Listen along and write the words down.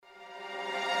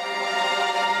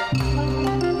We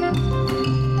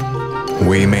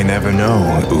may never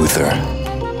know, Uther.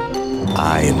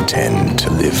 I intend to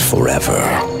live forever.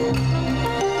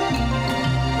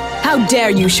 How dare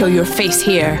you show your face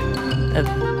here?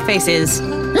 Faces.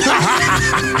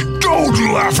 Don't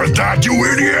laugh at that, you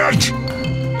idiot!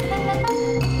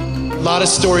 A lot of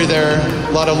story there,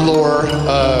 a lot of lore.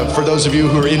 For those of you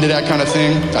who are into that kind of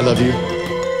thing, I love you.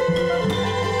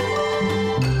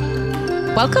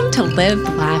 Welcome to Live,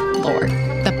 Laugh, Lore,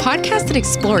 the podcast that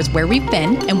explores where we've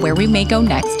been and where we may go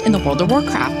next in the World of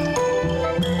Warcraft.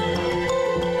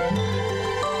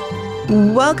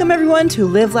 Welcome, everyone, to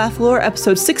Live, Laugh, Lore,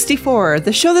 episode 64,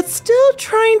 the show that's still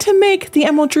trying to make the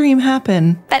Emerald Dream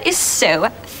happen. That is so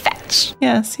fetch.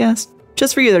 Yes.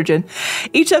 Just for you there, Jen.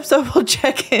 Each episode we'll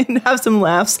check in, have some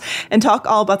laughs, and talk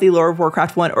all about the lore of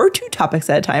Warcraft 1 or 2 topics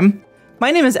at a time.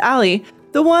 My name is Allie,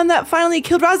 the one that finally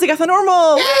killed Raszageth on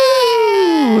normal.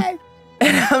 Woo!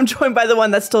 And I'm joined by the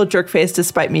one that's still a jerk face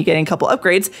despite me getting a couple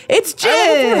upgrades. It's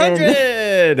Jen!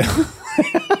 400!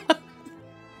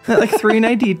 Like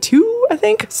 392, I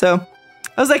think. So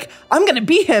I was like, I'm going to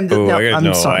beat him. Ooh, I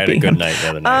had a good night the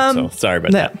other night, so sorry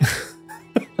about that.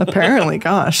 Apparently,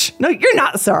 gosh. No, you're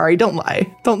not sorry. Don't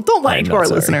lie. Don't lie to our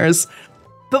listeners.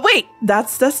 But wait,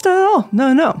 that's not all.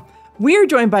 No. We are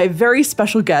joined by a very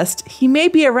special guest. He may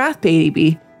be a Wrath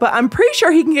baby, but I'm pretty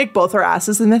sure he can kick both our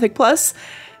asses in Mythic Plus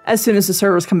as soon as the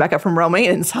servers come back up from Realm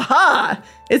Maintenance. Haha!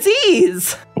 It's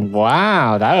Ease!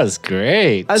 Wow, that was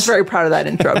great. I was very proud of that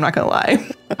intro, I'm not gonna lie.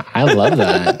 I love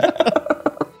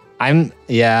that.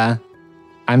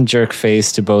 I'm jerk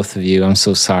face to both of you. I'm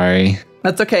so sorry.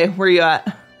 That's okay. Where are you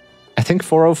at? I think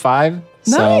 405.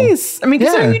 Nice. So, I mean,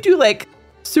 considering you do like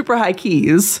super high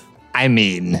keys. I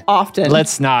mean, often.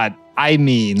 Let's not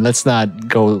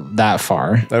go that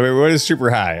far. I mean, what is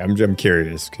super high? I'm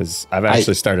curious because I've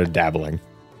actually started dabbling.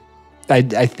 I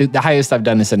think the highest I've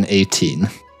done is an 18.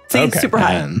 See, okay. Super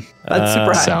high. That's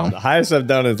super high. So the highest I've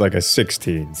done is like a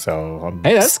 16. So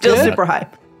hey, that's still good. Super high.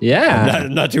 Yeah,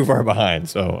 not too far behind.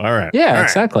 So all right. Yeah, all right.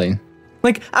 Exactly.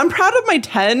 Like I'm proud of my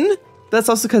 10. That's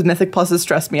also because Mythic Plus has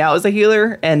stressed me out as a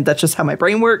healer, and that's just how my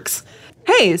brain works.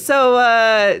 Hey,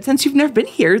 so since you've never been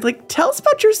here, like tell us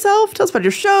about yourself. Tell us about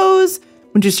your shows.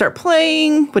 When did you start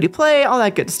playing? What do you play? All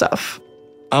that good stuff.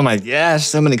 Oh my gosh,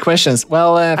 so many questions.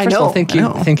 Well, first of all, thank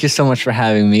you so much for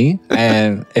having me.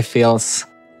 And it feels,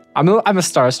 I'm a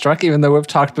starstruck, even though we've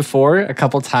talked before a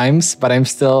couple times, but I'm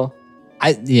still,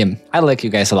 I like you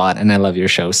guys a lot, and I love your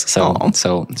shows. So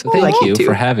thank you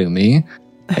for having me.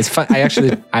 It's fun.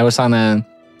 I was on it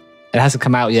hasn't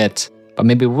come out yet, but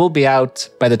maybe we'll be out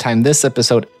by the time this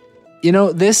episode. You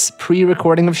know, this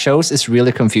pre-recording of shows is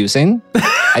really confusing.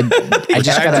 I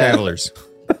just gotta travelers.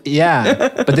 Yeah,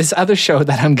 but this other show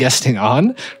that I'm guesting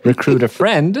on, Recruit a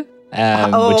Friend,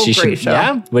 which you should,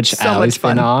 show. Which so Allie's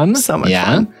been on. So much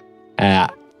fun.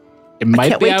 It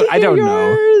might be out. I don't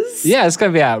know. Yeah, it's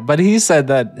gonna be out. But he said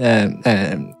that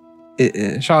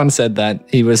Sean said that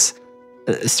he was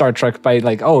Star Trek by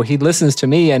like, oh, he listens to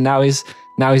me, and now he's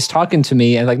talking to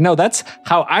me, and like, no, that's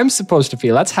how I'm supposed to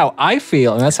feel. That's how I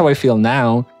feel, and that's how I feel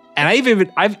now. And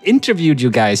I've interviewed you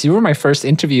guys. You were my first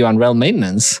interview on Realm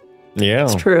Maintenance. Yeah,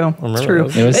 it's true. It's true.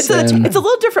 It's a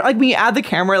little different. Like when you add the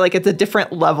camera, like it's a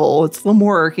different level. It's a little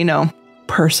more,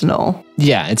 personal.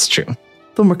 Yeah, it's true. A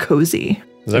little more cozy.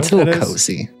 It's a little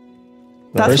cozy.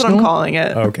 That's personal? What I'm calling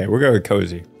it. Okay, we'll go with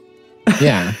cozy.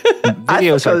 Yeah,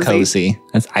 videos are cozy.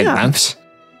 I'm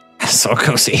so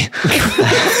cozy.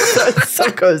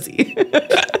 so cozy.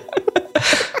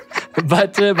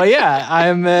 But yeah,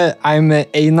 I'm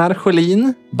Einar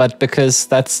Sjölin, but because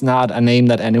that's not a name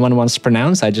that anyone wants to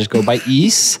pronounce, I just go by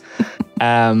Ease.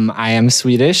 I am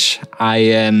Swedish.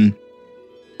 I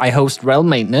host Realm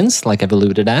Maintenance, like I've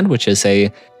alluded at, which is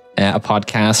a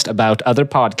podcast about other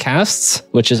podcasts,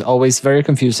 which is always very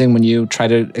confusing when you try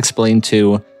to explain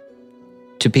to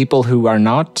people who are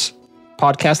not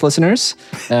podcast listeners.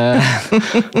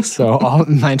 So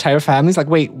my entire family's like,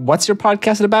 wait, what's your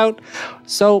podcast about?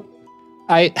 So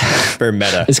very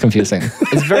meta. It's confusing.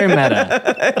 It's very meta.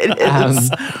 It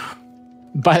is.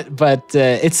 But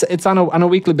it's on a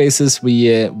weekly basis.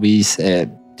 We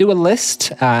do a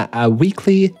list, a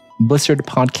weekly Blizzard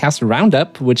podcast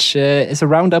roundup, which is a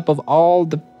roundup of all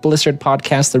the Blizzard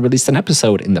podcasts that released an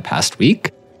episode in the past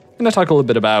week. I'm going to talk a little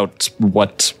bit about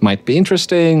what might be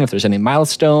interesting, if there's any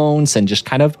milestones, and just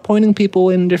kind of pointing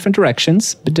people in different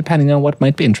directions, depending on what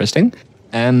might be interesting.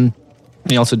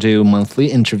 We also do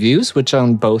monthly interviews, which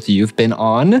on both you've been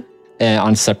on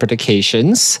separate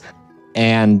occasions.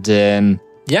 And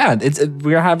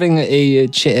we're having a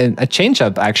change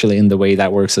up actually in the way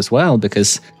that works as well,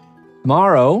 because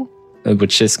tomorrow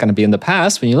which is going to be in the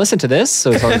past when you listen to this,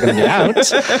 so it's already going to be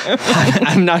out.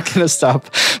 I'm not going to stop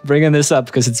bringing this up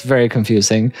because it's very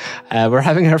confusing. We're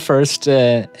having our first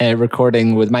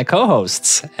recording with my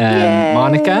co-hosts,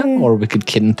 Monica, or Wicked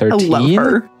Kitten 13. I love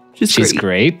her. She's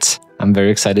great. I'm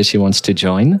very excited she wants to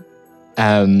join.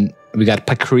 We got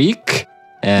Pakreek.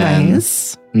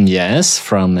 Nice. Yes,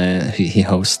 from he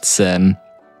hosts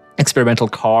Experimental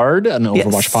Card, an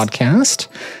Overwatch podcast.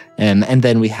 And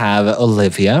then we have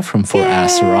Olivia from For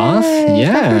Azeroth.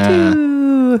 Yeah.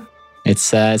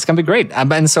 It's going to be great.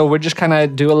 And so we're just kind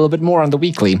of do a little bit more on the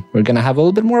weekly. We're going to have a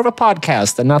little bit more of a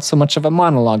podcast and not so much of a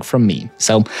monologue from me.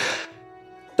 So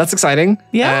that's exciting.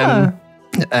 Yeah.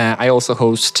 I also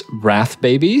host Wrath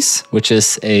Babies, which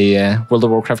is a World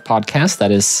of Warcraft podcast that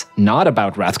is not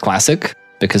about Wrath Classic,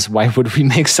 because why would we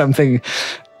make something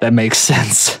that makes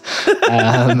sense?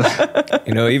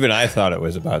 Even I thought it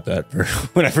was about that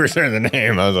when I first heard the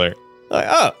name. I was like,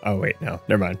 oh wait, no,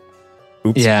 never mind.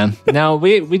 Oops. Yeah, no,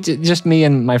 we just me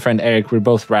and my friend Eric, we're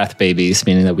both Wrath Babies,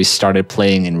 meaning that we started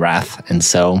playing in Wrath, and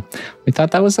so we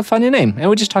thought that was a funny name, and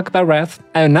we just talk about Wrath.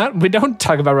 We don't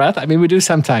talk about Wrath. I mean, we do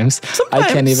sometimes. I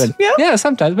can't even. Yeah,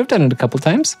 sometimes we've done it a couple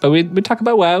times, but we talk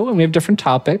about WoW and we have different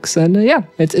topics, and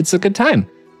it's a good time.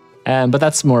 But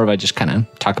that's more of a just kind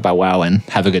of talk about WoW and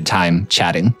have a good time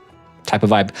chatting type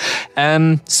of vibe.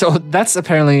 So that's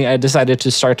apparently I decided to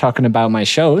start talking about my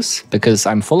shows because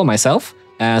I'm full of myself.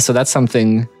 So that's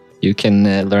something you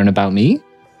can learn about me.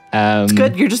 It's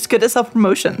good. You're just good at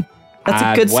self-promotion. That's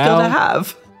a good skill to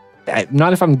have.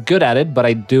 Not if I'm good at it, but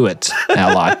I do it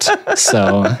a lot.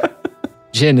 So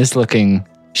Jin is looking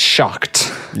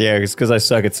shocked. Yeah, it's because I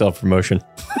suck at self-promotion.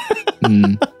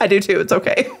 I do too. It's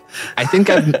okay. I think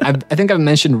I've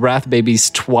mentioned Wrath Babies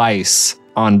twice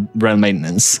on Realm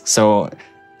Maintenance. So,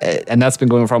 and that's been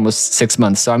going for almost 6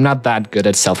 months. So I'm not that good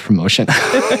at self-promotion.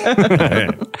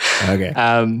 Okay.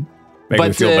 Make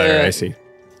me feel better. I see.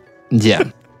 Yeah.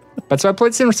 But so I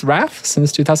played since Wrath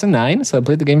since 2009. So I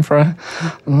played the game for a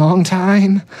long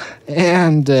time,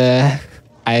 and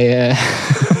I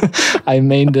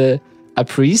mained a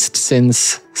priest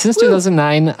since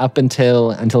 2009 up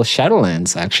until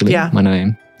Shadowlands, actually. Yeah. When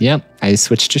I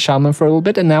switched to shaman for a little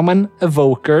bit, and now I'm an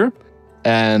evoker.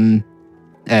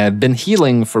 Been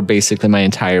healing for basically my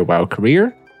entire WoW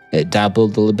career.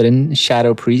 Dabbled a little bit in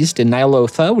Shadow Priest in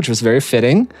Ny'alotha, which was very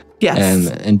fitting. Yes.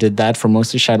 And did that for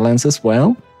most of Shadowlands as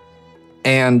well.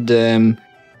 And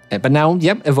but now,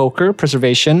 evoker,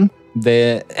 preservation.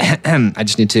 I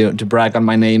just need to brag on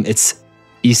my name. It's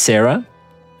Ysera.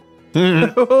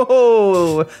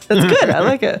 Oh, that's good. I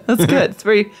like it. That's good. It's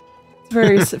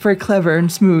very clever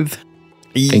and smooth.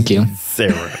 Thank you.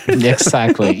 Sarah.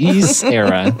 Exactly.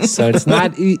 Ysera. So it's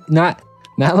not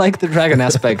like the dragon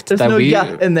aspect. There's that no we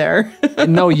in there.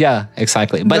 No,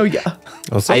 exactly. But no,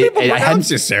 well, some people pronounce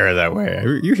you Sarah that way.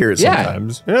 You hear it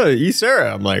sometimes. Yeah,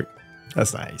 Ysera. I'm like,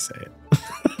 that's not how you say it.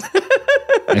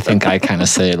 I think I kind of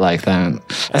say it like that.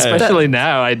 Especially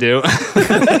now, I do.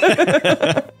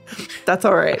 That's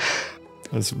all right.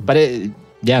 But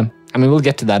I mean, we'll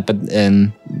get to that. But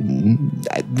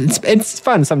it's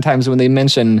fun sometimes when they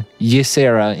mention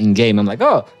Ysera in game. I'm like,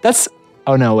 that's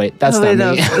not me. That's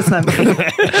not me.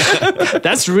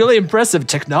 That's really impressive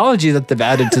technology that they've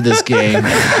added to this game.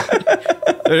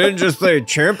 They didn't just say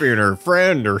champion or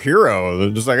friend or hero. They're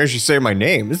just like, I should say my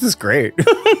name. This is great.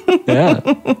 Yeah.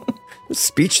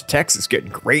 Speech to text is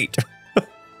getting great.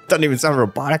 Doesn't even sound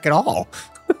robotic at all.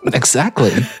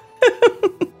 Exactly.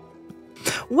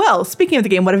 Well, speaking of the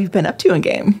game, what have you been up to in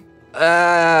game?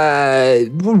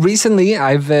 Recently,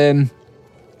 I've been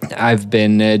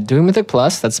doing Mythic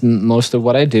Plus. That's most of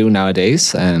what I do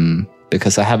nowadays.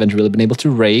 Because I haven't really been able to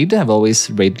raid. I've always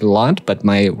raided a lot, but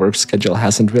my work schedule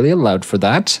hasn't really allowed for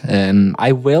that.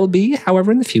 I will be,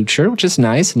 however, in the future, which is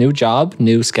nice. New job,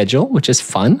 new schedule, which is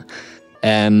fun.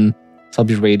 So I'll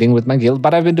be raiding with my guild,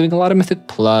 but I've been doing a lot of Mythic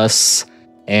Plus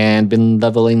and been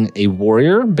leveling a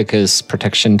warrior because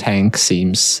protection tank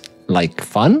seems like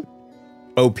fun.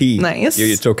 OP. Nice.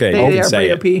 It's okay. They you can say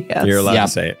are it. OP, yes. You're allowed to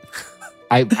say it.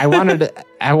 I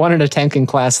wanted a tanking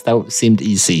class that seemed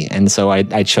easy, and so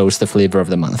I chose the flavor of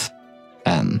the month.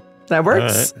 That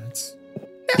works.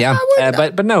 Yeah,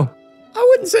 but no, I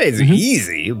wouldn't say it's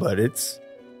easy, but it's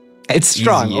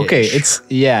strong. easy-ish. Okay,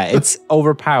 it's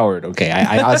overpowered. Okay,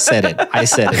 I said it.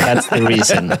 That's the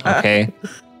reason. Okay.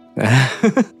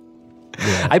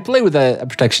 I play with a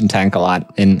protection tank a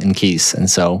lot in Keys, and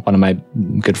so one of my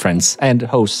good friends and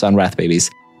hosts on Wrath Babies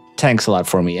tanks a lot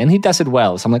for me, and he does it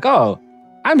well. So I'm like,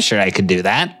 I'm sure I could do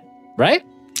that, right?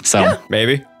 So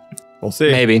maybe we'll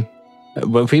see. Maybe.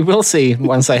 But we will see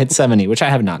once I hit 70, which I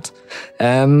have not.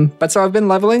 But so I've been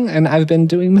leveling and I've been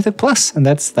doing Mythic Plus, and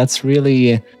that's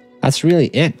really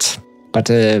it. But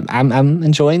I'm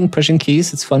enjoying pushing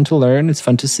keys. It's fun to learn. It's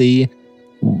fun to see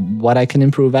what I can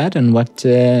improve at and what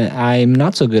I'm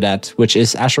not so good at, which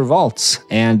is Azure Vaults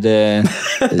and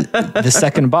the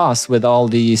second boss with all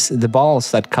the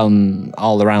balls that come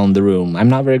all around the room. I'm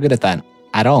not very good at that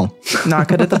at all. Not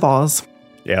good at the balls.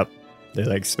 Yep. They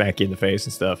like smack you in the face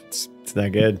and stuff. It's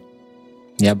not good.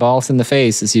 Yeah, balls in the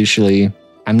face is usually...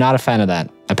 I'm not a fan of that,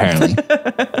 apparently.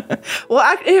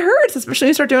 Well, it hurts, especially when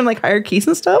you start doing like higher keys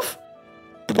and stuff.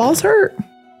 The balls hurt.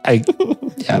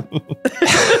 Yeah.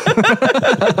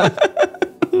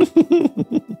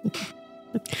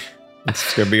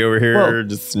 It's gonna be over here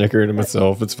just snickering to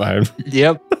myself. It's fine.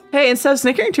 Yep. Hey, instead of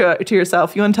snickering to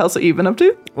yourself, you want to tell us what you've been up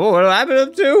to? Well, what have I been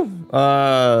up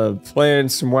to? Playing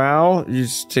some WoW.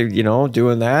 Used to,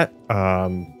 doing that.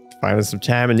 Finding some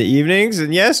time in the evenings.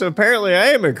 And yes, apparently I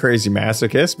am a crazy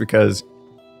masochist because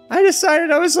I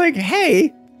decided I was like,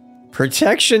 hey,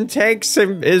 protection tanks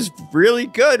is really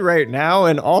good right now.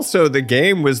 And also the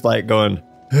game was like going,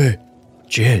 hey,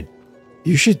 Jen,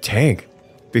 you should tank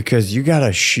because you got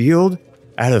a shield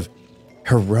out of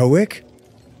heroic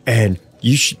and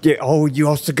you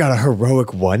also got a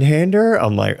heroic one-hander.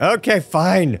 I'm like, okay,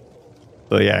 fine.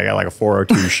 So yeah, I got like a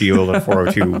 402 shield and a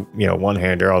 402,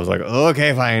 one-hander. I was like,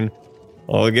 okay, fine.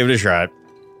 I'll give it a shot.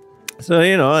 So,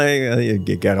 I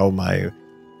got all my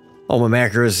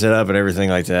macros set up and everything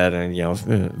like that, and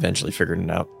eventually figured it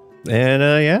out. And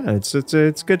it's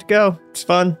good to go. It's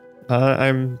fun.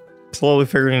 I'm slowly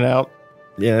figuring it out.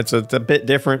 Yeah, it's a bit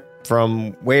different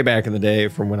from way back in the day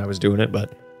from when I was doing it,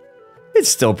 but it's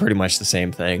still pretty much the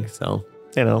same thing. So,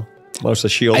 mostly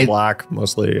shield block,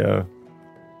 mostly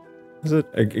is it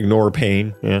ignore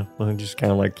pain? Yeah, I just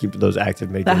kind of like keep those active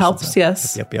medications. That helps, up.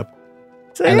 yes. Yep.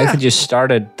 So, I like that you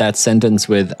started that sentence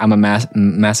with "I'm a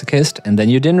masochist," and then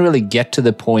you didn't really get to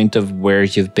the point of where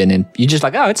you've been in. You just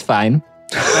like, oh, it's fine.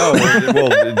 Oh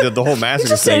well, the whole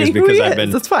masochist thing is because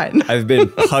That's fine. I've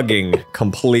been hugging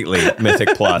completely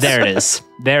Mythic Plus. There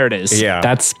it is. Yeah,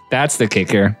 that's the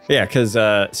kicker. Yeah, because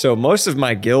so most of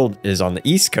my guild is on the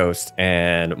East Coast,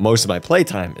 and most of my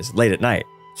playtime is late at night.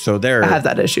 So they're I have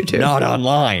that issue too. Not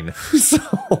online.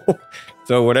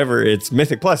 So whenever it's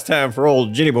Mythic Plus time for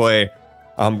old Ginny Boy,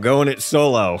 I'm going it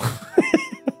solo.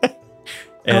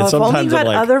 And if only you had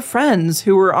other friends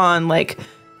who were on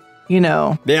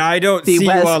yeah, I don't see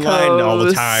West you online Coast. all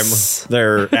the time.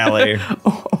 They're LA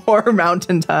or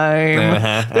Mountain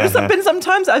Time. There's been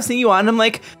sometimes I've seen you on. I'm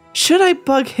like, should I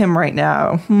bug him right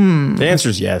now? The answer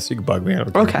is yes. You can bug me.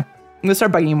 Okay, I'm gonna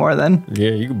start bugging you more then. Yeah,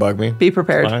 you can bug me. Be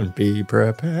prepared. Fine. Be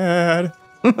prepared.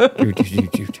 Now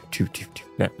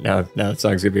the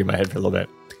song's gonna be in my head for a little bit.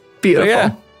 Beautiful.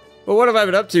 Yeah. But what have I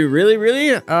been up to?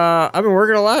 Really? I've been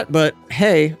working a lot, but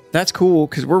hey, that's cool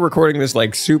because we're recording this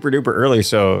like super duper early.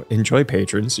 So enjoy,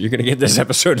 patrons. You're gonna get this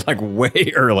episode like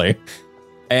way early.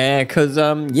 And because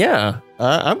I'm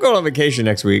going on vacation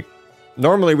next week.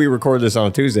 Normally we record this on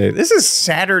a Tuesday. This is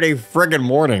Saturday friggin'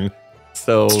 morning.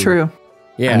 So it's true.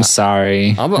 Yeah, I'm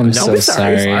sorry. I'm so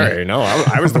sorry. No,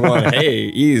 I was the one. Hey,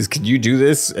 Ease, could you do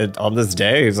this on this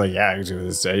day? He's like, yeah, I can do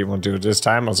this day. You want to do it this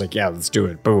time? I was like, yeah, let's do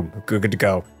it. Boom, good to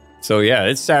go. So yeah,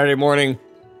 it's Saturday morning,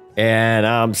 and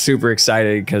I'm super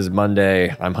excited because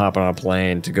Monday I'm hopping on a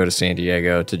plane to go to San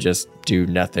Diego to just do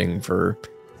nothing for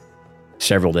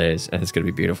several days, and it's gonna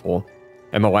be beautiful.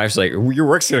 And my wife's like, your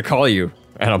work's gonna call you,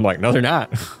 and I'm like, no, they're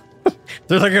not.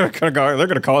 They're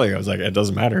gonna call you. I was like, it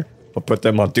doesn't matter. I'll put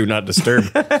them on Do Not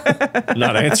Disturb. I'm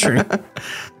not answering.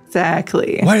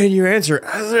 Exactly. Why didn't you answer?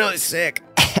 I was really sick.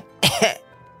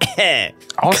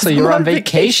 Also, you're on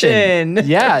vacation.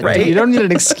 Yeah, right? You don't need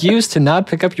an excuse to not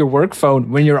pick up your work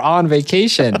phone when you're on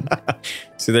vacation.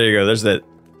 So there you go. There's that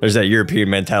European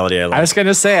mentality I like. I was going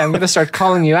to say, I'm going to start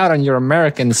calling you out on your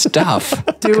American stuff.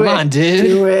 Come on, dude.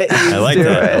 Do it. I like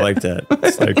that.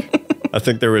 It's like, I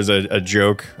think there was a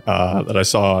joke that I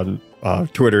saw on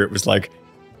Twitter. It was like,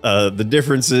 the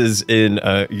differences in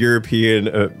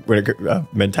European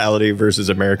mentality versus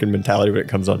American mentality when it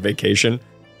comes on vacation,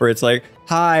 where it's like,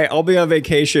 hi, I'll be on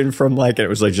vacation from and it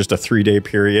was like just a 3-day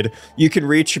period. You can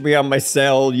reach me on my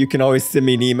cell. You can always send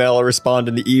me an email or respond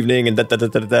in the evening and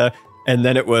da. And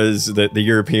then it was the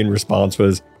European response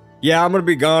was, yeah, I'm going to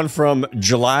be gone from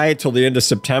July till the end of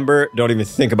September. Don't even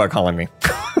think about calling me.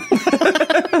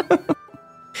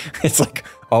 It's like,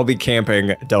 I'll be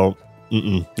camping. Don't.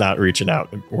 Not reaching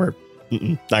out. We're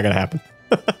not gonna happen.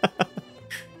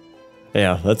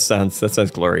 Yeah, that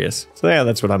sounds glorious. So yeah,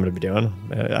 that's what I'm gonna be doing.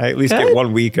 I at least get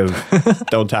 1 week of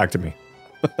don't talk to me.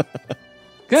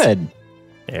 Good.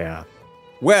 Yeah.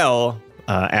 Well,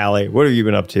 Allie, what have you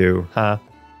been up to? Huh?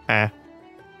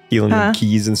 Healing your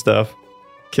keys and stuff?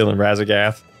 Killing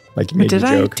Razagath? Like you made Did a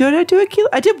joke. Did I do a key?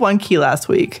 I did 1 key last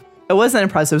week. It wasn't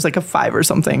impressive. It was like a 5 or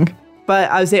something.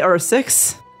 But I was or a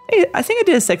 6. I think I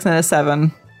did a 6 and a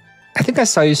 7. I think I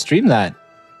saw you stream that.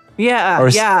 Yeah,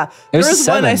 yeah. There was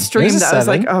one I streamed that I was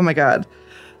like, oh my God.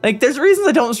 Like, there's reasons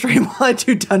I don't stream while I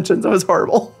do dungeons. It was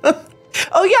horrible.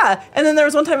 Oh, yeah. And then there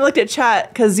was one time I looked at chat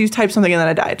because you typed something and then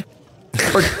I died.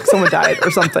 Or someone died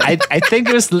or something. I think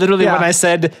it was literally when I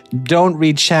said, don't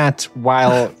read chat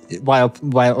while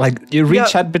like you read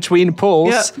chat between pulls.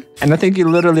 Yep. And I think you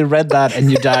literally read that and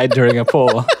you died during a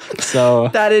pull. So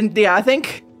I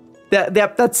think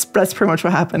that's pretty much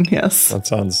what happened. Yes. That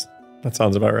sounds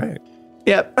about right.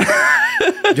 Yep.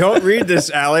 Don't read this,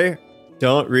 Allie.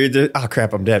 Don't read this. Oh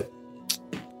crap, I'm dead.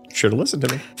 Should have listened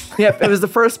to me. Yep, it was the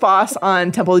first boss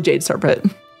on Temple of the Jade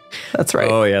Serpent. That's right.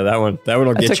 Oh yeah, that one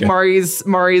will get you. I took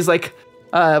Mari's like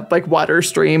water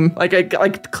stream. Like I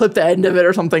clipped the end of it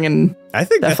or something, and I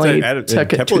think definitely that's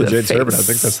Temple of the Jade Serpent. I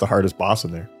think that's the hardest boss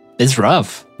in there. It's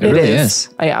rough. It really is.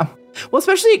 Oh, yeah. Well,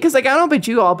 especially because like I don't know about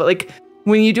you all, but like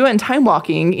when you do it in time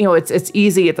walking, you know it's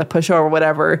easy. It's a pushover or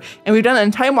whatever, and we've done it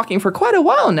in time walking for quite a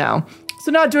while now.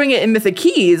 So now doing it in Mythic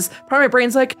Keys, part of my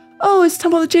brain's like, oh, it's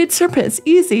Temple of the Jade Serpent. It's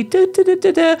easy.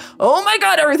 Oh my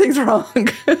God, everything's wrong.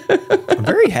 I'm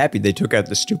very happy they took out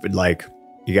the stupid, like,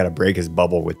 you got to break his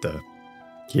bubble with the...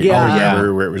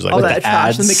 where it was like... all that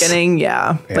trash in the beginning.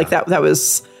 Yeah. Like that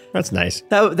was... That's nice.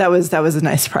 That was a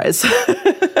nice surprise.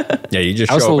 Yeah, you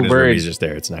just show up and his room, he's just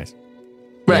there. It's nice.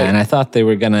 Right. Yeah, and I thought they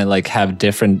were going to like have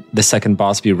the second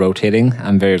boss be rotating.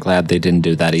 I'm very glad they didn't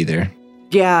do that either.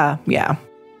 Yeah.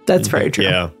 That's very true.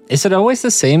 Yeah. Is it always the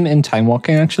same in time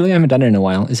walking, actually? I haven't done it in a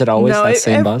while. Is it always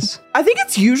same boss? I think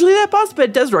it's usually that boss, but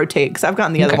it does rotate because I've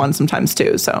gotten the other one sometimes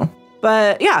too. So,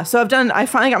 but yeah, so I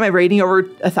finally got my rating over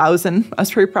 1,000. I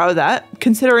was pretty proud of that.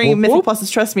 Considering Mythic Plus has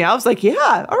stressed me out, I was like,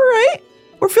 yeah, all right.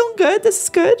 We're feeling good. This is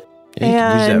good. Yeah, you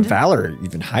can use that Valor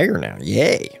even higher now.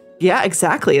 Yay. Yeah,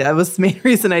 exactly. That was the main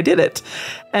reason I did it.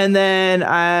 And then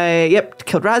I,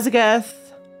 killed Razagath.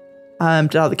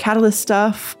 Did all the Catalyst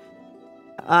stuff.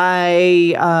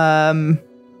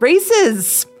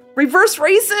 Reverse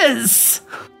races.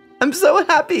 I'm so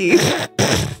happy.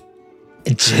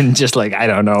 Jin just like, I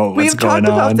don't know what's going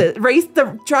on. We've talked about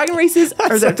the dragon races.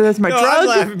 That's my drug. I'm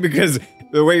laughing because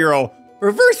the way you're all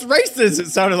reverse races, it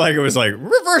sounded like it was like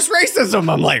reverse racism.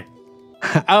 I'm like,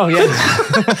 oh yeah.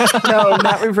 No,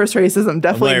 not reverse racism.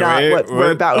 Definitely not what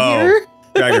we're about here.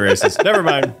 Dragon races. Never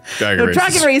mind.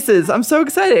 Dragon races. I'm so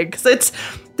excited because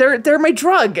they're my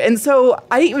drug. And so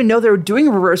I didn't even know they were doing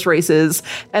reverse races.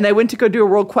 And I went to go do a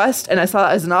world quest and I saw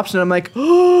that as an option. I'm like,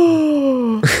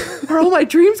 oh, are all my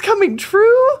dreams coming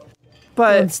true?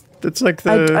 But it's like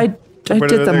the I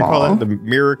did them all. The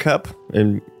Mirror Cup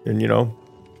and you know.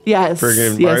 Yes.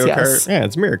 Mario Kart. Yeah,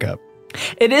 it's Mirror Cup.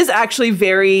 It is actually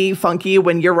very funky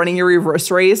when you're running your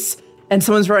reverse race and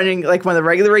someone's running like one of the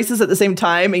regular races at the same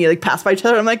time and you like pass by each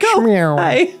other. I'm like, oh,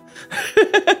 hi.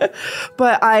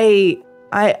 But I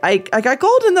got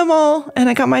gold in them all and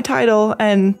I got my title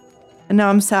and now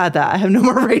I'm sad that I have no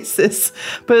more races.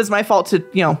 But it's my fault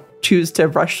to, choose to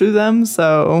rush through them.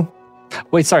 So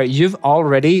wait, sorry,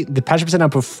 the patch was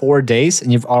up for 4 days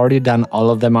and you've already done all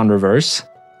of them on reverse?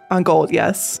 On gold,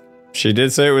 yes. She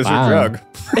did say it was her drug.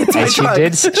 It's my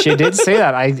drug. She did say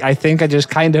that. I think I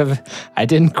just I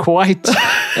didn't quite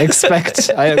expect.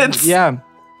 Yeah.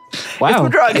 Wow. It's my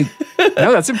drug.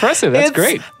 No, that's impressive. That's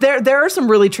great. There are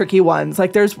some really tricky ones.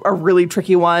 Like there's a really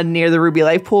tricky one near the Ruby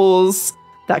Life pools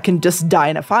that can just die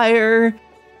in a fire.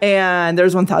 And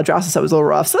there's one Thaldraszus that was a little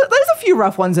rough. So there's a few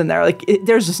rough ones in there. Like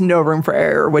there's just no room for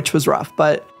error, which was rough.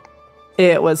 But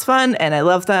it was fun and I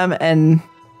love them. And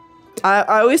I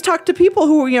always talk to people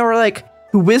who, are like,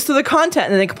 who whiz through the content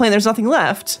and then they complain there's nothing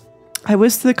left. I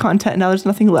whiz through the content and now there's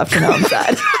nothing left and now I'm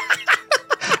sad.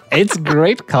 It's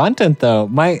great content though.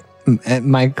 My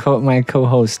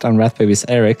co-host on Wrath Babies,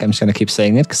 Eric, I'm just going to keep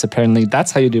saying it because apparently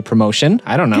that's how you do promotion.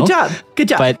 I don't know. Good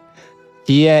job. But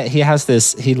he has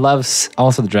this, he loves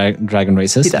also the dragon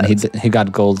races and he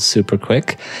got gold super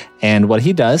quick. And what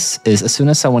he does is as soon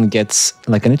as someone gets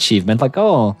like an achievement, like,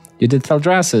 oh, you did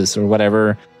Thaldraszus or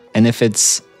whatever, and if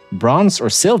it's bronze or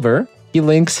silver, he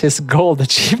links his gold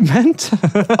achievement.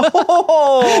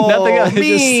 Oh, nothing else.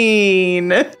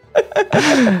 Mean.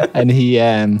 And he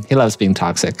loves being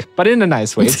toxic, but in a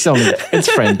nice way. It's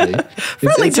friendly.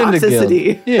 Friendly it's toxicity.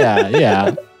 In the guild.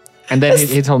 Yeah. And then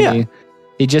he told me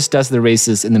he just does the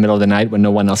races in the middle of the night when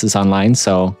no one else is online.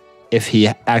 So if he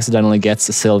accidentally gets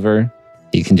a silver,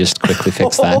 he can just quickly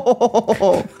fix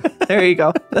that. There you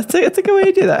go. That's a good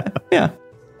way to do that. Yeah.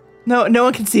 No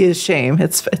one can see his shame.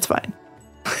 It's fine.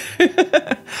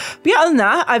 But yeah, other than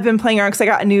that, I've been playing around because I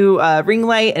got a new ring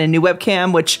light and a new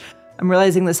webcam, which I'm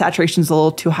realizing the saturation's a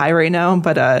little too high right now.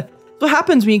 But what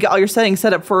happens when you get all your settings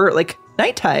set up for like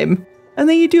nighttime and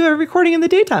then you do a recording in the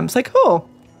daytime? It's like, oh,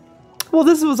 well,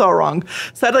 this was all wrong.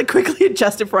 So I had to like quickly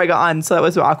adjust it before I got on. So that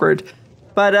was awkward.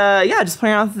 But yeah, just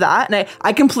playing around with that. And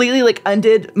I completely like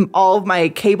undid all of my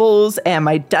cables and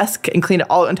my desk and cleaned it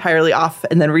all entirely off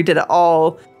and then redid it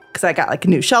all because I got like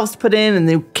new shelves to put in and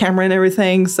new camera and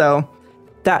everything. So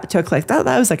that took like, that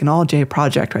was like an all-day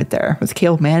project right there with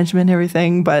cable management and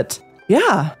everything. But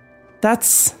yeah,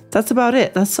 that's about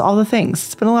it. That's all the things.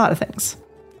 It's been a lot of things.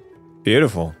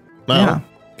 Beautiful. Well, Yeah.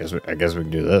 I guess we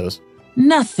can do this.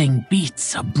 Nothing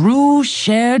beats a brew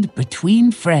shared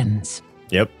between friends.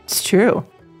 Yep. It's true.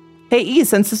 Hey, E,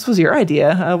 since this was your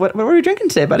idea, what were you drinking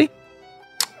today, buddy?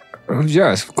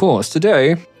 Yes, of course.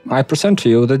 Today, I present to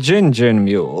you the Gin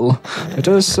Mule. It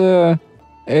is a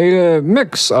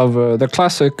mix of the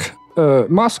classic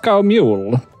Moscow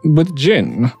Mule with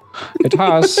gin. It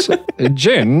has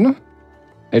gin.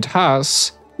 It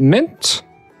has mint,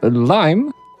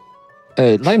 lime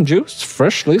juice,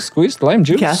 freshly squeezed lime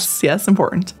juice. Yes,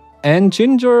 important. And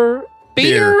ginger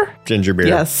beer. Ginger beer.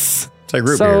 Yes. It's like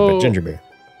root beer, but ginger beer.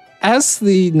 As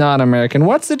the non-American,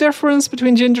 what's the difference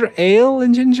between ginger ale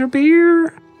and ginger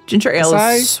beer? Ginger ale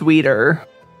is sweeter.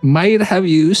 Might have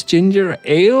used ginger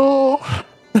ale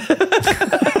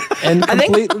and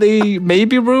completely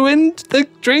maybe ruined the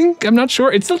drink. I'm not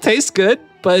sure. It still tastes good,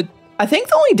 but I think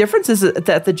the only difference is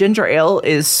that the ginger ale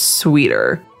is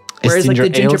sweeter. Whereas like the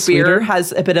ginger beer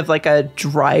has a bit of like a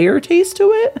drier taste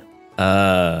to it.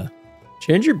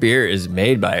 Ginger beer is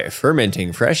made by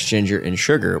fermenting fresh ginger and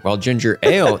sugar, while ginger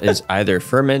ale is either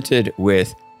fermented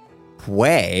with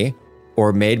whey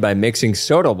or made by mixing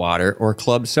soda water or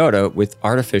club soda with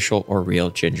artificial or real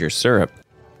ginger syrup.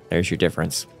 There's your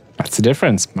difference. That's the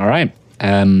difference. All right.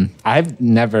 I've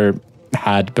never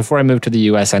had, before I moved to the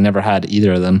US, I never had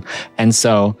either of them. And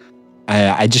so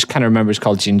I just kind of remember it's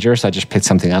called ginger, so I just picked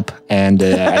something up. And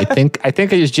I think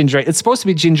I used ginger. It's supposed to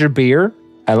be ginger beer.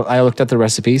 I looked at the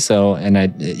recipe, so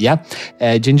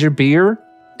ginger beer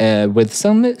with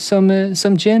some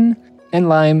gin and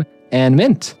lime and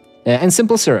mint and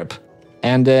simple syrup,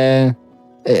 and I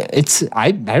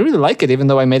really like it, even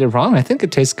though I made it wrong. I think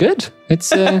it tastes good. It's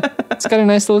got a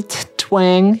nice little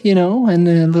twang, and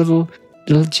a little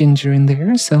ginger in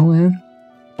there. So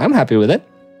I'm happy with it.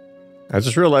 I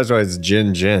just realized why it's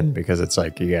gin because it's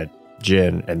like you got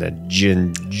gin and then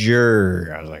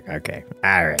ginger. I was like, okay,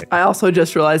 all right. I also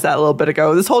just realized that a little bit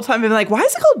ago. This whole time I've been like, why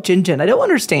is it called gin? I don't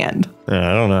understand.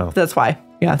 I don't know. That's why.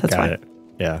 Yeah, that's why. It.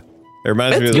 Yeah. It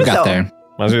reminds me of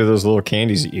those little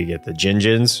candies that you get, the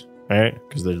gins, right?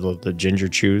 Because the ginger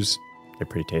chews. They're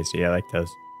pretty tasty. I like those.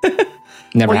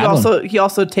 Never had one. You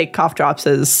also take cough drops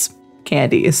as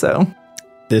candy, so.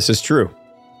 This is true.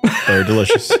 They're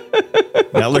delicious.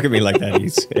 Now look at me like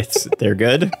that. They're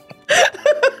good.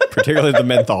 Particularly the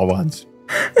menthol ones.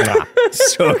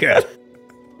 So good.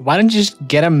 Why don't you just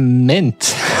get a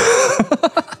mint?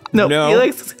 No. He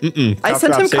likes. I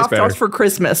sent him cough drops for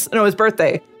Christmas. No, his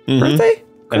birthday. Mm-hmm. Birthday?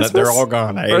 Christmas? And they're all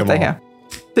gone. I ate them all. Yeah.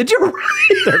 Did you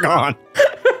really? They're gone.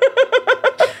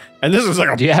 And this was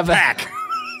like a pack.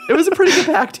 It was a pretty good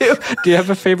pack, too. Do you have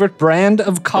a favorite brand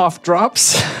of cough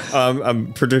drops?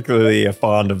 I'm particularly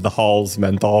fond of the Halls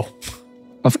menthol.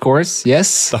 Of course,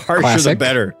 yes. The harsher, the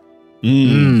better.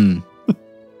 Do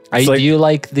you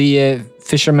like the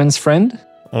Fisherman's Friend?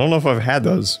 I don't know if I've had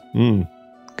those.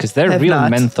 Because they're real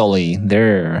mentholy.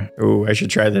 Oh, I should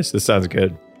try this. This sounds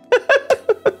good.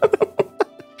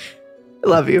 I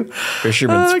love you.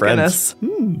 Fisherman's Friends.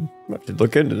 I have to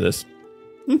look into this.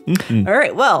 All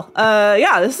right. Well,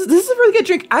 this is a really good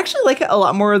drink. I actually like it a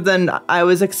lot more than I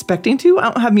was expecting to. I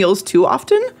don't have mules too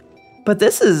often, but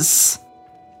this is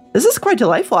quite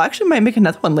delightful. I actually might make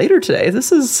another one later today.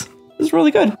 This is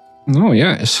really good. Oh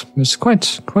yes, it's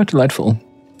quite delightful.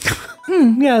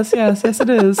 Yes, it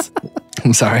is.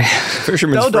 I'm sorry.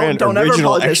 Fisherman's Friend, don't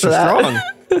original ever extra strong.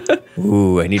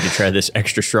 Ooh, I need to try this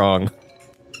extra strong.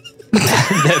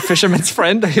 The Fisherman's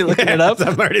Friend? Are you looking it up?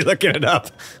 I'm already looking it up.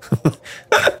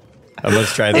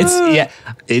 Let's try this.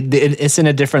 It's in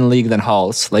a different league than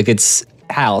Halls. Like it's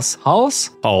Halls.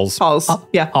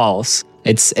 Yeah. Halls.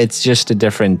 It's just a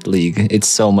different league. It's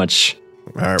so much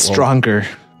stronger.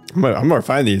 I'm gonna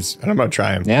find these and I'm gonna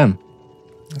try them. Yeah.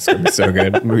 It's gonna be so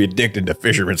good. I'm gonna be addicted to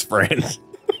Fisherman's Friends.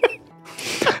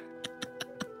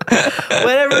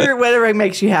 Whatever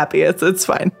makes you happy, it's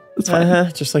fine. It's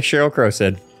fine. Just like Sheryl Crow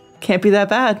said. Can't be that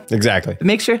bad. Exactly. It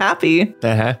makes you happy.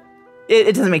 Uh-huh.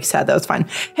 it doesn't make you sad, though. It's fine.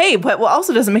 Hey, what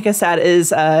also doesn't make us sad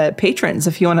is patrons,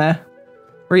 if you want to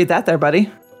read that there,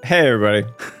 buddy. Hey, everybody.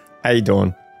 How you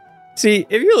doing? See,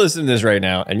 if you're listening to this right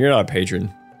now and you're not a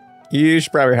patron, you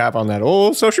should probably hop on that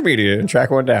old social media and track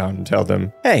one down and tell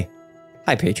them, hey,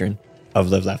 hi, patron of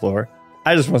Live, Laugh, Lore.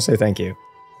 I just want to say thank you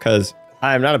because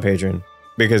I am not a patron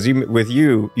because with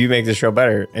you make the show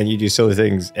better and you do silly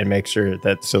things and make sure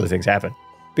that silly things happen.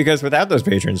 Because without those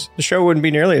patrons, the show wouldn't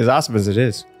be nearly as awesome as it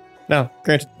is. Now,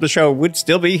 granted, the show would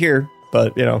still be here,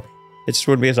 but, it just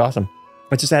wouldn't be as awesome.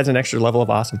 It just adds an extra level of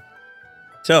awesome.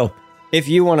 So, if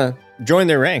you want to join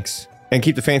their ranks and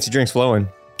keep the fancy drinks flowing,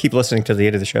 keep listening to the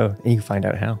end of the show, and you can find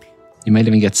out how. You might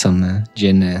even get some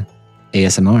gin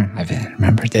ASMR. I've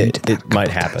remembered it might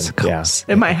happen. Yeah,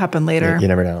 it might happen later. You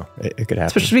never know. It could happen.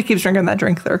 Especially if he keeps drinking that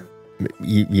drink there.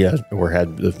 Yeah, or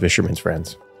had the fisherman's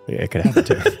friends. It could happen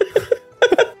too.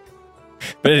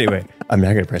 But anyway, I'm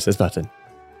not going to press this button.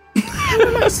 How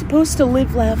am I supposed to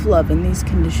live, laugh, love in these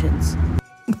conditions?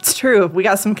 It's true. We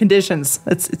got some conditions.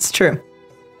 It's true.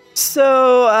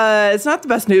 So it's not the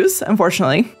best news,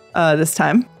 unfortunately, this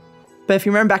time. But if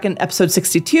you remember back in episode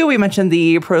 62, we mentioned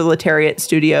the Proletariat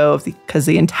studio because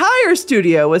the entire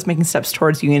studio was making steps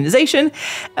towards unionization,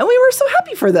 and we were so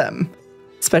happy for them,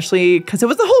 especially because it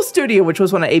was the whole studio, which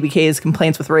was one of ABK's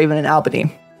complaints with Raven and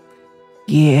Albany.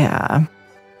 Yeah.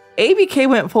 ABK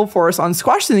went full force on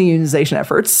squashing the unionization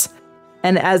efforts,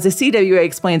 and as the CWA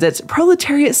explains it,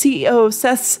 Proletariat CEO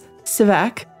Seth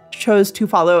Sivak chose to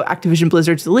follow Activision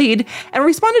Blizzard's lead and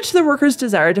responded to the workers'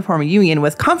 desire to form a union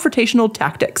with confrontational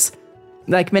tactics.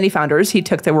 Like many founders, he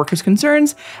took the workers'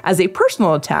 concerns as a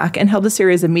personal attack and held a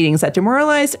series of meetings that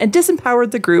demoralized and disempowered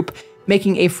the group,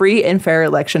 making a free and fair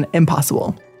election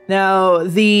impossible. Now,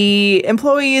 the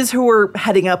employees who were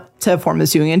heading up to form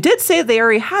this union did say they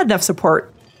already had enough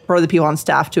support for the people on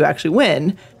staff to actually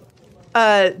win.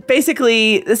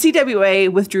 Basically, the CWA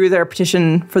withdrew their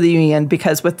petition for the union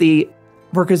because with the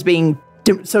workers being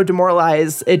so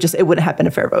demoralized, it wouldn't have been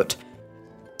a fair vote.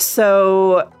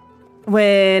 So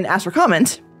when asked for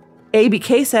comment,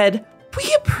 ABK said,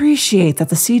 "We appreciate that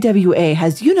the CWA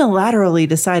has unilaterally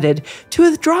decided to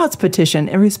withdraw its petition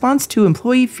in response to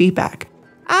employee feedback.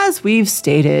 As we've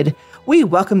stated, we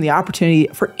welcome the opportunity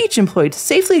for each employee to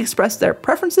safely express their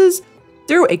preferences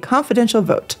through a confidential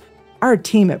vote. Our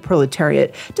team at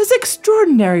Proletariat does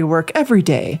extraordinary work every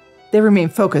day. They remain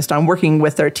focused on working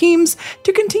with their teams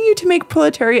to continue to make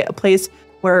Proletariat a place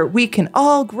where we can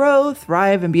all grow,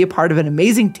 thrive, and be a part of an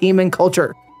amazing team and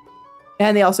culture."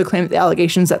 And they also claimed that the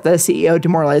allegations that the CEO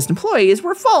demoralized employees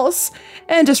were false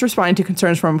and just responding to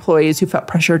concerns from employees who felt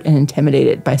pressured and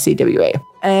intimidated by CWA.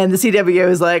 And the CWA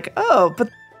was like, oh, but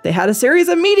they had a series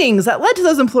of meetings that led to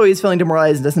those employees feeling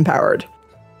demoralized and disempowered.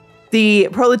 The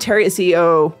Proletariat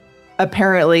CEO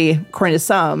apparently, according to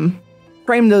some,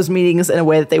 framed those meetings in a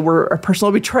way that they were a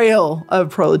personal betrayal of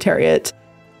Proletariat.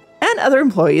 And other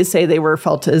employees say they were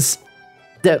felt as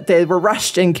that they were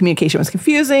rushed and communication was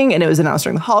confusing and it was announced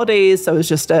during the holidays, so it was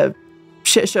just a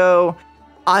shit show.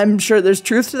 I'm sure there's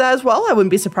truth to that as well. I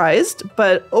wouldn't be surprised.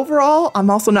 But overall, I'm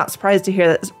also not surprised to hear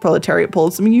that Proletariat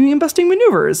pulled some union-busting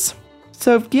maneuvers.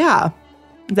 So yeah,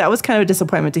 that was kind of a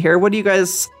disappointment to hear. What do you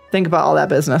guys think about all that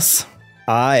business?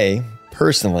 I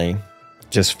personally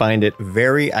just find it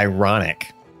very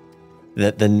ironic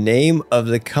that the name of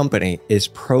the company is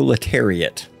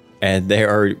Proletariat and they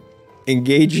are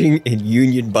engaging in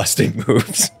union busting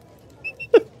moves.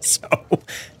 So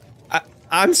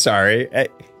I'm sorry.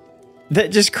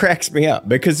 That just cracks me up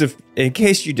because in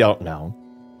case you don't know,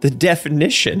 the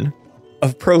definition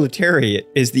of proletariat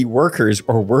is the workers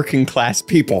or working class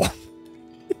people.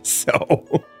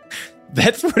 So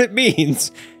that's what it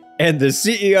means. And the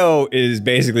CEO is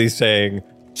basically saying,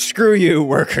 screw you,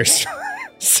 workers.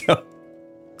 So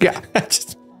yeah,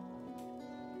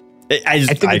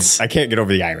 I can't get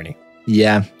over the irony.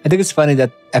 Yeah, I think it's funny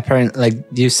that apparently, like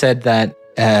you said that,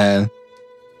 I'm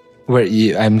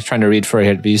trying to read for it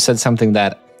here, but you said something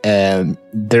that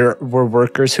there were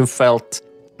workers who felt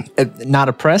not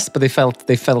oppressed, but they felt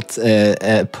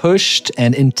pushed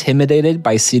and intimidated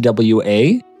by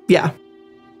CWA. Yeah,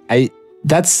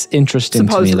 that's interesting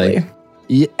supposedly to me. Like,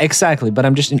 yeah, exactly, but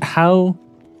I'm just how.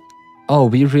 Oh,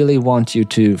 we really want you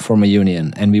to form a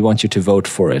union, and we want you to vote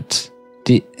for it.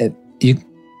 You can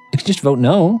just vote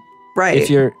no. Right.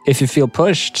 If you feel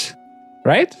pushed,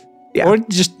 right? Yeah. Or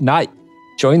just not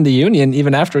join the union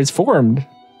even after it's formed.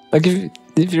 Like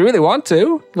if you really want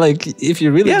to, like if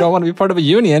you really don't want to be part of a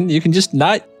union, you can just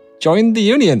not join the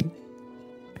union.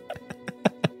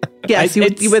 Yes,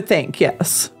 you would think,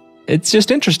 yes. It's just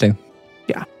interesting.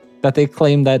 Yeah. That they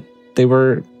claim that they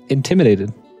were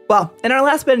intimidated. Well, in our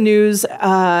last bit of news,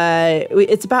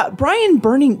 it's about Brian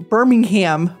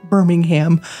Birmingham,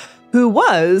 who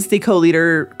was the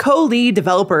co-lead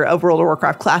developer of World of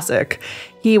Warcraft Classic.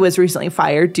 He was recently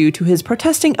fired due to his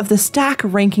protesting of the stack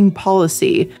ranking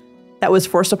policy that was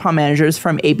forced upon managers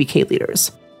from ABK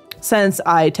leaders. Since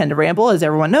I tend to ramble, as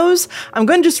everyone knows, I'm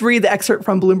going to just read the excerpt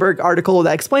from Bloomberg article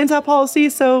that explains that policy,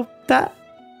 so that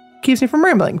keeps me from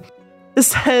rambling. It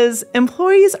says,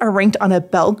 employees are ranked on a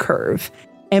bell curve,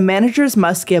 and managers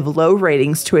must give low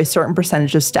ratings to a certain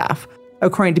percentage of staff,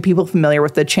 according to people familiar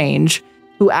with the change,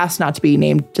 who asked not to be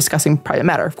named discussing private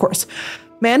matter, of course.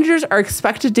 Managers are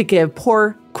expected to give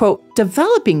poor, quote,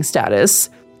 developing status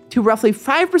to roughly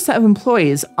 5% of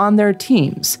employees on their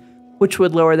teams, which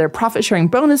would lower their profit-sharing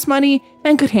bonus money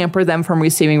and could hamper them from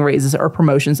receiving raises or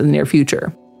promotions in the near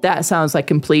future. That sounds like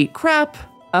complete crap.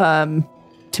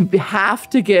 To have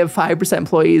to give 5%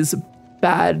 employees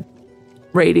bad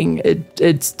rating,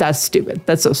 that's stupid.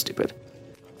 That's so stupid.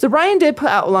 So Brian did put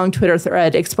out a long Twitter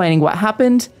thread explaining what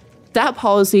happened, that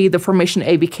policy, the formation of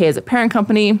ABK as a parent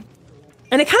company,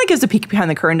 and it kind of gives a peek behind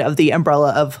the curtain of the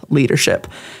umbrella of leadership.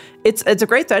 It's a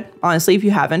great thread, honestly, if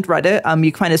you haven't read it.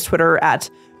 You can find his Twitter at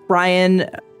Brian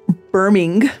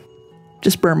Birming,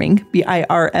 just Birming,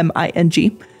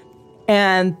 Birming.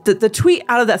 And the tweet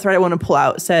out of that thread I want to pull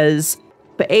out says,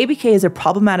 but ABK is a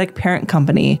problematic parent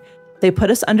company. They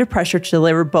put us under pressure to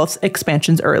deliver both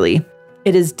expansions early.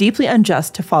 It is deeply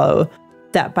unjust to follow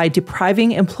that by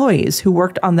depriving employees who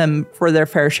worked on them for their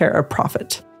fair share of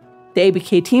profit. The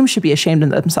ABK team should be ashamed of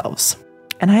themselves.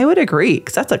 And I would agree,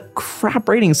 because that's a crap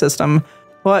rating system.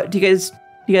 What do you guys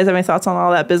have any thoughts on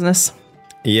all that business?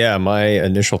 Yeah, my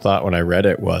initial thought when I read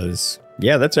it was,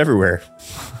 yeah, that's everywhere.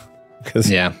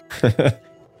 Yeah.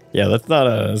 Yeah, that's not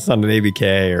an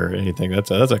ABK or anything. That's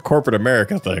a corporate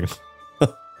America thing.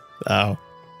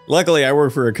 Luckily, I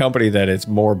work for a company that is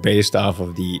more based off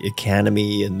of the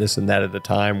economy and this and that at the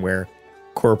time, where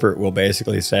corporate will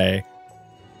basically say,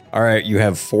 all right, you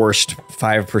have forced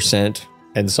 5%.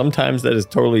 And sometimes that is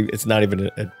totally, it's not even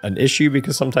an issue,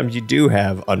 because sometimes you do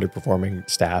have underperforming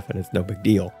staff and it's no big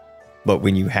deal. But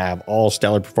when you have all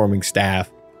stellar performing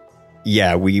staff,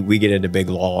 yeah, we get into big,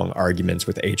 long arguments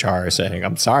with HR saying,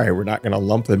 I'm sorry, we're not going to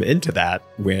lump them into that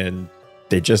when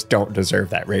they just don't deserve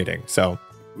that rating. So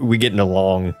we get into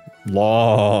long,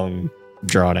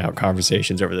 drawn out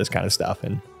conversations over this kind of stuff.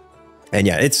 And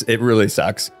yeah, it really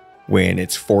sucks when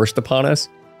it's forced upon us.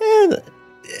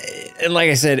 And like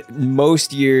I said,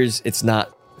 most years it's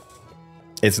not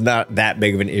that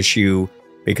big of an issue,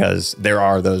 because there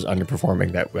are those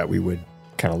underperforming that we would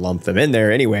kind of lump them in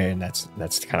there anyway, and that's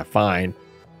kind of fine.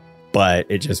 But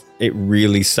it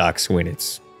really sucks when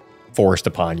it's forced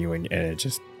upon you, and it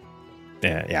just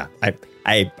yeah.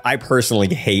 I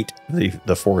personally hate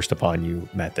the forced upon you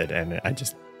method, and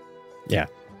and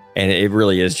it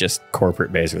really is just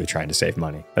corporate basically trying to save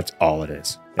money. That's all it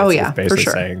is. It's basically for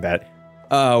sure. Saying that,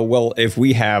 well, if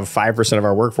we have 5% of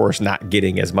our workforce not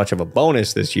getting as much of a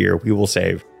bonus this year, we will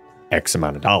save X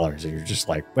amount of dollars. And you're just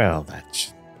like, well,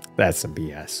 that's some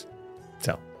BS.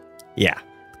 So, yeah.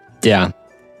 Yeah.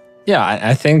 Yeah,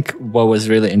 I think what was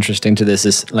really interesting to this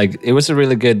is, like, it was a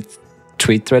really good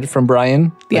tweet thread from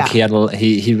Brian. Like,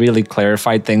 he really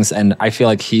clarified things, and I feel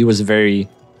like he was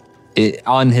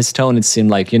on his tone, it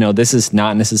seemed like, this is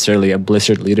not necessarily a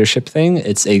Blizzard leadership thing.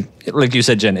 It's like you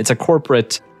said, Jen, it's a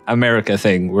corporate America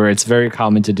thing where it's very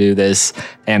common to do this.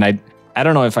 And I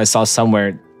don't know if I saw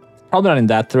somewhere, probably not in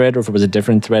that thread, or if it was a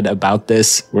different thread about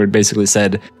this, where it basically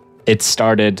said it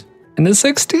started in the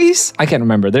 60s. I can't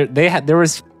remember. There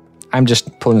was, I'm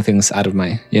just pulling things out of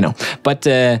my, but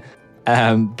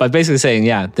basically saying,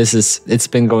 yeah, it's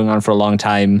been going on for a long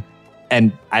time.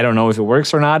 And I don't know if it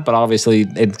works or not, but obviously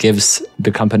it gives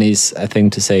the companies a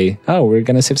thing to say, oh, we're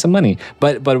going to save some money.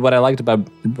 But what I liked about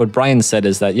what Brian said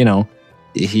is that,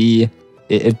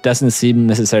 it doesn't seem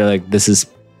necessarily like this is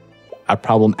a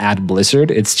problem at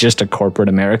Blizzard. It's just a corporate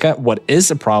America. What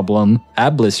is a problem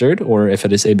at Blizzard, or if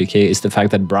it is ABK, is the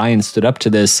fact that Brian stood up to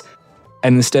this,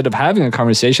 and instead of having a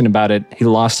conversation about it, he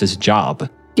lost his job.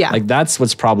 Yeah. Like, that's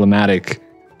what's problematic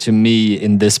to me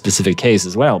in this specific case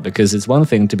as well, because it's one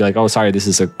thing to be like, oh, sorry, this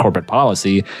is a corporate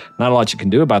policy. Not a lot you can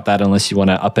do about that unless you want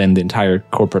to upend the entire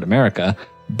corporate America.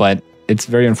 But it's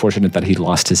very unfortunate that he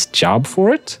lost his job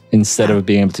for it, instead of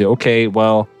being able to, okay,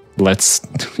 well, let's,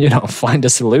 find a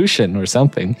solution or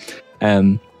something.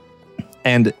 And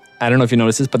I don't know if you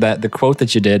noticed this, but the quote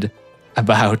that you did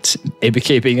about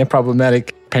ABK being a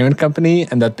problematic parent company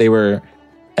and that they were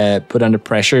put under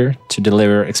pressure to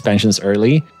deliver expansions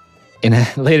early. In a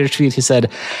later tweet, he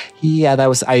said, yeah, that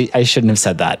was, I shouldn't have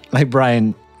said that. Like,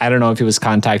 Brian, I don't know if he was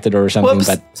contacted or something. Whoops.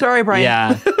 But sorry, Brian.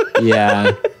 Yeah.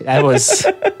 Yeah, that was.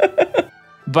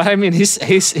 But I mean,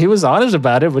 he was honest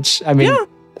about it, which I mean,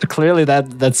 clearly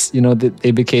that's the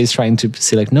ABK is trying to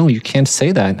say like, no, you can't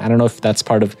say that. I don't know if that's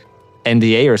part of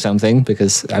NDA or something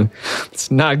because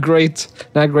it's not great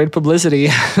publicity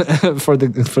for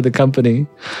the company.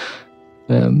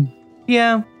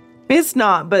 Yeah, it's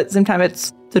not, but at the same time,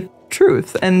 it's the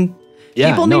truth, and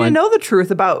people need to know the truth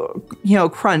about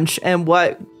crunch and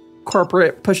what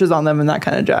corporate pushes on them and that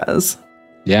kind of jazz.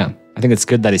 Yeah, I think it's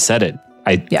good that he said it.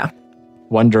 I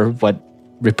wonder what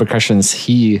repercussions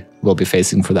he will be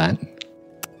facing for that.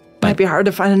 Might be hard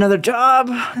to find another job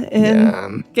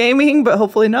in gaming, but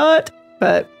hopefully not.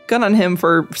 But good on him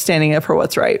for standing up for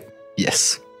what's right.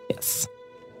 Yes.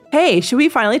 Hey, should we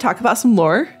finally talk about some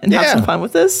lore and have some fun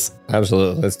with this?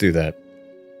 Absolutely. Let's do that.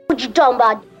 What you talking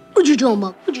about? What you talking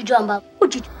about? What you talking about?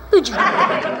 What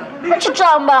you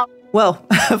talking about? Well,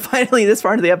 finally, this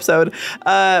far into the episode,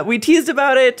 we teased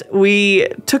about it. We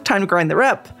took time to grind the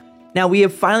rep. Now we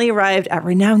have finally arrived at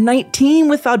Renown 19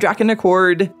 with Valdrakken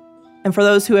Accord. And for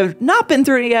those who have not been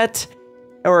through it yet,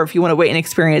 or if you want to wait and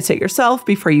experience it yourself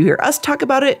before you hear us talk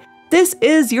about it, this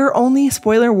is your only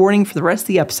spoiler warning for the rest of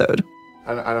the episode.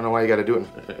 I don't know why you got to do it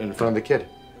in front of the kid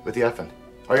with the effing.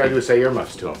 All you got to do is say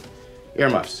earmuffs to him.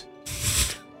 Earmuffs.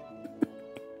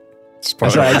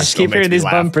 That's right. I just keep hearing these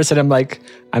bumpers and I'm like,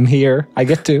 I'm here. I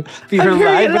get to be here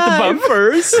live with the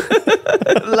bumpers.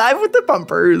 Live with the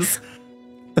bumpers.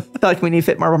 I feel like we need to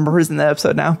fit more bumpers in the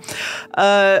episode now.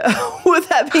 With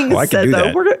that being said,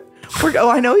 though, we're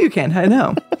I know you can. I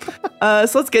know.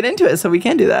 So let's get into it so we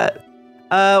can do that.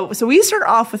 So we start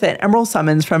off with an Emerald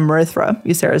summons from Marithra,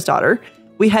 Ysera's daughter.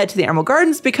 We head to the Emerald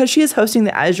Gardens because she is hosting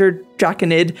the Azure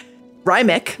Draconid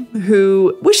Rhymic,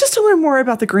 who wishes to learn more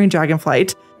about the Green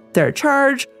Dragonflight, their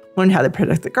charge, learn how they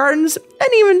protect the gardens, and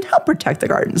even help protect the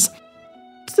gardens.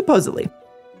 Supposedly.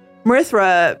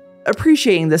 Marithra,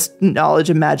 appreciating this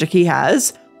knowledge and magic he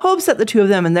has, hopes that the two of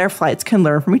them and their flights can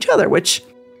learn from each other, which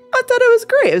I thought it was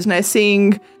great. It was nice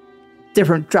seeing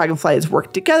different dragonflights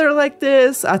work together like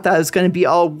this. I thought it was going to be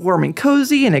all warm and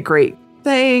cozy and a great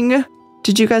thing.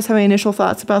 Did you guys have any initial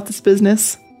thoughts about this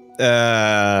business?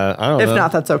 I don't know. If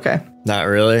not, that's okay. Not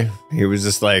really. He was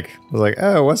just like,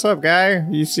 oh, what's up, guy?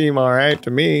 You seem all right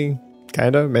to me.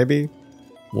 Kind of, maybe.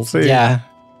 We'll see. Yeah.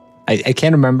 I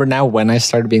can't remember now when I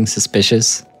started being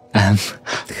suspicious.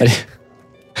 But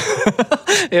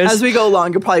as we go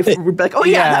along, you'll probably be like, oh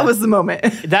yeah, that was the moment.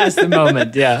 That's the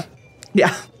moment, yeah.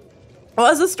 Yeah. Well,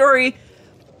 as a story,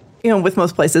 with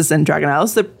most places in Dragon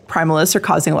Isles, the Primalists are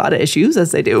causing a lot of issues,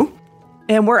 as they do.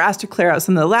 And we're asked to clear out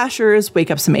some of the Lashers,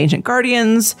 wake up some ancient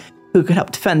guardians who could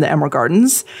help defend the Emerald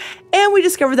Gardens. And we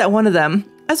discovered that one of them,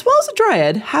 as well as a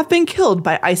Dryad, have been killed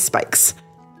by ice spikes.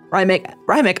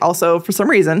 Rhymic also, for some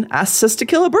reason, asks us to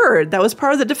kill a bird that was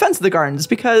part of the defense of the gardens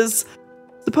because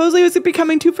supposedly it was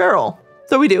becoming too feral.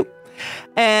 So we do.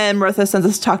 And Martha sends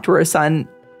us to talk to her son,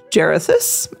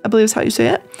 Jarethus, I believe is how you say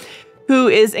it, who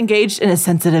is engaged in a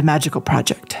sensitive magical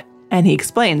project. And he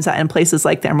explains that in places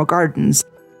like the Emerald Gardens,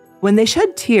 when they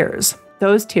shed tears,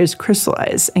 those tears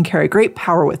crystallize and carry great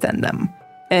power within them.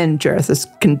 And Jarethus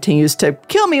continues to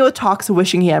kill me with talks of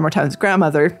wishing he had more time with his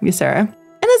grandmother, Ysera.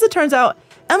 And as it turns out,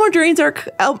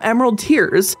 emerald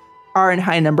tears are in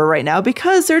high number right now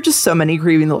because there are just so many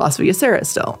grieving the loss of Ysera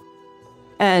still.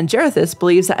 And Jarethus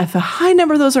believes that if a high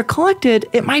number of those are collected,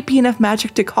 it might be enough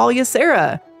magic to call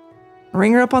Ysera.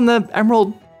 Ring her up on the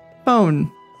emerald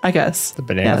phone, I guess. The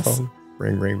banana phone?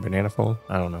 Ring, banana phone?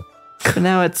 I don't know. But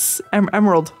now it's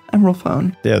emerald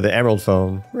phone. Yeah, the emerald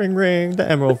phone. Ring, the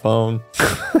emerald phone.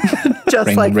 Just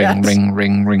ring, like ring,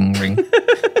 that. Ring.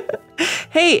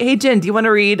 Hey, Jen, do you want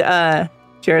to read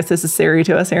Jarethus' theory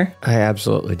to us here? I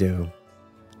absolutely do.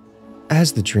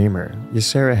 As the dreamer,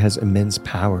 Ysera has immense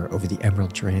power over the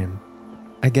Emerald Dream.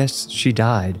 I guess she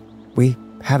died. We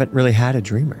haven't really had a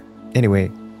dreamer.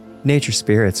 Anyway, nature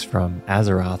spirits from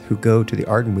Azeroth who go to the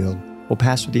Ardenweald will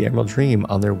pass through the Emerald Dream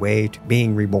on their way to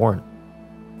being reborn.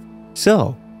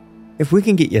 So, if we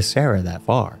can get Ysera that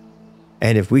far,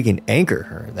 and if we can anchor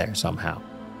her there somehow,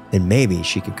 then maybe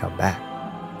she could come back.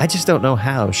 I just don't know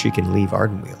how she can leave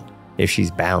Ardenweald if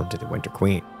she's bound to the Winter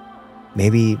Queen.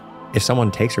 Maybe if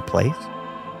someone takes her place?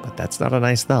 But that's not a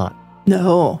nice thought.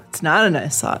 No, it's not a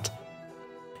nice thought.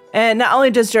 And not only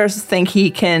does Jarethus think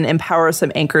he can empower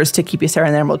some anchors to keep Ysera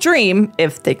in the Emerald Dream,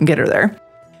 if they can get her there,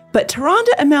 but Tyrande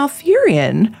and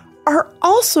Malfurion are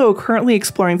also currently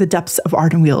exploring the depths of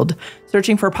Ardenweald,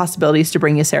 searching for possibilities to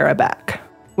bring Ysera back.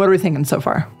 What are we thinking so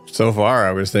far? So far,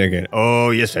 I was thinking, oh,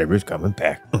 Ysera's coming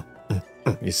back.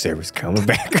 Ysera's coming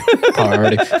back.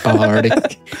 Party.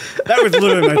 That was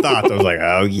literally my thoughts. I was like,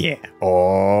 oh,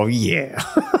 yeah.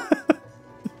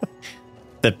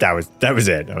 that was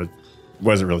it. I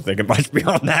wasn't really thinking much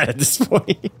beyond that at this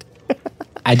point.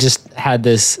 I just had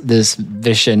this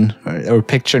vision or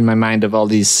picture in my mind of all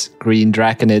these green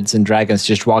draconids and dragons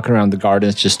just walking around the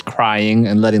gardens, just crying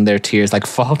and letting their tears like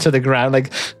fall to the ground.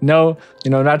 Like, no,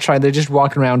 not trying. They're just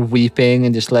walking around weeping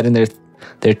and just letting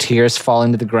their tears fall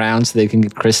into the ground so they can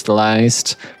get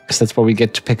crystallized. Because that's where we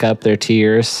get to pick up their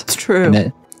tears. It's true.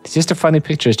 And it's just a funny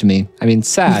picture to me. I mean,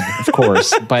 sad, of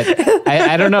course, but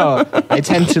I don't know. I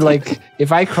tend to like,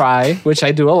 if I cry, which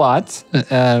I do a lot,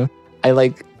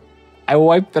 I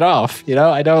wipe it off,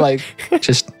 I don't like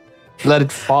just let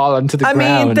it fall onto the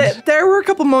ground. I mean, there were a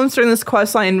couple moments during this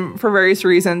quest line for various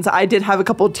reasons. I did have a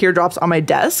couple of teardrops on my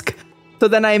desk. So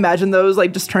then I imagine those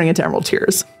like just turning into emerald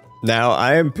tears. Now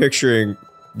I am picturing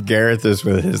Garethus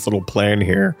with his little plan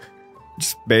here,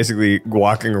 just basically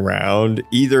walking around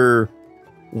either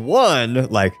one,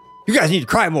 like, you guys need to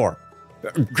cry more.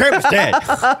 Krampus dead.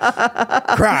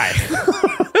 Cry.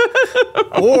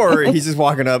 Or he's just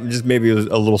walking up and just maybe a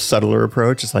little subtler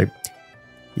approach. It's like,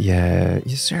 yeah,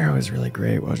 Sarah was really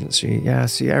great, wasn't she? Yeah,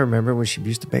 see, I remember when she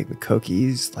used to bake the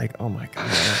cookies. Like, oh my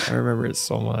God, I remember it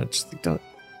so much. Like, don't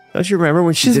you remember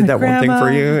when she did that one thing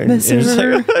for you? And it's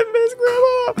like, I miss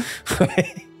Grandma.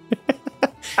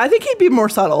 I think he'd be more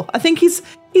subtle. I think he's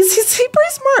pretty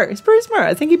smart. He's pretty smart.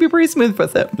 I think he'd be pretty smooth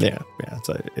with it. Yeah.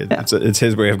 It's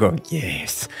his way of going,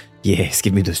 yes,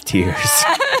 give me those tears.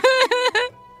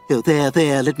 Oh,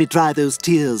 there, let me dry those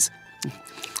tears.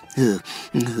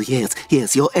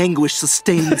 Yes, your anguish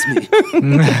sustains me.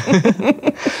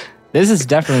 This is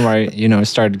definitely where I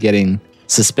started getting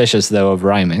suspicious, though, of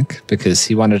Rymek, because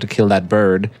he wanted to kill that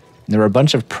bird. And there were a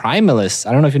bunch of primalists.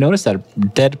 I don't know if you noticed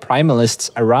that. Dead primalists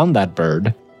around that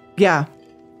bird. Yeah.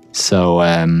 So,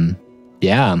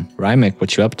 Rymek,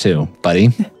 what you up to, buddy?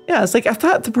 Yeah, it's like, I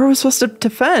thought the bird was supposed to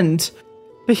defend.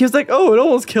 But he was like, oh, it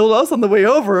almost killed us on the way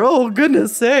over. Oh,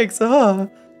 goodness sakes. So,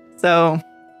 yeah.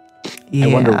 I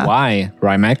wonder why,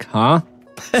 Rymek, huh?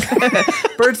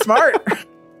 Bird's smart.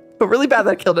 But really bad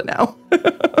that I killed it now.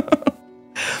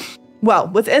 Well,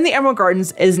 within the Emerald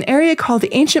Gardens is an area called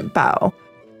the Ancient Bough,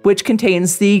 which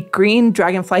contains the green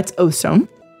dragonflight's Oathstone,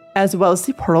 as well as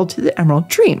the portal to the Emerald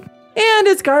Dream. And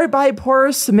it's guarded by poor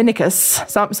Somnicus.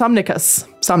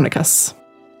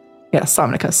 Yeah,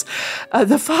 Somnicus.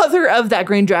 The father of that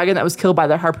green dragon that was killed by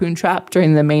the harpoon trap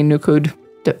during the main Nukud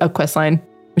questline.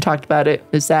 We talked about it.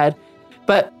 It's sad.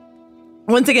 But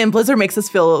once again, Blizzard makes us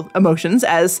feel emotions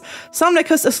as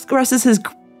Somnicus expresses his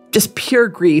just pure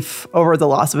grief over the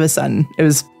loss of his son. It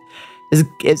was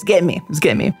getting me. It was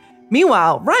getting me.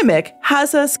 Meanwhile, Rymek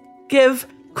has us give,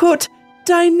 quote,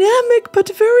 dynamic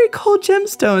but very cold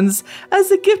gemstones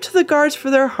as a gift to the guards for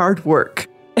their hard work.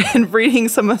 And reading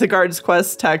some of the guards'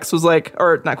 quest text was like,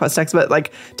 or not quest text, but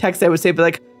like text I would say, but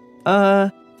like,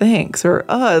 thanks, or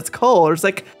it's cold, or it's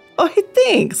like, oh, hey,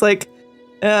 thanks. Like,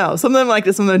 oh, some of them liked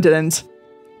it, some of them didn't.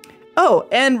 Oh,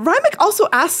 and Rymek also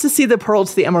asked to see the portal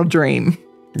to the Emerald Dream.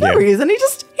 No reason. He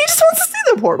just wants to see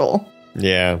the portal.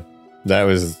 Yeah, that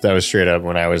was straight up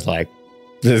when I was like,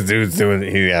 this dude's doing.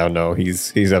 I don't know.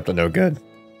 He's up to no good.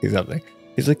 He's up there.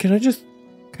 He's like, I just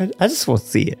want to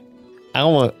see it. I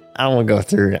don't want to go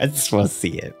through it. I just want to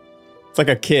see it. It's like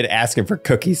a kid asking for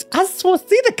cookies. I just want to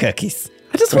see the cookies.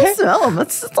 I just want to smell them.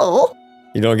 That's just all.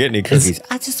 You don't get any cookies.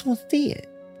 I just want to see it.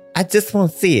 I just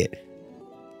want to see it.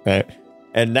 Right.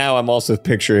 And now I'm also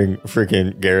picturing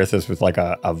freaking Garethus with like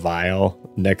a vial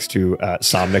next to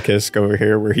Somnicus over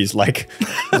here, where he's like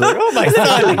oh my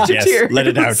God, yes, let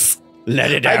it out.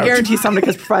 Let it out. I guarantee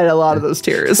Somnicus provided a lot of those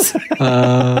tears. He's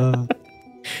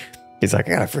like,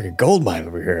 I got a freaking gold mine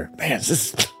over here. Man,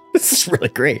 this is really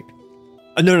great.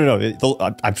 No.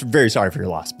 I'm very sorry for your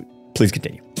loss, but please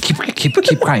continue.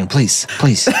 Keep crying, please.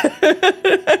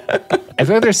 I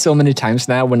feel like there's so many times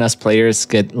now when us players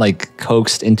get like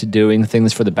coaxed into doing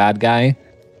things for the bad guy,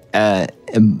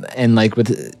 and like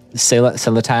with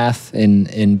Selatath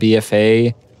in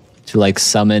BFA to like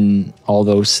summon all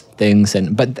those things,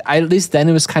 but at least then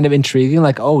it was kind of intriguing.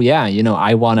 Like, oh yeah,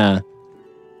 I want to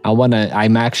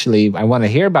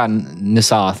hear about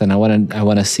N'Zoth, and I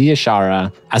want to see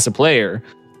Ashara as a player.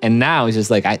 And now he's just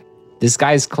like, this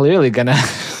guy's clearly gonna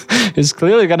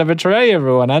betray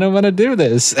everyone. I don't want to do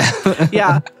this.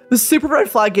 Yeah, the super red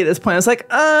flag at this point. It's like,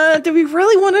 do we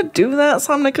really want to do that,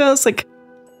 Somnicus? Like,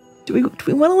 do we want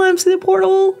to let him see the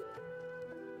portal?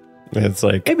 It's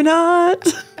like, maybe not.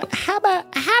 How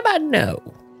about no?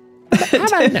 How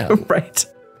about no? Right.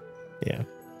 Yeah.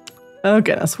 Oh,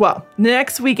 goodness. Well,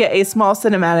 next we get a small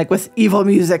cinematic with evil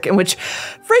music in which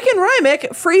freaking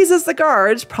Rhymic freezes the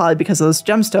guards, probably because of those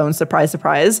gemstones, surprise,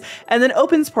 surprise, and then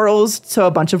opens portals so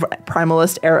a bunch of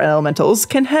primalist air elementals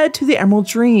can head to the Emerald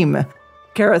Dream.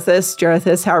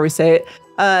 Jarethis, however we say it,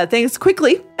 thanks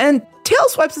quickly, and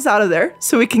Tails swipes us out of there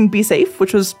so we can be safe,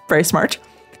 which was very smart.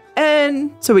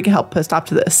 And so we can help put a stop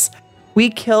to this.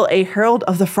 We kill a Herald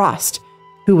of the Frost,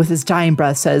 who with his dying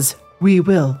breath says, "We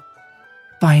will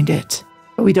find it."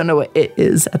 But we don't know what it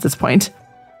is at this point.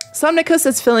 Somnicus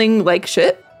is feeling like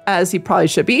shit, as he probably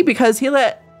should be, because he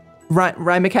let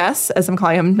Rhymicass, as I'm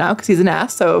calling him now because he's an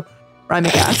ass, so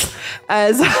Rhymicass,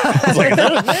 as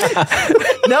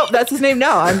nope, that's his name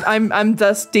now. I'm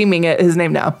just deeming it his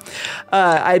name now.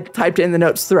 I typed it in the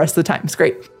notes the rest of the time. It's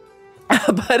great.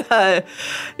 But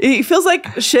he feels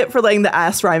like shit for letting the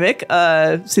ass Rhymic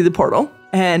see the portal.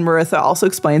 And Maritha also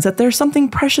explains that there's something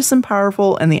precious and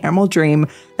powerful in the Emerald Dream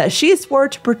that she swore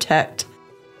to protect.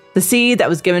 The seed that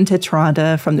was given to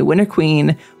Tyrande from the Winter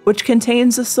Queen, which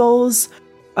contains the souls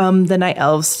the Night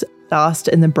Elves lost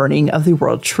in the burning of the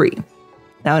World Tree.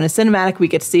 Now in a cinematic, we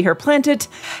get to see her plant it.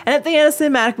 And at the end of the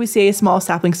cinematic, we see a small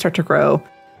sapling start to grow.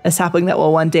 A sapling that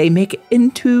will one day make it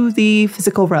into the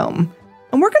physical realm.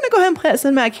 And we're going to go ahead and plant a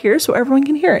cinematic here so everyone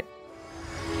can hear it.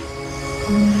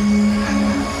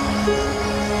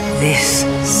 This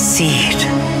seed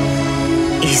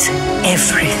is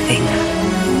everything.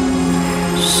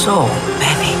 So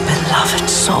many beloved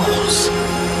souls,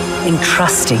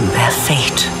 entrusting their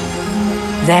fate,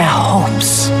 their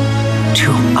hopes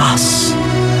to us.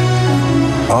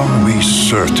 Are we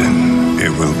certain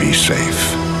it will be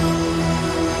safe?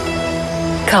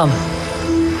 Come.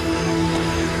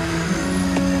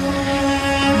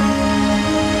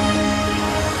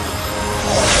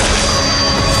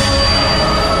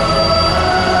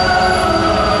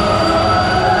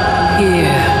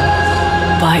 Here,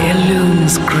 by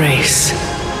Elune's grace,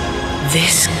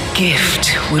 this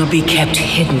gift will be kept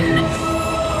hidden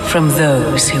from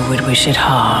those who would wish it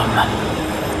harm.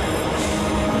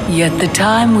 Yet the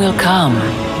time will come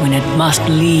when it must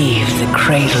leave the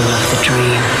cradle of the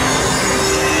dream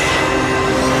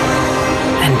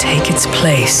and take its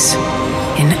place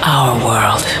in our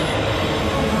world.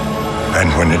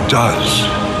 And when it does,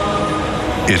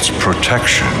 its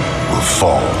protection will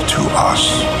fall to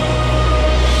us.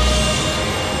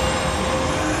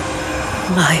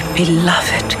 My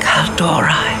beloved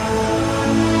Kaldorai,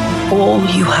 all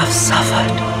you have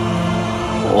suffered,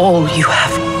 all you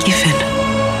have given,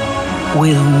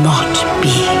 will not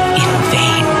be in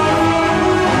vain.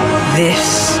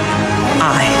 This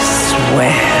I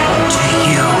swear to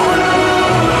you.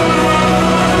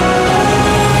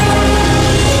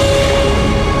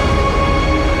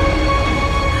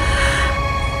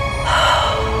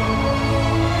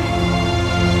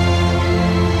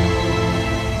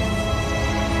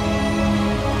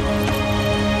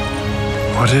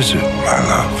 What is it, my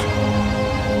love?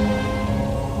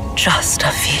 Just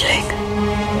a feeling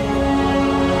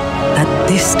that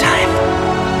this time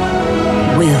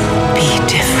will be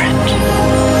different.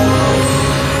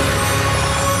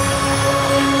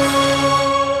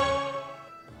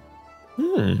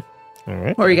 All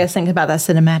right. What do you guys think about that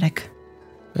cinematic?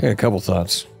 I got a couple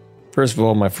thoughts. First of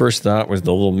all, my first thought was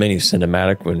the little mini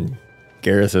cinematic when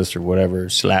Garethus or whatever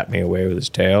slapped me away with his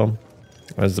tail.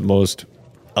 That was the most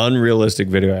unrealistic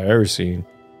video I've ever seen.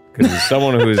 Because as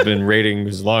someone who has been raiding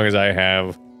as long as I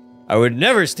have, I would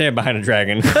never stand behind a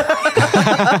dragon.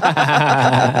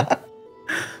 I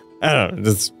don't know.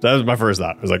 That was my first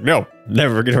thought. I was like, no,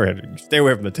 never get around. Stay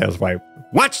away from the tail swipe.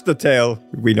 Watch the tail.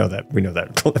 We know that. We know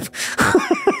that clip.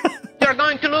 You're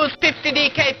going to lose 50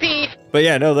 DKP. But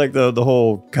yeah, no, like the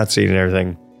whole cutscene and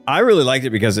everything. I really liked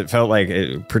it because it felt like,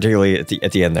 particularly at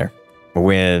the end there,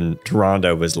 when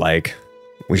Tyrande was like,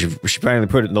 we should finally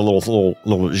put it in the little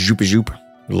zoop,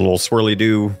 the little swirly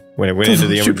do when it went into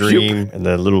the Emerald Dream, and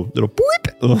the little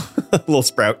boop, little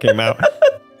sprout came out.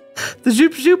 The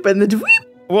zoop and the dweep.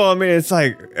 Well, I mean, it's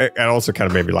like, it also kind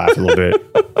of made me laugh a little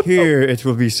bit. Here, it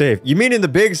will be safe. You mean in the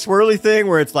big swirly thing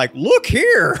where it's like, look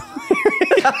here.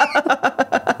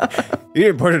 You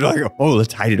didn't put it like, oh,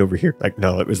 let's hide it over here. Like,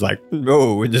 no, it was like,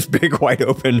 no, in this big wide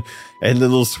open and the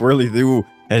little swirly do,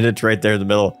 and it's right there in the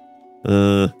middle.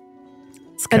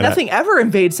 And nothing ever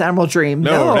invades Emerald Dream.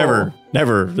 No,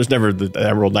 never. There's never the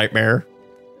Emerald Nightmare.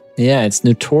 Yeah, it's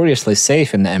notoriously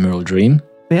safe in the Emerald Dream.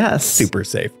 Yes. Super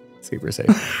safe.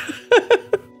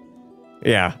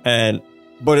 Yeah,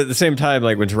 but at the same time,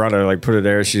 like when Tyrande like put it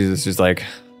there, she's just like,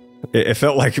 it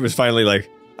felt like it was finally like,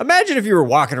 imagine if you were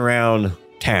walking around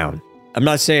town. I'm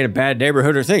not saying a bad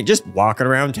neighborhood or thing, just walking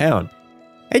around town.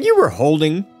 and you were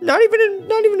holding not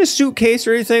even a suitcase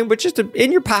or anything, but just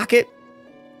in your pocket,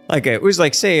 like it was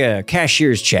like, say, a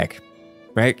cashier's check,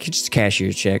 right? Just a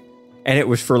cashier's check, and it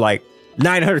was for like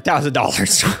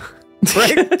 $900,000,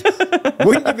 right?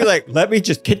 Wouldn't you be like, let me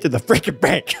just get to the freaking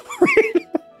bank?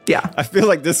 Yeah, I feel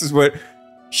like this is what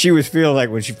she was feeling like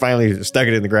when she finally stuck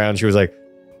it in the ground. She was like,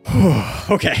 oh,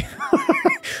 okay,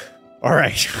 all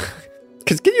right,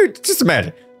 because can you just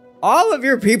imagine? All of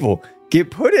your people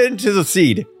get put into the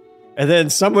seed, and then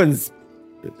someone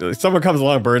comes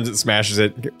along, burns it, smashes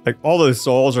it. Like all those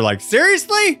souls are like,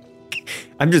 seriously?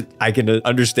 I can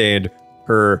understand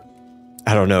her.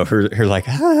 I don't know her like.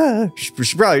 She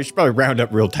probably round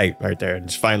up real tight right there, and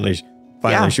just finally,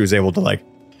 she was able to like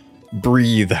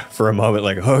breathe for a moment.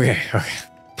 Like okay.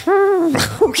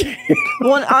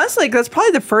 Well, and honestly, that's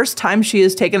probably the first time she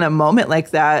has taken a moment like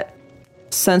that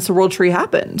since the World Tree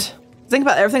happened. Think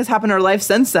about everything's happened in her life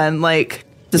since then. Like,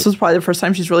 this was probably the first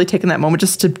time she's really taken that moment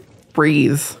just to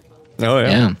breathe. Oh,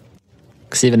 yeah.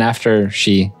 Because even after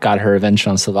she got her revenge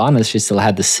on Sylvanas, she still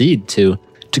had the seed to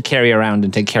carry around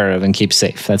and take care of and keep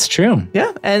safe. That's true.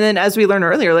 Yeah. And then as we learned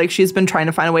earlier, like, she's been trying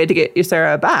to find a way to get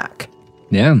Ysera back.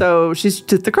 Yeah. So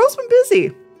the girl's been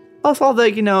busy. Also all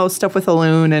the, stuff with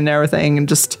Elune and everything and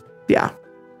just, yeah.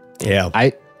 Yeah.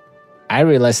 I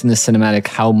realized in this cinematic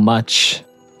how much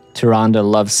Tyrande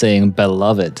loves saying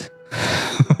beloved.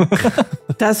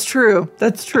 That's true.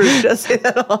 She does say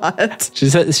that a lot.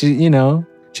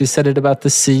 She said it about the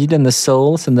seed and the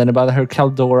souls, and then about her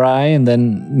Kaldori, and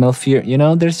then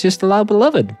Malfurion. There's just a lot of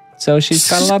beloved. So she's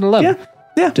got a lot of love.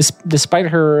 Yeah. Despite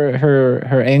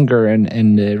her anger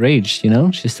and rage,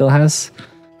 she still has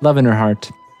love in her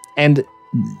heart. And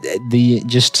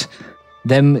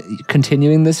them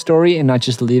continuing this story and not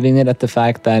just leaving it at the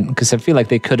fact that, because I feel like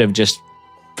they could have just,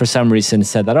 for some reason,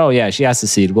 said that, oh yeah, she has the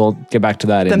seed, we'll get back to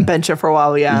that. Then bench it for a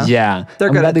while, yeah. Yeah. They're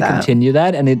I'm good glad at they that. continue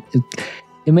that, and it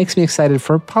makes me excited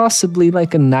for possibly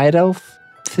like a Night Elf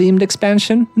themed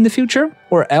expansion in the future,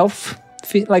 or Elf.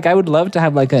 Like, I would love to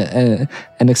have like an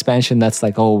expansion that's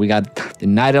like, oh, we got the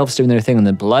Night Elves doing their thing, and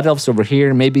the Blood Elves over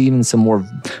here, maybe even some more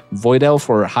Void Elf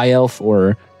or High Elf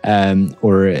or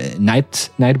Nightborn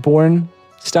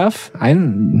stuff.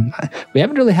 We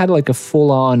haven't really had like a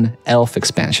full-on elf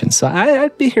expansion, so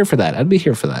I'd be here for that.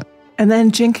 And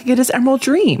then Jin can get his Emerald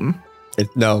Dream.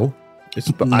 It's not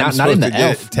in the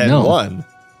elf. 10-1.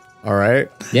 All right.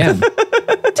 Yeah.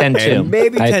 10-2.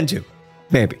 Maybe 10-2.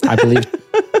 Maybe. I believe.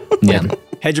 Yeah.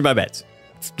 Hedge my bets.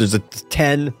 There's a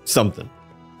 10 something,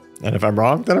 and if I'm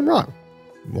wrong, then I'm wrong.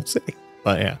 We'll see.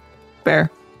 But yeah, fair.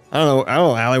 I don't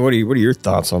know, Allie. What are your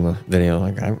thoughts on the video?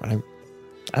 Like,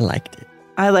 I liked it.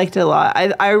 I liked it a lot.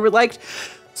 I liked.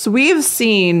 So we have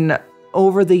seen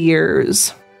over the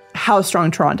years how strong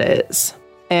Tyrande is,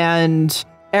 and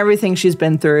everything she's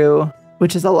been through,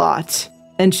 which is a lot.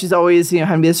 And she's always, having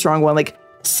to be a strong one. Like,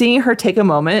 seeing her take a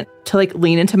moment to like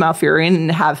lean into Malfurion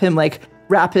and have him like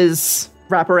wrap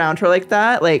around her like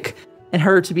that, like, and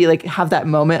her to be like have that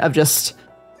moment of just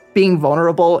being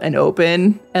vulnerable and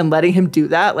open and letting him do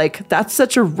that. Like, that's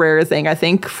such a rare thing, I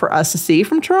think, for us to see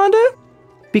from Tyrande,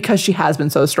 because she has been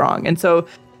so strong. And so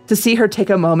to see her take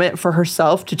a moment for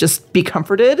herself to just be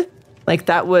comforted, like,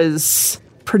 that was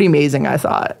pretty amazing, I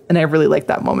thought. And I really liked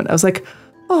that moment. I was like,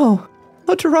 oh,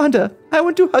 Tyrande, I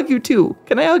want to hug you too.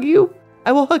 Can I hug you?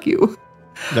 I will hug you.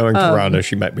 Knowing Tyrande,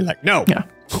 she might be like, no. Yeah.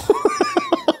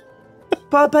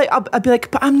 but I'd be like,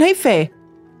 but I'm Night Fae.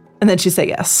 And then she'd say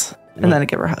yes. And then I'd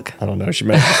give her a hug. I don't know. I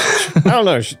don't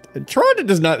know. Tyrande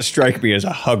does not strike me as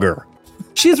a hugger.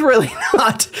 She's really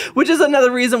not, which is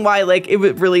another reason why, like, it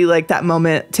would really, like, that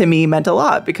moment to me meant a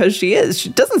lot, because she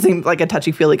doesn't seem like a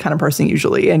touchy-feely kind of person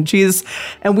usually. And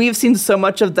we've seen so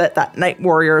much of that night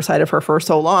warrior side of her for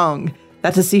so long,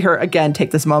 that to see her again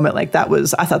take this moment like that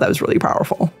I thought that was really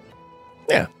powerful.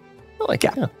 Yeah. I like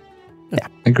it. Yeah.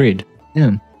 Agreed.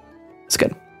 Yeah. It's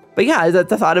good. But yeah,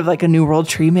 the thought of like a new world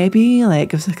tree, maybe,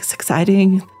 like, it's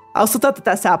exciting. I also thought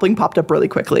that sapling popped up really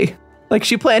quickly. Like,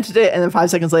 she planted it, and then 5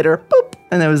 seconds later, boop,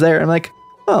 and it was there. I'm like,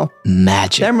 oh.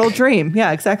 Magic. The Emerald Dream.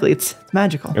 Yeah, exactly. It's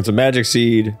magical. It's a magic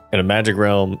seed in a magic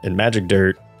realm in magic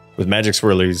dirt with magic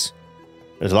swirlies.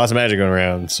 There's lots of magic going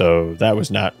around, so that was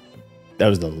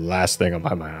the last thing on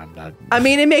my mind. I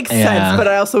mean, it makes sense, but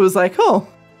I also was like, oh,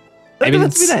 that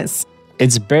must be nice.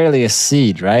 It's barely a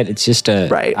seed, right? It's just a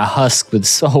husk with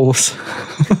souls.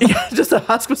 Yeah, just a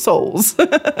husk with souls.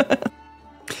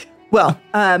 Well,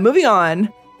 moving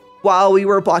on. While we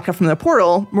were blocked up from the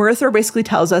portal, Marithra basically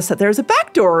tells us that there's a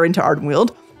backdoor into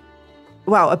Ardenweald.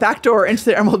 Wow, a backdoor into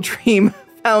the Emerald Dream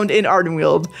found in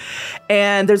Ardenweald.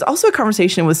 And there's also a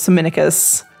conversation with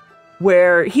Seminicus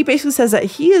where he basically says that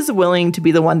he is willing to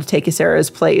be the one to take Ysera's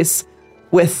place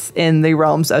within the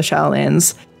realms of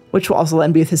Shadowlands, which will also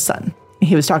then be with his son.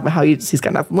 He was talking about how he's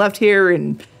got nothing left here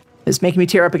and is making me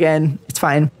tear up again. It's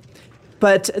fine.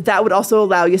 But that would also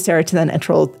allow Ysera to then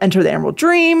enter the Emerald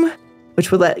Dream,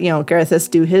 which would let, Garithus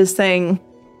do his thing.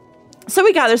 So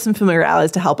we gathered some familiar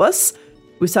allies to help us.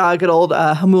 We saw a good old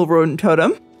Hamul Rodent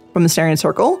Totem from the Styrian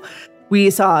Circle.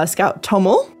 We saw Scout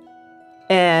Tomel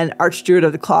and Archdruid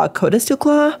of the Claw, Coda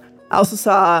Steelclaw. I also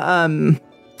saw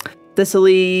the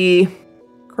silly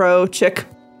crow chick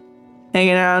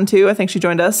hanging around too. I think she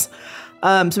joined us.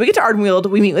 So we get to Ardenweald.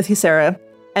 We meet with Ysera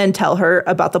and tell her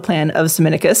about the plan of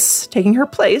Seminicus taking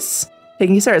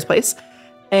Ysera's place.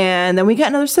 And then we get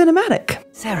another cinematic.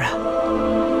 Sarah,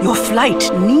 your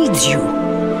flight needs you.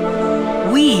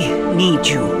 We need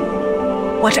you.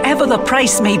 Whatever the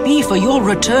price may be for your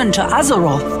return to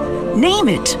Azeroth, name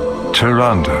it.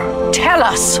 Tyrande. Tell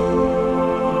us.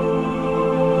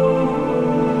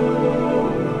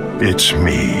 It's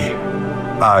me.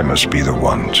 I must be the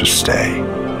one to stay.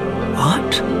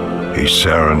 What?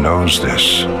 Ysera knows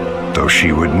this, though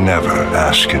she would never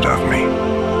ask it of me.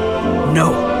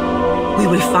 No. We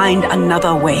will find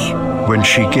another way. When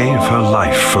she gave her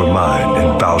life for mine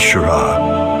in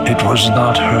Val'sharah, it was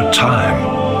not her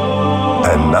time.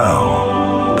 And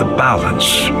now, the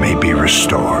balance may be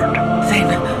restored.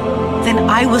 Then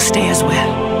I will stay as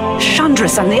well.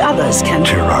 Chandris and the others can...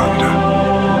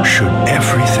 Tyrande, should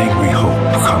everything we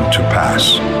hope come to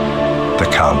pass, the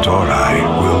Kaldorei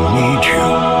will need you.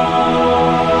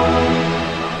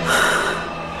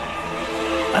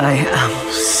 I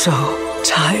am so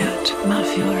tired,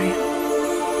 Malfurion.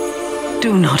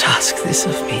 Do not ask this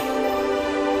of me.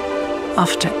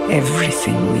 After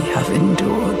everything we have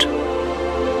endured.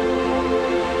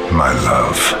 My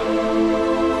love,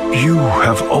 you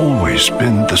have always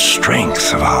been the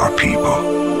strength of our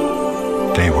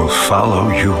people. They will follow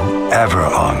you ever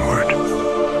onward,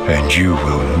 and you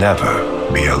will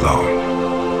never be alone.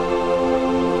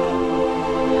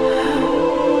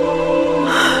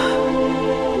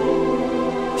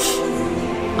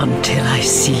 Until I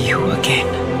see you again,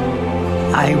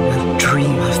 I will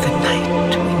dream of the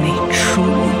night we may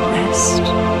truly rest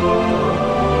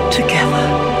together.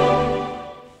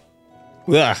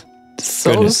 Ugh.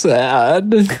 So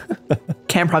sad.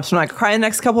 Can't promise to not cry in the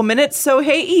next couple minutes. So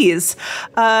hey, Ease.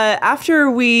 After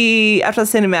the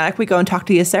cinematic, we go and talk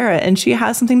to Ysera, and she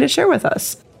has something to share with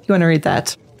us. You want to read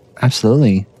that?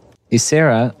 Absolutely.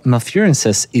 Ysera, Malfurion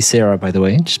says Ysera, by the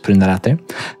way, just putting that out there.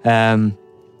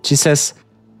 She says,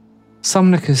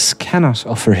 Somnicus cannot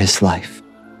offer his life.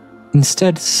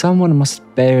 Instead, someone must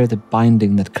bear the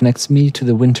binding that connects me to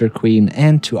the Winter Queen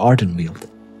and to Ardenweald.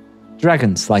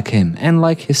 Dragons like him, and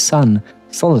like his son,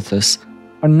 Solithus,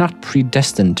 are not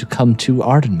predestined to come to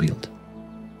Ardenweald.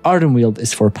 Ardenweald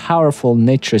is for powerful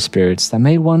nature spirits that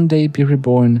may one day be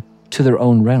reborn to their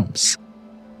own realms.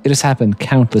 It has happened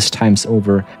countless times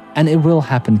over, and it will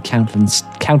happen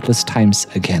countless times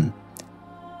again.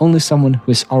 Only someone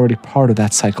who is already part of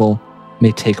that cycle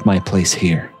may take my place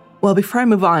here. Well, before I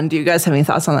move on, do you guys have any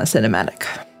thoughts on that cinematic?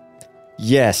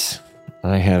 Yes,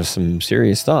 I have some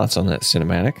serious thoughts on that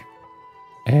cinematic,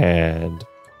 and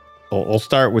I'll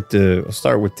start with the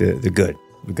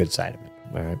good side of it.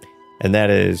 All right, and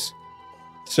that is,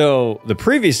 so the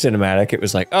previous cinematic, it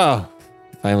was like, oh,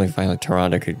 finally,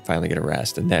 Tyrande could finally get a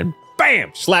rest, and then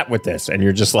bam, slap with this, and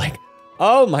you're just like,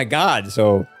 oh my god.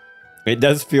 So it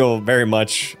does feel very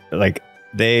much like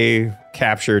they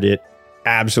captured it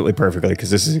absolutely perfectly,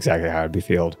 because this is exactly how it'd be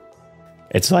felt.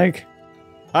 It's like,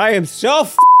 I am so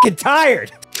fucking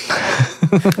tired.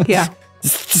 Yeah.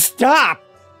 Stop.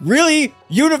 Really?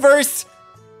 Universe?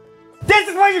 This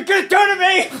is what you're gonna do to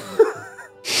me?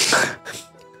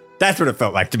 That's what it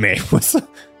felt like to me.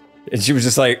 And she was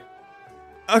just like,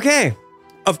 okay,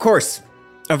 of course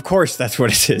that's what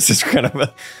it is. It's kind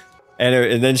of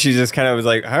and then she just kind of was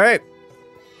like, all right,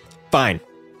 fine.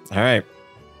 All right.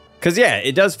 Because, yeah,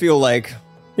 it does feel like,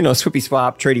 swippy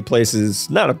swap, tradey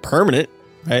places, not a permanent,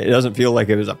 right? It doesn't feel like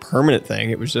it was a permanent thing.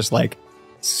 It was just like,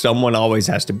 someone always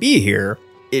has to be here.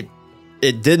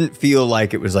 It didn't feel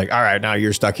like it was like, all right, now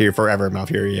you're stuck here forever,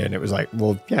 Malfurion. And it was like,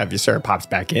 well, yeah, if Ysera pops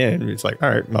back in, it's like, all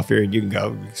right, Malfurion, you can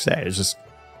go. You can stay. It's just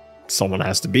someone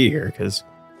has to be here, because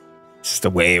it's just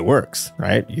the way it works,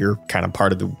 right? You're kind of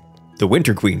part of the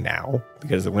Winter Queen now,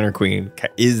 because the Winter Queen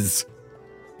is...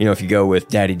 if you go with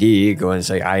Daddy D, go and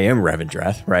say, I am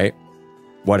Revendreth, right?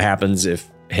 What happens if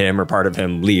him or part of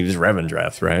him leaves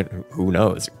Revendreth, right? Who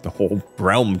knows? The whole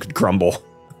realm could crumble.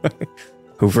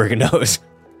 Who freaking knows?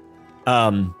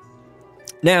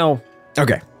 Now,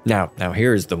 okay. Now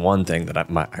here's the one thing that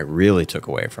I really took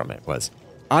away from it was,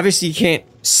 obviously you can't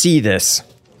see this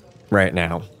right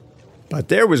now, but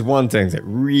there was one thing that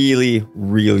really,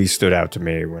 really stood out to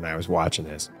me when I was watching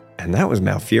this, and that was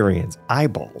Malfurion's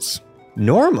eyeballs.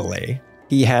 Normally,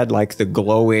 he had like the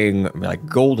glowing, like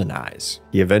golden eyes.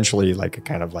 He eventually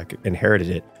kind of inherited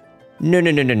it.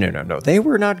 No. They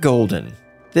were not golden.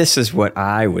 This is what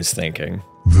I was thinking.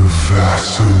 The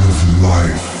vassal of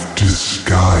life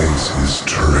disguises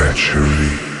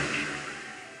treachery.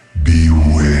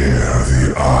 Beware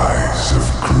the eyes of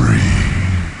green.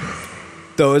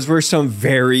 Those were some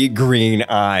very green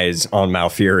eyes on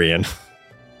Malfurion.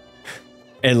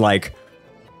 And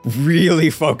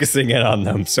really focusing in on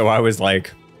them. So I was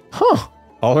like, huh,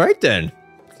 all right then.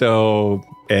 So,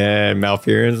 and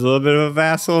Malfurion's a little bit of a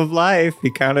vassal of life.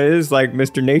 He kind of is like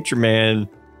Mr. Nature Man.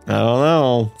 I don't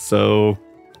know. So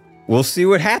we'll see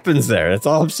what happens there. That's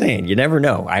all I'm saying. You never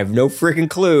know. I have no freaking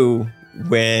clue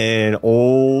when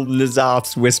old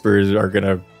N'Zoth's whispers are going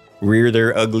to rear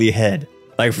their ugly head.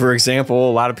 Like, for example,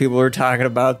 a lot of people are talking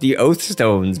about the Oath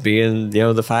Stones being,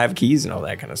 the 5 keys and all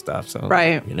that kind of stuff. So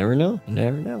right. You never know. You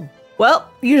never know. Well,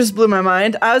 you just blew my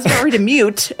mind. I was about ready to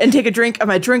mute and take a drink of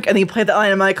my drink, and then you played that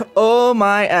line. I'm like, oh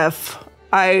my F.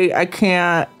 I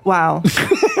can't. Wow.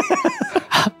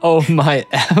 Oh my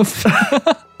F.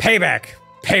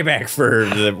 Payback for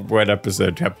what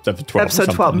episode? Episode 12.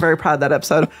 Episode 12. I'm very proud of that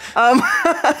episode.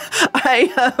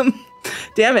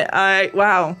 Damn it.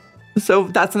 Wow. So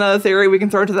that's another theory we can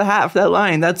throw to the hat for that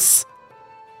line. That's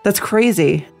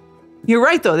crazy. You're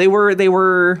right though. They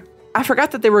were. I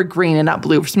forgot that they were green and not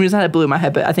blue. For some reason I had blue in my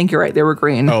head, but I think you're right. They were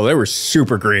green. Oh, they were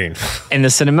super green. In the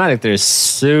cinematic, they're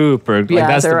super. Yeah,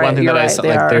 that's the right. one thing You're that I right. saw.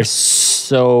 They're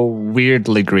so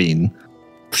weirdly green.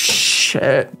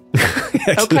 Shit.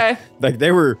 Okay.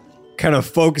 They were kind of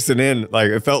focusing in.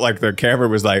 It felt like the camera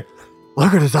was like,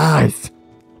 look at his eyes.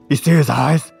 You see his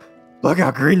eyes? Look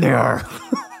how green they are.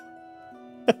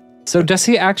 So does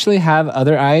he actually have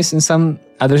other eyes in some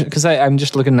other? Because I'm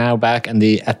just looking now back at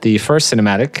the first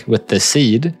cinematic with the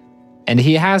seed, and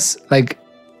he has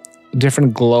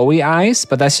different glowy eyes,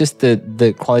 but that's just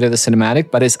the quality of the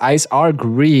cinematic. But his eyes are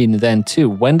green then too.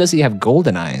 When does he have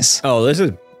golden eyes? Oh, this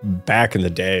is back in the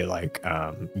day,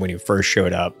 when he first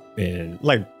showed up in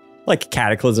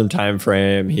Cataclysm time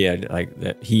frame. He had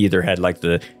he either had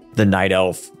the night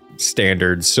elf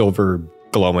standard silver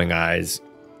glowing eyes.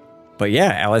 But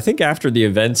yeah, Al, I think after the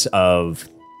events of,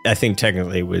 I think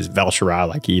technically it was Vel'Shirah,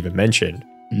 like he even mentioned,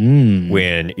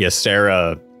 when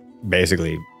Ysera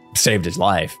basically saved his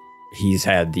life, he's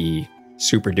had the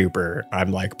super duper,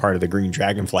 I'm part of the green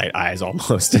dragonflight eyes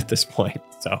almost at this point.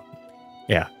 So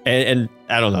yeah. And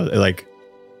I don't know,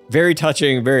 very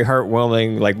touching, very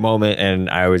heartwarming moment. And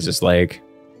I was just and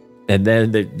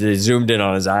then they zoomed in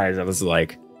on his eyes. I was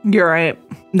like, you're right.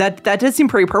 That did seem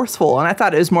pretty purposeful. And I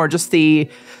thought it was more just the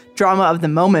drama of the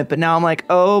moment, but now I'm like,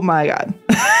 oh my God.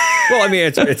 Well, I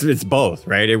mean, it's both,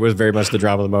 right? It was very much the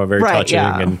drama of the moment, very touching.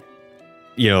 Yeah. And,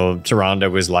 Tyrande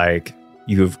was like,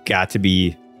 you've got to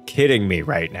be kidding me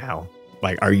right now.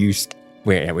 Are you...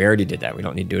 Wait, we already did that. We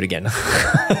don't need to do it again.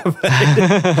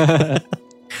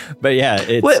 But yeah,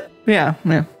 it's... What? Yeah.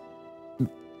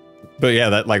 But yeah,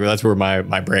 that's where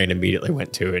my brain immediately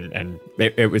went to. And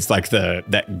it was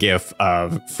that gif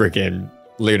of freaking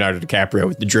Leonardo DiCaprio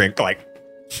with the drink, that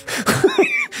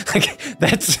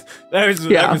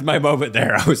was my moment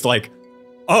there. I was like,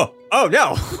 oh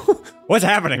no, what's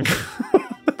happening?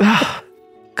 God,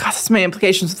 there's many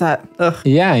implications with that. Ugh.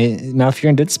 Yeah,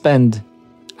 Malfurion did spend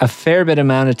a fair bit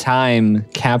amount of time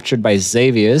captured by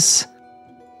Xavius,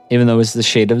 even though it's the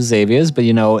shade of Xavius, but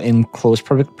in close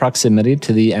proximity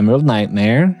to the Emerald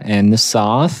Nightmare and the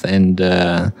N'Zoth, and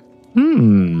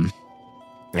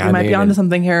we might be onto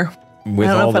something here. I don't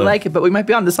know if I like it, but we might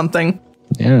be onto something.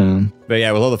 Yeah. But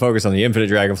yeah, with all the focus on the infinite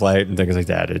dragonflight and things like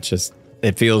that,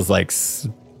 it feels like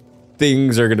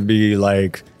things are going to be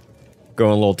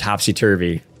going a little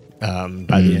topsy-turvy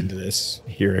by the end of this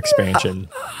here expansion.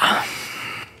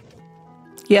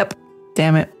 Yep.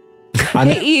 Damn it.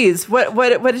 Hey, Ease, what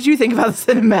did you think about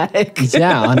the cinematic?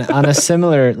 Yeah, on a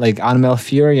similar, on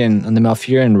Malfurion, on the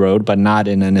Malfurion road, but not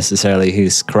in a necessarily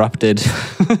he's corrupted.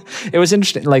 It was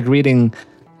interesting, reading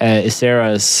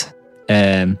Ysera's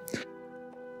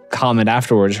comment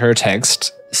afterwards, her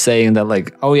text, saying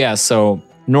that oh yeah, so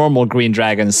normal green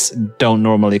dragons don't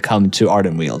normally come to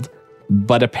Ardenweald,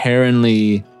 but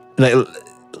apparently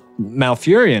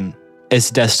Malfurion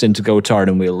is destined to go to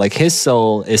Ardenweald. His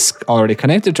soul is already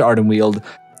connected to Ardenweald,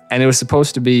 and it was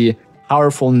supposed to be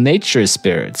powerful nature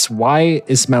spirits. Why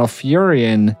is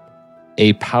Malfurion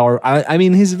a power. I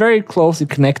mean, he's very closely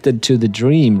connected to the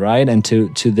dream, right? And to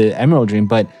the Emerald Dream,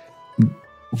 but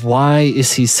why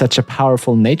is he such a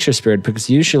powerful nature spirit? Because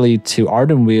usually to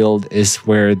Ardenweald is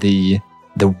where the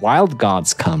wild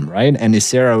gods come, right? And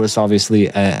Ysera was obviously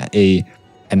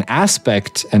an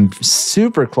aspect and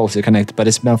super closely connected, but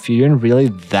is Malfurion really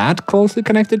that closely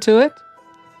connected to it?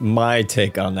 My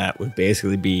take on that would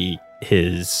basically be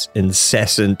his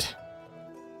incessant,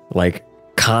 like,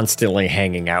 constantly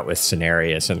hanging out with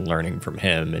Cenarius and learning from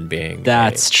him and being...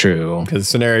 That's true.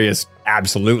 Because Cenarius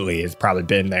absolutely has probably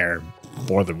been there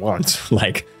more than once.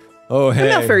 Like, oh, hey.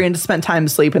 And Malfurion just spent time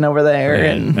sleeping over there.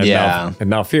 And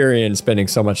Malfurion spending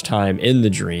so much time in the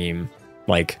dream,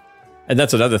 like... And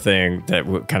that's another thing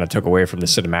that kind of took away from the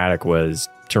cinematic was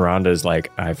Tyranda's like,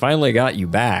 I finally got you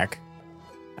back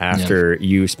after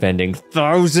you spending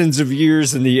thousands of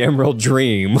years in the Emerald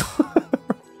Dream.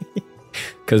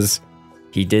 Because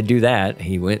he did do that.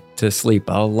 He went to sleep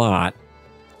a lot.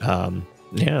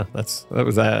 That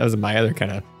was my other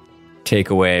kind of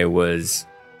takeaway was,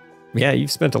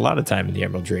 you've spent a lot of time in the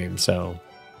Emerald Dream. So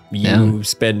you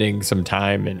spending some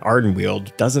time in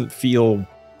Ardenweald doesn't feel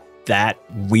that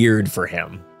weird for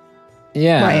him.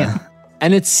 Yeah. Right.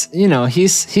 And it's,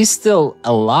 he's still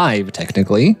alive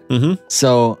technically. Mm-hmm.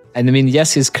 So, and I mean,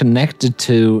 yes, he's connected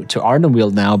to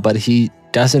Ardenweald now, but he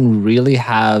doesn't really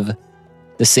have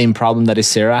the same problem that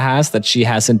Ysera has, that she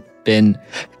hasn't been.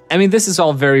 I mean, this is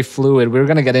all very fluid. We're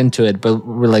going to get into it, but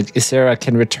we're like, Ysera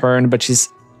can return, but she's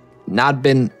not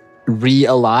been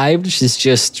re-alived. She's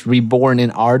just reborn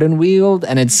in Ardenweald,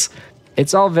 and it's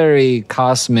all very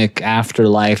cosmic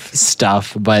afterlife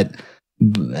stuff, but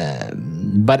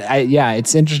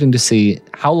it's interesting to see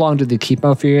how long do they keep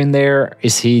Malfurion there?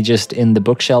 Is he just in the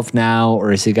bookshelf now,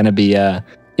 or is he going to be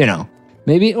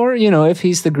maybe, or if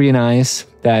he's the Green Eyes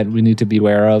that we need to be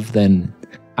aware of, then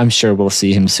I'm sure we'll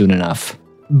see him soon enough.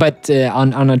 But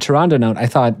on a Tyrande note, I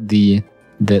thought the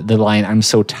line "I'm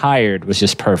so tired" was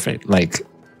just perfect. Like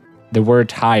the word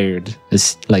 "tired"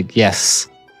 is like, yes.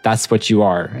 That's what you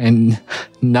are, and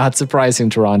not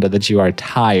surprising, Tyrande, that you are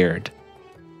tired.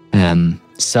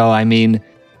 So I mean,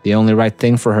 the only right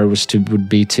thing for her would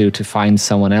be to find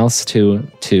someone else to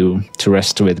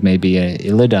rest with, maybe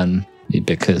Illidan,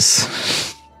 because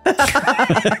I'll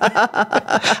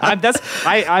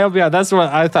be honest, that's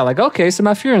what I thought. Like, okay, so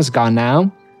Malfurion's gone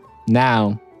now.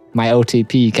 Now my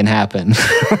OTP can happen.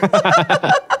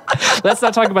 Let's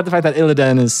not talk about the fact that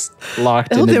Illidan is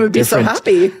locked in a Illidan would be so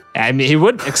happy. I mean, he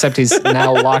would, except he's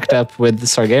now locked up with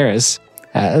Sargeras.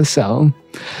 So.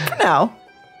 For now.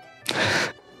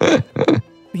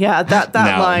 Yeah, that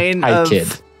line of... kid.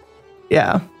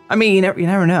 Yeah. I mean, you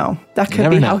never know. That could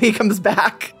be how he comes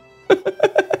back.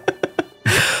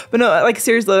 But no, like,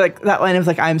 seriously, like, that line of,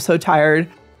 like, I'm so tired.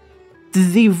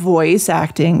 The voice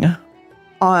acting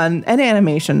on an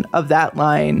animation of that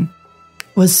line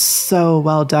was so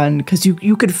well done, because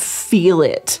you could feel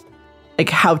it, like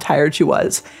how tired she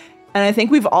was. And I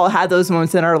think we've all had those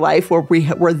moments in our life where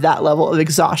we're that level of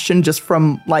exhaustion just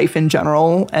from life in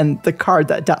general and the card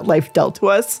that life dealt to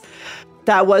us.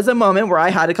 That was a moment where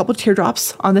I had a couple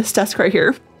teardrops on this desk right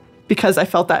here, because I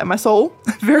felt that in my soul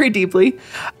very deeply.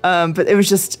 But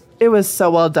it was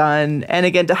so well done. And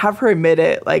again, to have her admit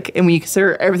it, like, and when you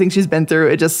consider everything she's been through,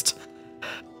 it just...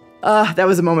 that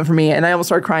was a moment for me, and I almost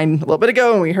started crying a little bit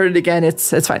ago, and we heard it again.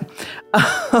 It's fine.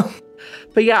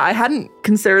 But yeah, I hadn't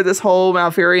considered this whole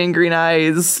Malfurion, Green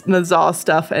Eyes, Nazal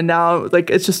stuff, and now, like,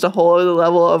 it's just a whole other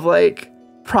level of, like,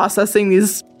 processing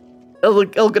these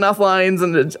Il'gynoth lines,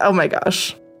 and oh my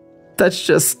gosh, that's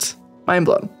just mind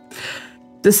blown.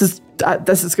 This is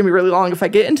gonna be really long if I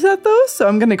get into that though, so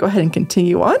I'm gonna go ahead and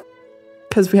continue on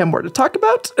because we have more to talk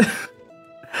about.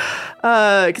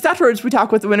 Because afterwards we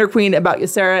talk with the Winter Queen about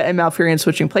Ysera and Malfurion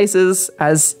switching places,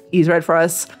 as he's read for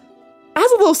us. As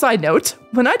a little side note,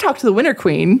 when I talked to the Winter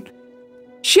Queen,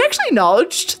 she actually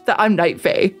acknowledged that I'm Night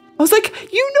Fae. I was like,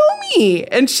 you know me.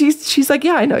 And she's like,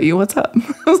 yeah, I know you. What's up?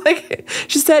 I was like,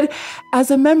 she said,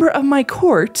 as a member of my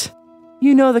court,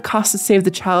 you know the cost to save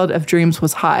the Child of Dreams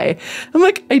was high. I'm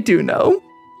like, I do know.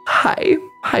 Hi,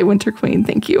 Winter Queen.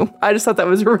 Thank you. I just thought that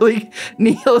was a really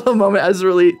neat little moment. I was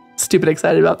really stupid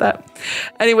excited about that.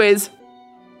 Anyways,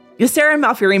 Ysera and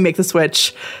Malfurion make the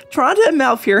switch. Tyrande and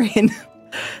Malfurion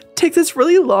take this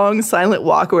really long, silent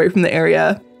walk away from the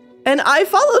area. And I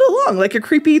followed along like a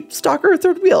creepy stalker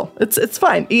third wheel. It's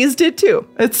fine. Ease did too.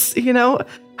 It's,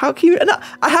 how can you... No,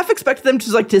 I half expected them to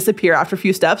just like disappear after a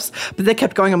few steps, but they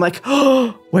kept going. I'm like,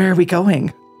 oh, where are we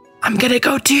going? I'm going to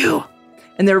go too.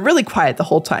 And they're really quiet the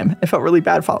whole time. It felt really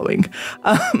bad following.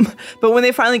 But when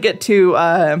they finally get to,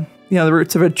 the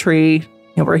roots of a tree,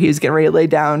 where he was getting ready to lay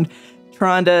down,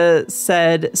 Tyrande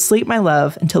said, "Sleep, my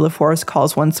love, until the forest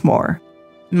calls once more."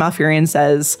 Malfurion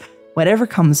says, "Whatever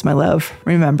comes, my love,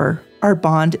 remember, our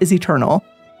bond is eternal.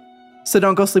 So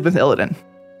don't go sleep with Illidan."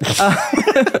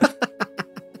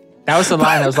 That was the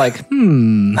line I was like,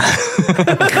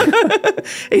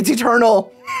 It's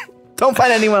eternal. Don't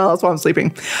find anyone else while I'm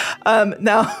sleeping.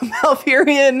 Now,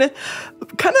 Malfurion,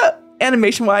 kind of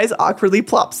animation-wise, awkwardly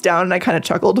plops down, and I kind of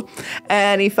chuckled.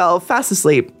 And he fell fast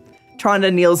asleep.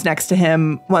 Tyrande kneels next to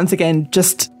him, once again,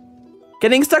 just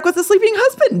getting stuck with a sleeping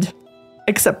husband.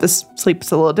 Except this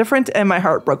sleep's a little different, and my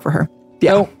heart broke for her.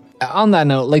 Yeah. So, on that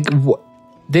note, like,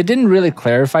 they didn't really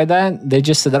clarify that. They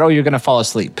just said that, oh, you're going to fall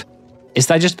asleep. Is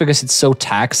that just because it's so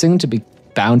taxing to be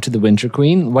bound to the Winter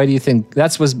Queen? Why do you think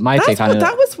that was my take on it?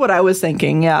 That was what I was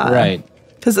thinking, yeah. Right.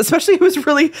 Because especially it was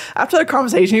really, after that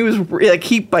conversation, he was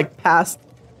he passed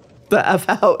the F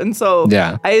out. And so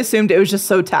I assumed it was just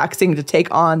so taxing to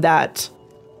take on that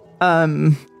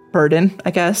burden,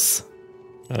 I guess.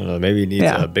 I don't know. Maybe he needs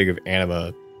a big of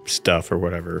anima stuff or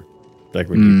whatever. Like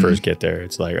when you first get there,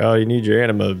 it's like, oh, you need your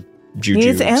anima juju. He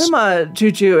needs anima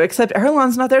juju, except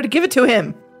Erlon's not there to give it to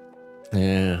him.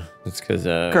 Yeah, it's because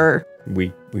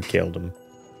we killed him.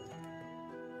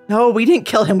 No, we didn't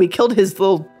kill him. We killed his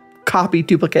little copy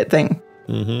duplicate thing.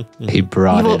 Mm-hmm. He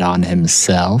brought it on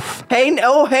himself.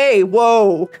 Hey,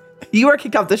 whoa. You are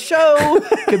kicked off the show.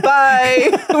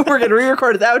 Goodbye. We're going to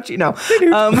re-record without you. No.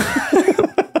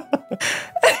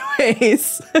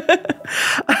 Anyways,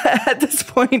 at this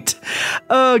point,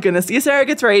 oh goodness, Ysera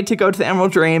gets ready to go to the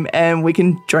Emerald Dream, and we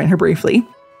can join her briefly.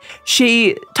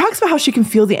 She talks about how she can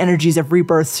feel the energies of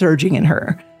rebirth surging in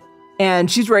her, and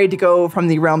she's ready to go from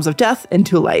the realms of death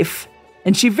into life.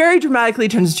 And she very dramatically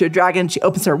turns into a dragon. She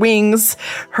opens her wings.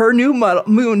 Her new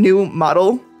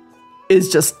model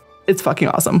is just, it's fucking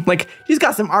awesome. Like, she's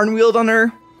got some Ardenweald on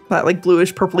her, that like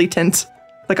bluish purpley tint,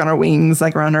 like on her wings,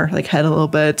 like around her like head a little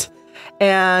bit.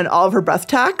 And all of her breath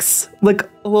attacks look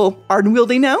a little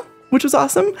Ardenwieldy now, which was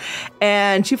awesome.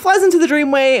 And she flies into the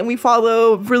Dreamway, and we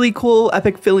follow a really cool,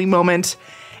 epic feeling moment.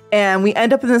 And we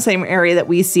end up in the same area that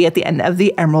we see at the end of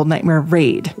the Emerald Nightmare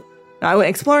raid. Now, I went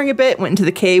exploring a bit, went into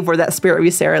the cave where that spirit of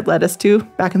Ysera led us to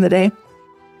back in the day.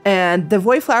 And the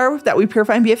void flower that we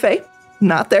purify in BFA,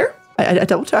 not there. I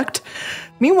double checked.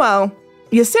 Meanwhile,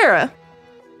 Ysera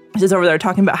is over there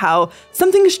talking about how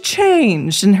something's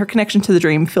changed and her connection to the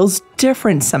dream feels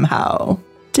different somehow.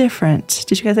 Different.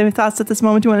 Did you guys have any thoughts at this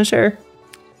moment you want to share?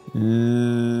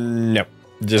 No.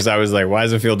 Just, I was like, why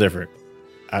does it feel different?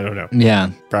 I don't know. Yeah.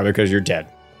 Probably because you're dead.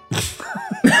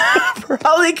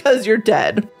 Probably because you're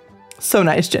dead. So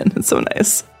nice, Jen. It's so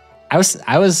nice. I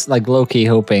was like low-key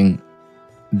hoping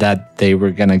that they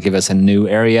were going to give us a new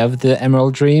area of the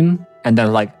Emerald Dream. And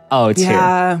then like, oh, it's here.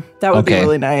 Yeah, that would be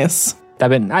really nice.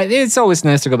 It's always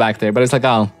nice to go back there, but it's like,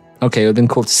 oh, okay, it would have been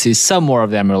cool to see some more of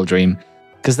the Emerald Dream.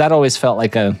 Because that always felt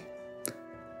like I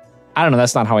don't know,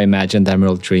 that's not how I imagined the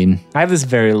Emerald Dream. I have this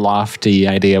very lofty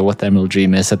idea of what the Emerald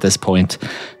Dream is at this point.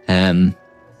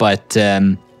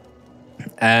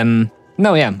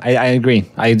 No, yeah, I agree.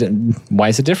 Why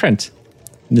is it different?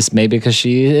 This may be because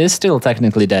she is still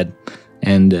technically dead.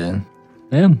 And,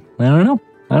 yeah, I don't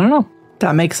know.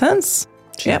 That makes sense.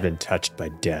 She's been touched by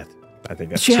death. I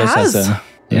think that's she has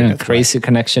a crazy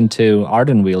connection to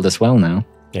Ardenweald as well now.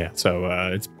 Yeah, so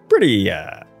it's pretty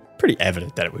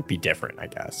evident that it would be different, I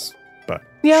guess. But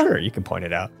sure, you can point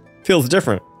it out. Feels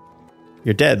different.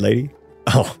 You're dead, lady.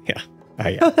 Oh, yeah.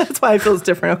 That's why it feels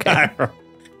different. Okay.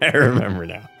 I remember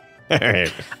now. All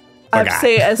right. I have to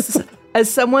say, as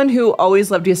someone who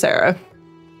always loved Ysera,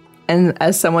 and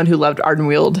as someone who loved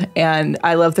Ardenweald, and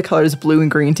I love the colors blue and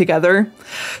green together,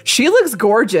 she looks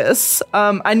gorgeous.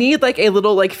 I need like a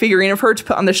little like figurine of her to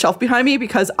put on the shelf behind me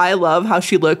because I love how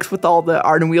she looks with all the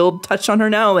Ardenweald touched on her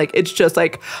now. Like, it's just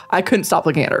like, I couldn't stop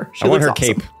looking at her. I want her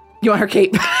cape. You want her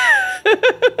cape?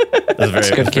 That's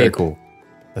very cool.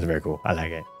 That's very cool. I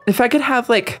like it. If I could have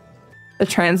like a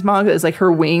transmog that is like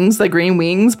her wings, the green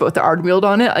wings, but with the Ardenweald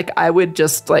on it, like I would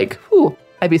just like,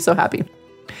 I'd be so happy.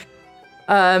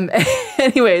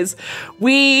 Anyways,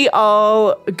 we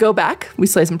all go back. We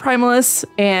slay some Primalists,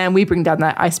 and we bring down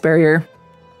that ice barrier.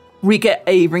 We get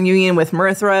a reunion with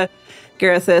Marithra,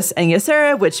 Garithus, and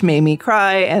Ysera, which made me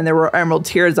cry, and there were emerald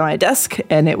tears on my desk,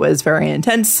 and it was very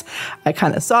intense. I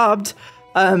kind of sobbed.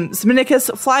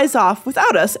 Sminicus flies off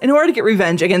without us in order to get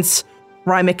revenge against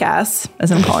Rymicass,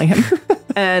 as I'm calling him.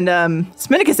 And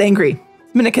Sminicus angry.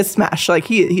 Sminicus smash, like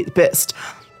he's pissed.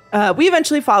 We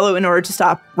eventually follow in order to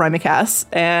stop Rymicass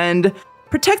and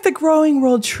protect the growing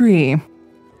world tree,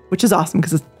 which is awesome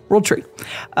because World Tree,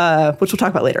 which we'll talk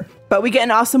about later. But we get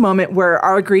an awesome moment where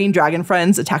our green dragon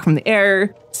friends attack from the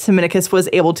air. Seminicus was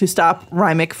able to stop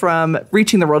Rymic from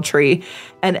reaching the World Tree.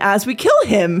 And as we kill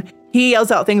him, he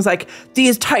yells out things like,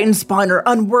 "These Titan spawn are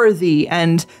unworthy,"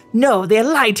 and "No, they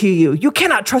lied to you. You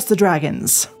cannot trust the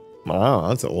dragons." Wow,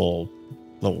 that's a little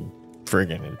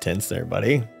friggin' intense there,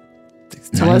 buddy.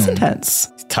 It was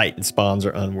intense. Titan spawns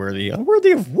are unworthy.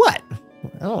 Unworthy of what?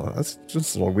 I don't know. That's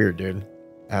just a little weird, dude.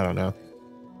 I don't know.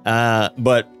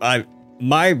 But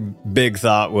my big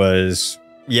thought was,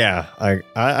 yeah, I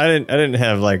didn't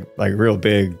have like real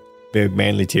big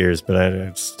manly tears, but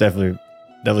it's definitely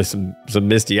some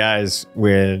misty eyes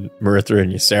when Marithra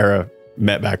and Ysera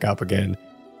met back up again.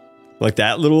 Like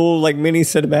that little like mini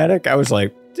cinematic, I was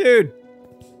like, dude,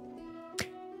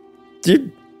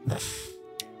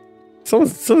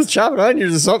 someone's chopping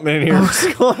onions or something in here.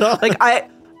 What's going on? Like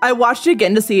I watched it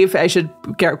again to see if I should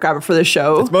grab it for the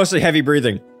show. It's mostly heavy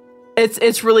breathing.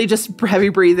 It's really just heavy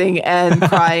breathing and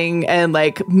crying and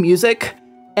like music.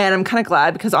 And I'm kind of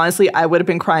glad because honestly, I would have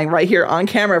been crying right here on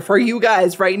camera for you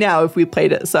guys right now if we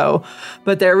played it. So,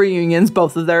 but their reunions,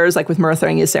 both of theirs, like with Marithra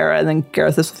and Ysera, and then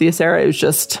Garethus with Ysera, it was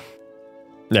just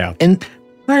And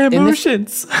my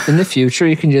emotions. In the future,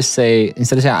 you can just say,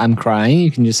 instead of saying I'm crying,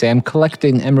 you can just say I'm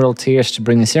collecting emerald tears to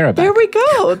bring Ysera back. There we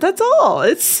go. That's all.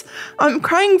 I'm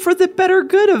crying for the better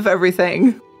good of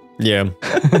everything. Yeah,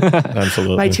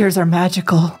 absolutely. My tears are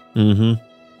magical. Mm-hmm.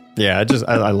 Yeah,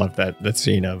 I love that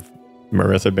scene of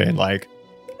Marithra being like,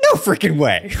 "No freaking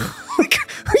way! Like,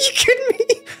 are you kidding me?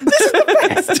 This is the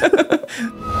best."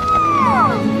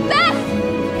 Best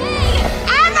thing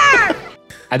ever!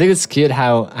 I think it's cute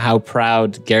how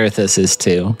proud Garethus is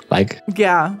too. Like,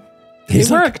 yeah,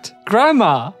 it worked,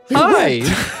 Grandma. Hi,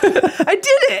 I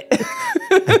did it.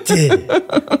 I did.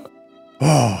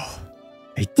 Oh,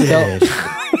 I did.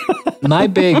 My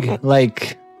big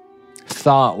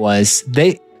thought was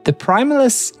the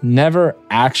Primalists never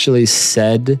actually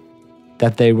said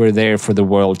that they were there for the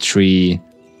World Tree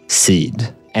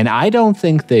seed. And I don't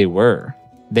think they were.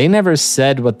 They never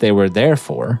said what they were there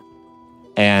for.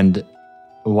 And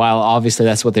while obviously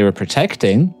that's what they were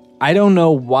protecting, I don't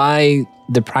know why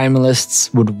the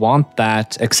Primalists would want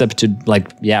that except to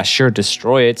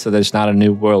destroy it so there's not a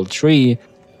new World Tree.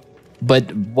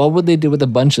 But what would they do with a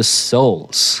bunch of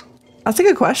souls? That's a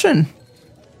good question.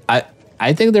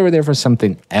 I think they were there for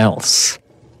something else.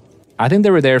 I think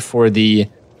they were there for the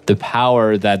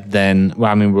power that then,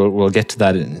 well, I mean, we'll get to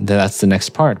that. That's the next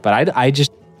part. But I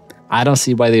don't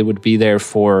see why they would be there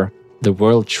for the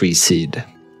World Tree seed.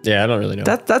 Yeah, I don't really know.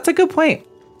 That's a good point.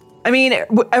 I mean,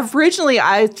 originally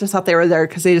I just thought they were there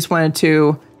because they just wanted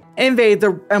to invade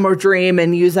the Emerald Dream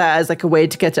and use that as like a way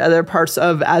to get to other parts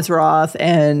of Azeroth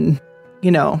and,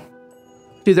 do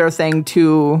their thing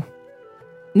to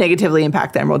negatively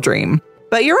impact the Emerald Dream.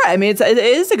 But you're right. I mean, it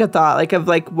is a good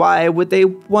thought. Why would they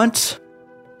want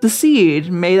the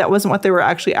seed? Maybe that wasn't what they were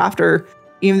actually after,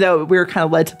 even though we were kind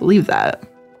of led to believe that.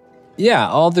 Yeah,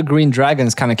 all the green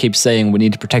dragons kind of keep saying we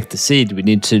need to protect the seed.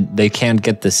 They can't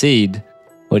get the seed,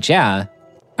 which, yeah,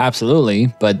 absolutely.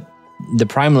 But the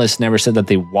Primalists never said that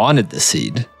they wanted the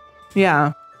seed.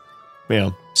 Yeah.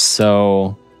 Yeah.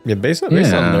 So, yeah, based on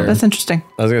their, that's interesting.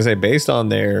 I was going to say, based on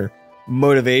their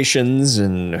motivations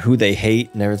and who they hate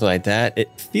and everything like that,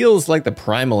 it feels like the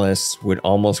Primalists would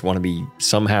almost want to be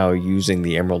somehow using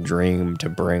the Emerald Dream to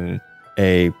bring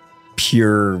a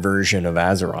pure version of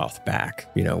Azeroth back,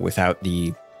 without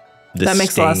the that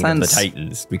makes a lot of sense. Of the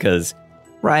Titans, because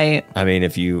right. I mean,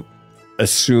 if you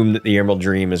assume that the Emerald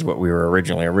Dream is what we were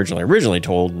originally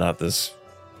told, not this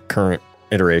current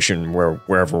iteration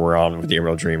wherever we're on with the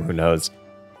Emerald Dream, who knows?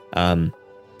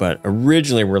 But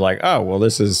originally we're like, oh, well,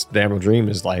 this is the Emerald Dream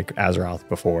is like Azeroth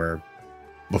before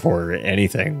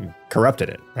anything corrupted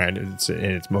it, right? It's in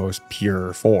its most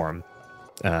pure form.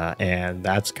 And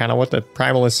that's kind of what the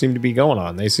Primalists seem to be going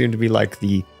on. They seem to be like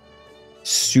the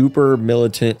super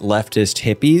militant leftist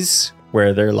hippies,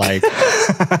 where they're like,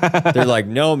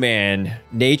 no, man,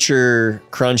 nature,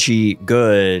 crunchy,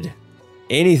 good,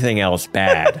 anything else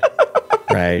bad.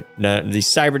 Right. Now, the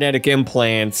cybernetic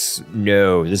implants,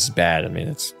 no, this is bad. I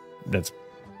mean, that's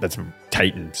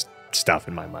Titan stuff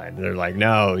in my mind. They're like,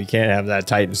 no, you can't have that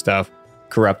Titan stuff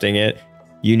corrupting it.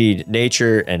 You need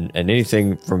nature and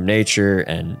anything from nature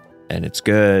and it's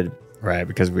good, right?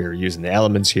 Because we were using the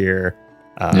elements here.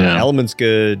 Elements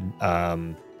good.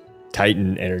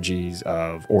 Titan energies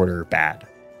of order bad.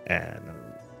 And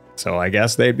so I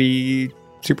guess they'd be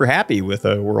super happy with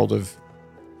a world of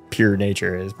pure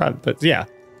nature is probably, but yeah,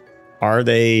 are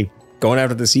they going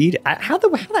after the seed? How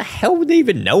the hell would they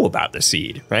even know about the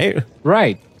seed, right?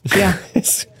 Right. Yeah.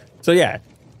 So yeah,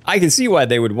 I can see why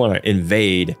they would want to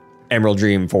invade Emerald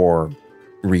Dream for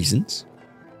reasons,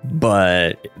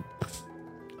 but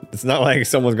it's not like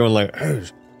someone's going like,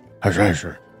 the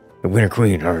Winter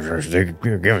Queen, they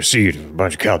give a seed to a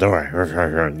bunch of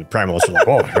Caldor. The Primals are like,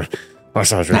 whoa, that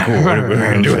sounds really cool. What are we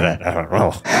going to do with that? I don't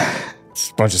know. It's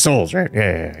a bunch of souls, right?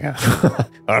 Yeah.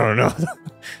 I don't know.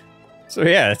 So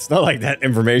yeah, it's not like that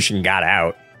information got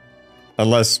out.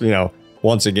 Unless,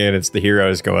 once again, it's the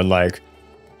heroes going like,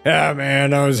 yeah,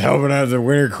 man, I was helping out the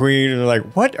Winter Queen. And they're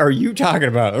like, what are you talking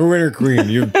about? The Winter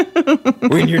Queen.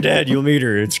 When you're dead, you'll meet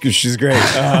her. She's great.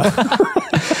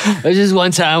 There's just one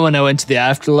time when I went to the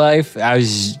afterlife.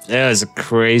 It was a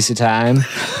crazy time.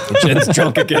 Jen's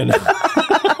drunk again.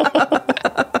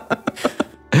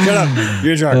 Shut up.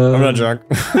 You're drunk. I'm not drunk.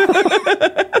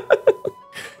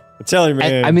 I'm telling you,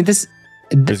 man. I mean, this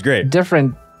is great.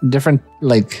 Different,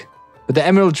 like, with the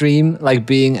Emerald Dream, like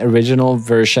being original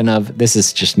version of, this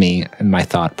is just me and my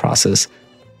thought process,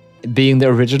 being the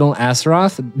original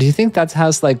Azeroth, do you think that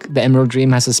has, like, the Emerald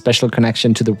Dream has a special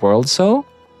connection to the World Soul?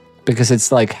 Because it's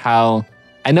like how,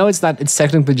 I know it's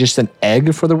technically just an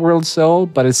egg for the World Soul,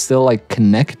 but it's still, like,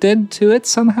 connected to it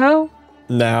somehow?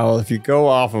 Now, if you go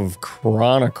off of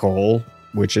Chronicle,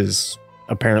 which is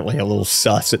apparently a little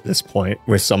sus at this point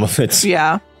with some of its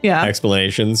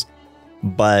explanations,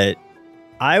 but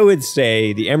I would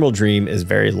say the Emerald Dream is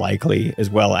very likely, as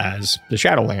well as the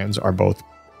Shadowlands, are both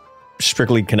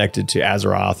strictly connected to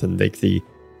Azeroth and like the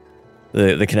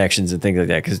connections and things like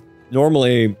that. Because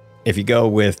normally, if you go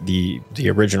with the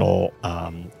original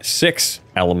 6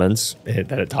 elements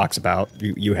that it talks about,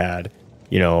 you had,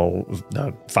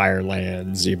 the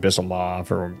Firelands, the Abyssal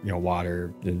Moth, or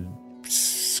water and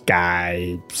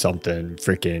sky, something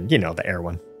freaking, the air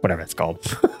one, whatever it's called,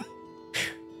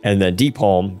 and then Deep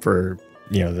Home for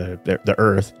the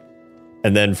earth,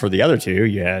 and then for the other 2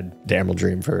 you had the Emerald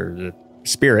Dream for the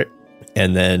spirit,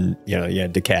 and then you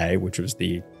had Decay, which was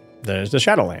the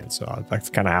Shadowlands. So that's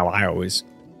kind of how I always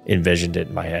envisioned it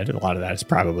in my head, and a lot of that is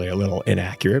probably a little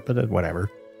inaccurate, but whatever,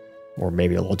 or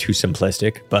maybe a little too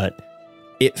simplistic. But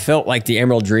it felt like the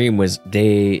Emerald Dream was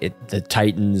the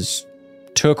Titans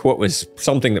took what was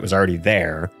something that was already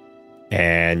there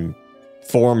and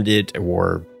formed it,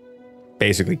 or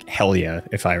basically Helya,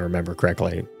 if I remember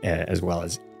correctly, as well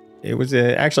as it was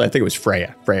actually, I think it was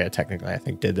Freya. Freya technically, I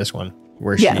think, did this one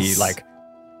where she like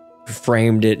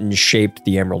framed it and shaped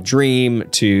the Emerald Dream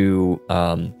to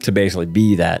basically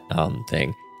be that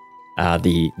thing,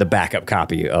 the backup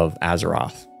copy of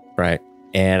Azeroth, right?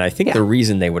 And I think the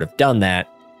reason they would have done that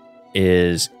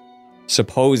is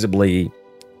supposedly,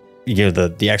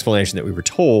 the explanation that we were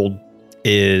told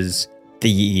is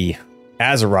the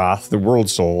Azeroth, the World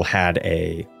Soul, had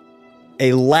a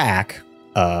lack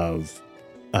of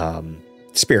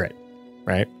spirit,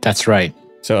 right? That's right.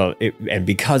 So, and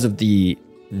because of the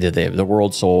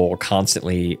World Soul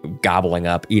constantly gobbling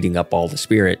up, eating up all the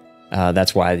spirit,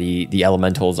 that's why the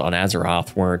elementals on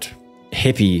Azeroth weren't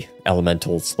hippie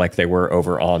elementals like they were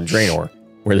over on Draenor,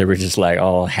 where they were just like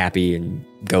all happy and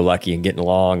go lucky and getting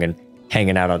along and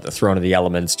hanging out on the throne of the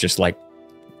elements, just like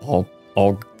all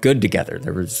good together.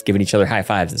 They were just giving each other high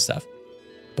fives and stuff.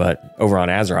 But over on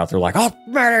Azeroth, they're like, I'll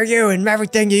murder you and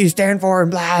everything you stand for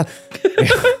and blah.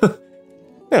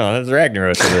 That's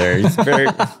Ragnaros over there. He's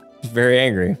very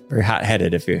angry, very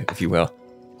hot-headed, if you will.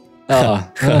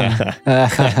 Oh. Yeah.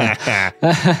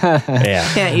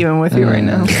 Can't even with you right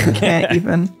now. Can't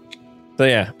even. So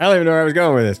yeah, I don't even know where I was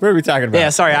going with this. What are we talking about? Yeah,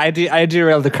 sorry, I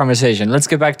derailed the conversation. Let's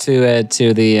get back to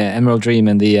the Emerald Dream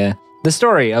and the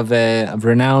story of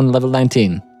Renown level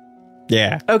 19.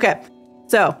 Yeah. Okay.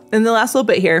 So in the last little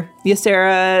bit here,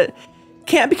 Ysera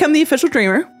can't become the official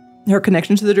dreamer. Her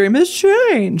connection to the dream has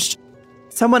changed.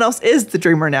 Someone else is the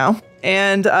dreamer now.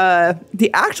 And the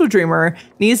actual dreamer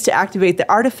needs to activate the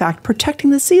artifact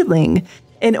protecting the seedling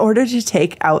in order to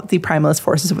take out the primalist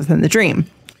forces within the dream.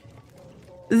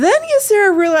 Then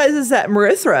Ysera realizes that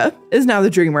Marithra is now the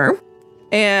dreamer,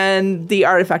 and the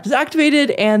artifact is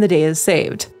activated, and the day is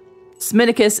saved.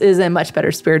 Sminicus is in much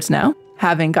better spirits now,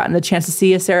 having gotten a chance to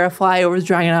see Ysera fly over the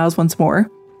Dragon Isles once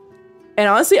more. And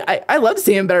honestly, I love to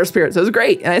see him in better spirits. It was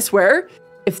great. And I swear,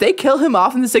 if they kill him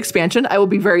off in this expansion, I will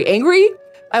be very angry.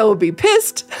 I will be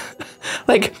pissed.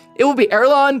 Like, it will be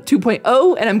Erlon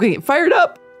 2.0, and I'm going to get fired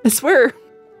up. I swear.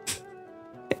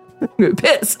 I'm going to be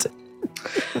pissed.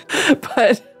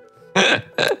 But I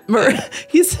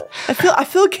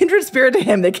feel a kindred spirit to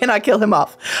him. They cannot kill him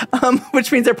off,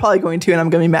 which means they're probably going to, and I'm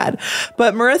going to be mad.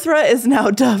 But Marithra is now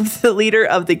dubbed the leader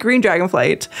of the Green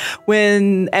Dragonflight.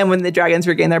 When the dragons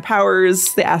regain their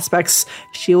powers, the aspects,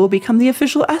 she will become the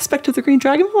official aspect of the Green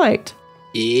Dragonflight.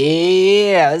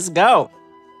 Yeah, let's go.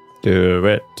 Do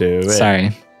it.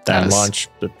 Sorry. That launch,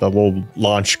 the little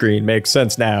launch screen makes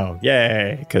sense now.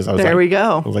 Yay! Because I was there like, we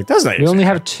go. I was like, that's nice. We only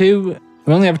have two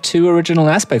original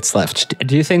aspects left.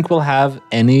 Do you think we'll have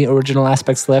any original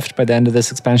aspects left by the end of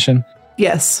this expansion?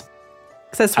 Yes.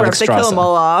 Because I swear, if they Alexstrasza. kill them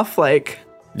all off, like...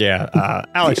 Yeah,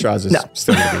 Alexstrasza is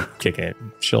still going to be kicking it.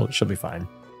 She'll be fine.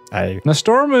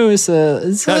 Nostormu is that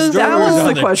was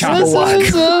the question. He's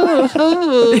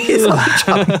on the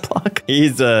chopping block.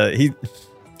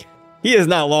 He is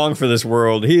not long for this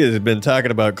world. He has been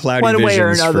talking about cloudy One way or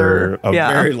visions another. for a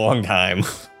very long time.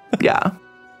 Yeah.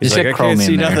 He's like, I can't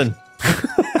see nothing.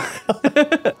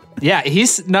 Yeah,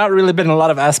 he's not really been a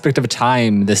lot of aspect of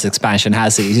time this expansion,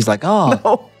 has he? He's like,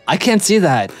 no. I can't see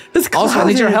that. Also, I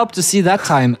need your help to see that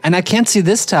time, and I can't see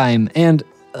this time, and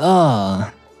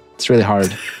it's really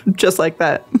hard. Just like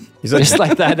that. Just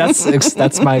like that.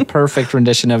 That's my perfect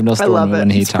rendition of Nostormu when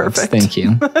he talks. Perfect. Thank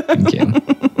you. Thank you.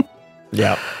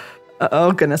 Yeah.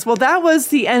 Oh, goodness. Well, that was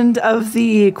the end of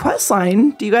the quest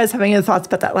line. Do you guys have any thoughts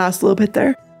about that last little bit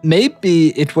there? Maybe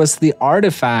it was the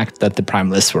artifact that the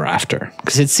Primalists were after,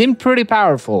 because it seemed pretty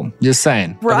powerful. Just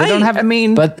saying. Right. But they don't have,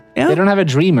 they don't have a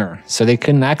dreamer, so they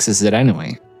couldn't access it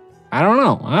anyway. I don't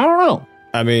know.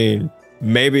 I mean,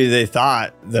 maybe they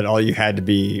thought that all you had to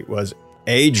be was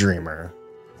a dreamer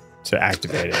to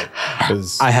activate it.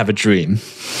 I have a dream.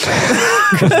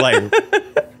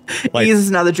 Like he's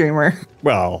another dreamer.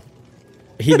 Well,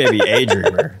 he may be a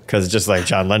dreamer, because just like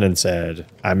John Lennon said,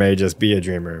 I may just be a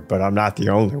dreamer, but I'm not the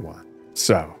only one.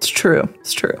 So it's true.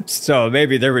 So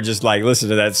maybe they were just like, listen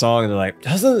to that song, and they're like,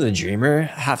 doesn't the dreamer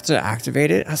have to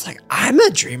activate it? I was like, I'm a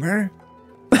dreamer.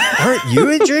 Aren't you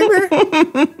a dreamer?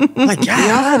 Like, yeah, we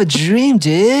all have a dream,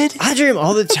 dude. I dream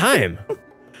all the time.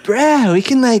 Bro, we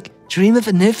can dream of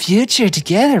a new future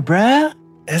together, bro.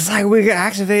 It's like we can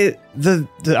activate the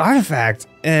artifact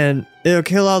and it'll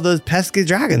kill all those pesky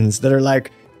dragons that are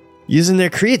using their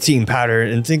creatine powder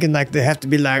and thinking they have to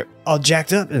be all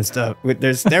jacked up and stuff with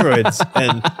their steroids.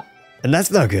 and that's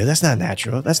not good. That's not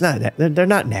natural. That's not, they're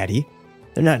not natty.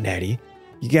 They're not natty.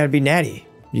 You gotta be natty.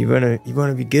 You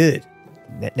wanna be good.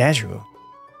 Natural.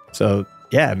 So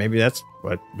yeah, maybe that's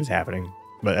what was happening.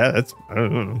 But I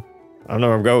don't know. I don't know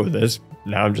where I'm going with this.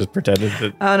 Now I'm just pretending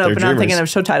that I don't know, they're but dreamers. I'm thinking of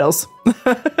show titles.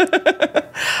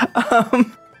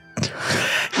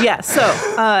 Yeah, so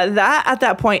that at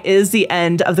that point is the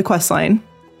end of the quest line.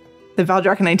 The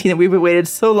Valdrakken 19 that we've waited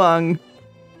so long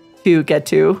to get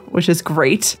to, which is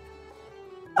great.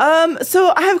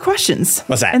 So I have questions.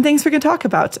 What's that? And things we can talk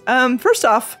about. First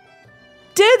off,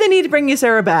 did they need to bring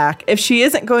Ysera back if she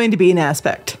isn't going to be an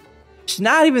aspect? She's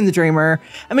not even the dreamer.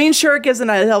 I mean, sure, it gives the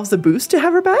Night Elves a boost to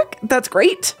have her back. That's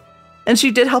great. And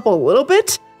she did help a little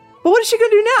bit. But what is she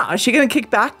going to do now? Is she going to kick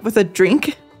back with a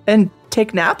drink and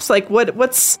take naps?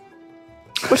 What's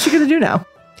she going to do now?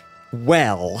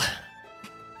 Well,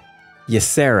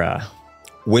 Ysera,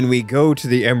 when we go to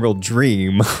the Emerald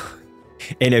Dream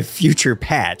in a future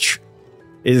patch,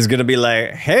 is going to be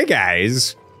like, hey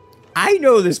guys, I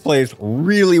know this place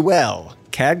really well.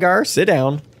 Khadgar, sit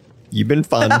down. You've been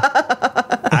fun.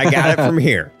 I got it from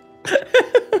here.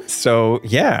 So,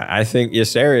 yeah, I think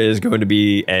Ysera is going to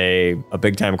be a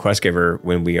big time quest giver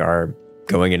when we are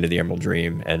going into the Emerald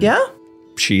Dream. And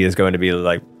she is going to be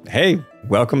like, hey,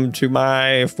 welcome to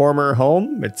my former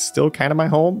home. It's still kind of my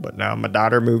home, but now my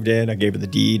daughter moved in. I gave her the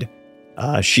deed.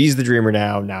 She's the dreamer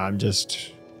now. Now I'm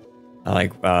just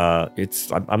I'm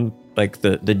like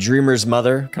the dreamer's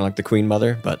mother, kind of like the queen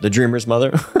mother, but the dreamer's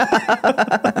mother.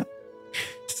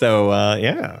 So,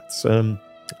 it's,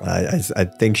 I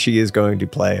think she is going to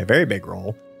play a very big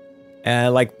role.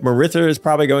 And Marithra is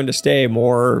probably going to stay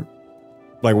more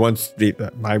once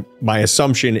my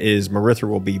assumption is Marithra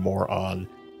will be more on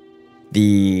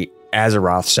the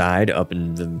Azeroth side up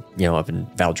in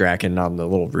Valdrakken on the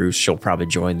Little Roost. She'll probably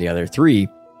join the other three.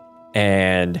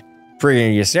 And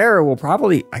friggin' Ysera will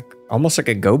probably almost like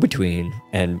a go-between.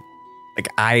 And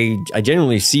I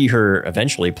genuinely see her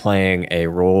eventually playing a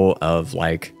role of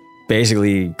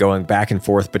basically going back and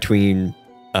forth between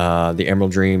the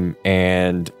Emerald Dream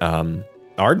and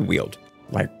Ardenweald,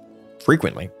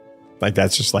 frequently.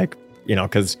 That's just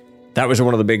because that was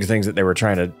one of the big things that they were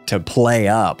trying to play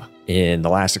up in the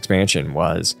last expansion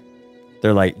was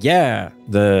they're it's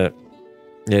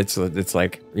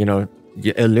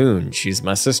Elune, she's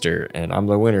my sister and I'm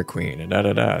the Winter Queen and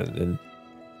and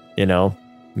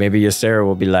maybe Ysera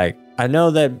will be like, I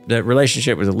know that the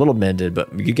relationship was a little mended,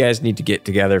 but you guys need to get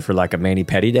together for a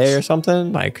mani-pedi day or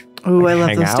something. Oh, I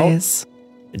love those days.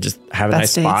 And just have a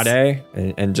nice spa day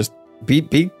and just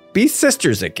be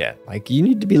sisters again. You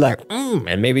need to be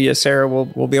and maybe Ysera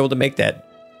will be able to make that.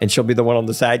 And she'll be the one on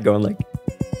the side going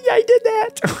I did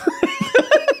that.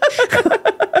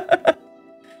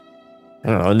 I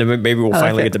don't know. And then maybe we'll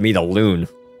finally get to meet a loon.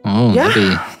 Oh, Yeah.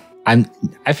 maybe.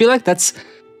 I feel like that's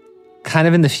kind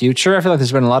of in the future. I feel like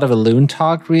there's been a lot of Elune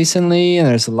talk recently, and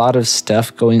there's a lot of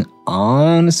stuff going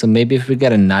on. So maybe if we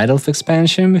get a Night Elf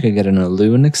expansion, we could get an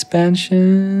Elune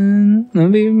expansion.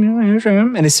 Maybe,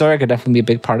 and Ysera could definitely be a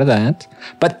big part of that.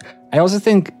 But I also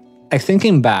think,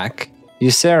 thinking back,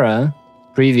 Ysera,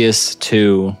 previous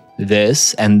to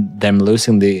this and them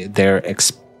losing their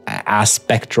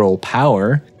aspectral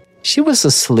power, she was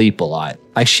asleep a lot.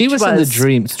 Like she was in the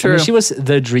dream. It's true. She was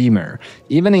the dreamer.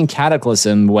 Even in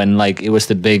Cataclysm, when like it was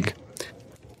the big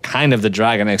kind of the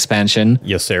dragon expansion.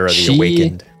 Ysera the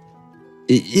Awakened.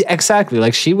 Exactly.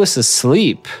 Like she was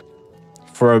asleep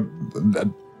for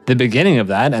the beginning of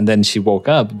that, and then she woke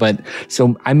up. But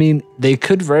so I mean, they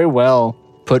could very well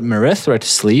put Marithra to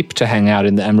sleep to hang out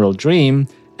in the Emerald Dream,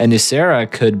 and Ysera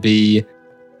could be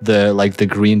the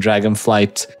Green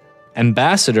Dragonflight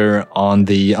ambassador on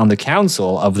the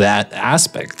council of that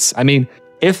aspects. I mean,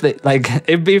 if they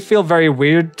it'd feel very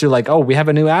weird to like, oh, we have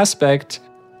a new aspect,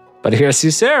 but here's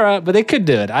Ysera, but they could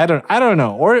do it. I don't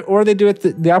know. Or they do it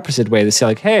the opposite way. They say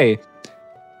like, hey,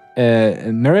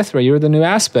 Marithra, you're the new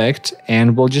aspect,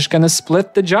 and we're just gonna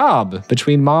split the job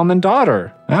between mom and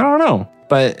daughter. I don't know.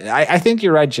 But I think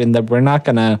you're right, Jin, that we're not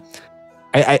gonna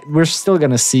we're still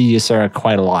gonna see Ysera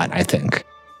quite a lot, I think.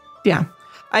 Yeah.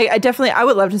 I definitely, I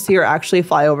would love to see her actually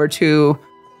fly over to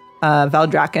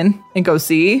Valdrakken and go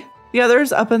see the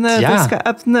others up in the sky,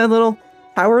 up in the little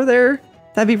tower there.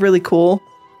 That'd be really cool.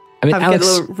 I mean, get a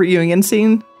little reunion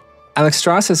scene.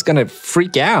 Alexstrasza is gonna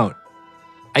freak out.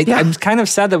 I'm kind of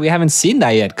sad that we haven't seen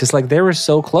that yet, because like they were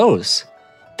so close.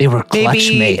 They were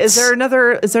clutch mates. Is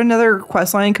there another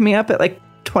quest line coming up at like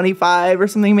 25 or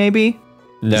something? Maybe.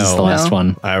 No, this is the last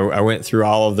one. I went through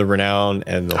all of the renown,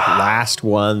 and the last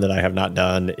one that I have not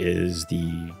done is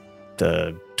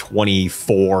the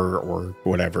 24 or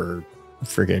whatever,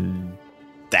 friggin'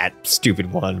 that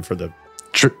stupid one for the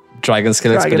Dragon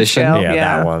Scale Expedition. Yeah,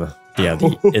 that one. Yeah,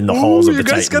 in the halls of the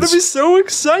Titans. You guys gotta be so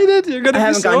excited. You're gonna. I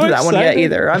haven't gotten to that one yet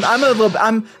either.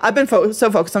 I've been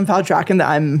so focused on Valdrakken that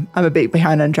I'm a bit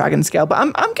behind on Dragon Scale, but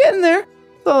I'm getting there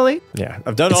slowly. Yeah,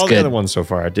 I've done all the other ones so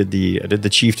far. I did the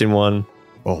Chieftain one.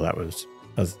 Oh, that was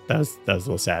a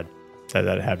little sad. Sad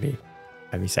that it had me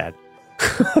sad.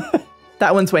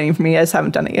 That one's waiting for me. I just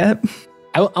haven't done it yet.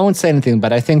 I won't say anything,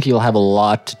 but I think you'll have a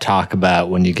lot to talk about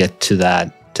when you get to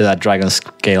that Dragon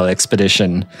Scale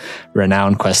Expedition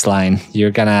renown quest line.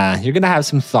 You're gonna have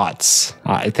some thoughts.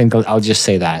 I think I'll just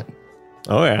say that.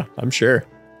 Oh yeah, I'm sure.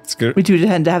 It's good. We do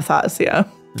tend to have thoughts, yeah.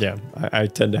 Yeah, I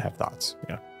tend to have thoughts.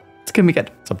 Yeah, it's gonna be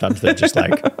good. Sometimes they're just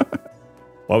like,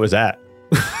 what was that?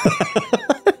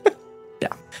 Yeah.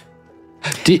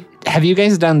 Have you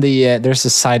guys done there's a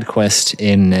side quest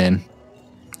in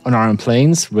on Aran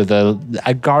Plains with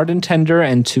a garden tender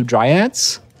and 2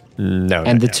 dryads? No.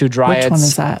 And the 2 dryads. Which one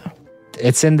is that?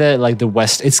 It's in the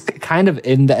west. It's kind of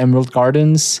in the Emerald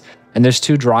Gardens, and there's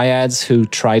 2 dryads who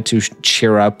try to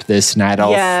cheer up this night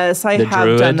elf. Yes, I have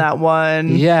druid. done that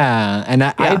one. Yeah, and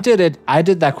I did it. I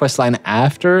did that quest line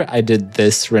after I did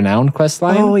this renowned quest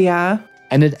line. Oh yeah.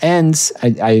 And it ends.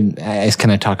 I can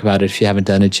I talk about it if you haven't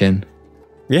done it, Jin?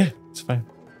 Yeah, it's fine.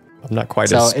 I'm not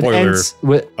quite as spoiler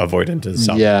avoidant as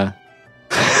some. Yeah.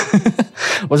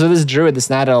 Well, so this druid, this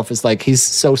night elf, is like, he's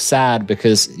so sad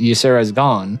because Ysera is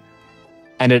gone,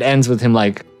 and it ends with him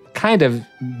like kind of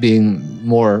being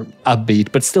more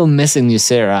upbeat, but still missing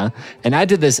Ysera. And I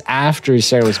did this after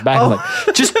Ysera was back. I'm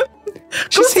like, just.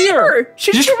 She's here.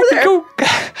 She's over there.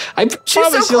 She's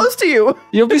so close to you.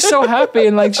 You'll be so happy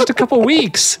in like just a couple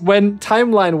weeks when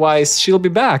timeline-wise she'll be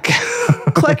back.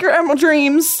 Collect your emerald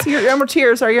dreams, your emerald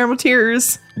tears. Sorry, your emerald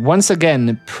tears. Once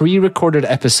again, pre-recorded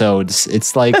episodes.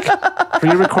 It's like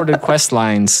pre-recorded quest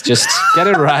lines. Just get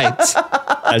it right.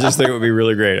 I just think it would be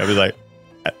really great. I'd be like,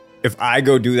 if I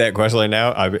go do that quest line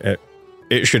now,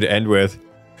 it should end with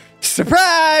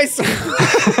surprise.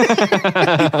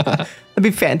 That'd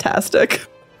be fantastic.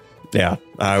 Yeah,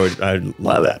 I'd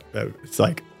love that. It's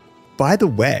like, by the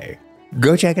way,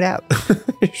 go check it out.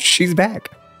 She's back.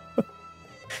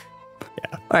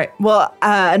 Yeah. All right. Well,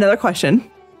 another question.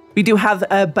 We do have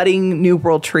a budding new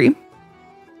world tree.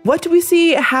 What do we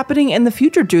see happening in the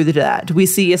future due to that? Do we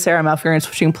see Ysera and Malfurion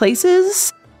switching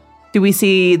places? Do we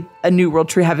see a new world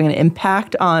tree having an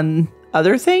impact on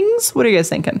other things? What are you guys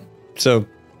thinking? So,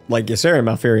 like Ysera and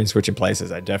Malfurion switching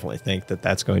places, I definitely think that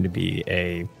that's going to be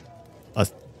a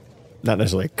not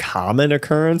necessarily a common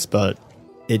occurrence, but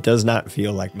it does not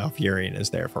feel like Malfurion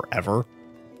is there forever.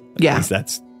 Yeah. At least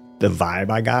that's the vibe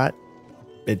I got.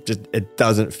 It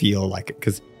doesn't feel like it,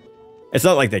 because It's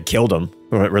not like they killed him,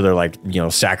 where they're like,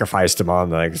 sacrificed him on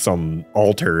like some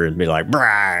altar and be like,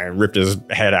 brah, and ripped his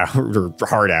head out or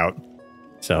heart out.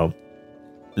 So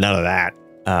none of that.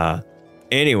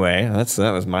 Anyway,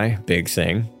 that was my big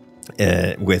thing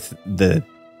with the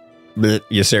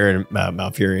Ysera and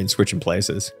Malfurion switching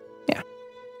places. Yeah.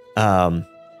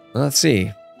 Let's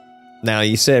see. Now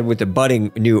you said with the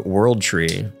budding new world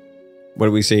tree, what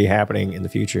do we see happening in the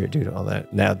future due to all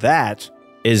that? Now that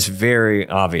is very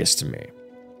obvious to me.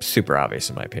 Super obvious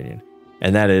in my opinion.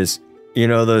 And that is,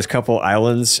 those couple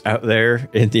islands out there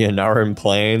in the Anaran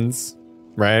Plains,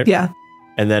 right? Yeah.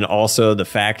 And then also the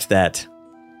fact that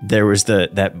there was I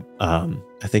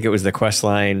think it was the quest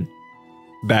line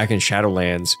back in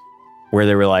Shadowlands where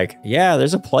they were like, yeah,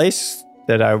 there's a place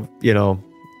that I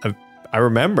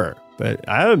remember, but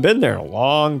I haven't been there in a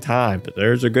long time, but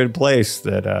there's a good place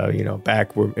that,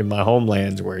 back in my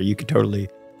homelands where you could totally,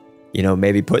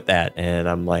 maybe put that. And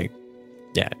I'm like,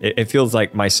 yeah, it feels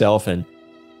like myself and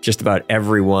just about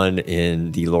everyone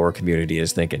in the lore community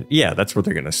is thinking, yeah, that's where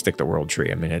they're going to stick the world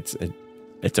tree. I mean, it's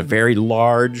a very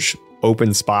large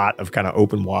open spot of kind of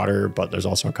open water, but there's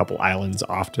also a couple islands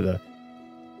off to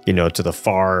the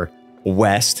far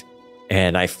west.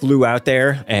 And I flew out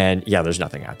there and yeah, there's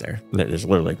nothing out there. There's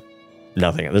literally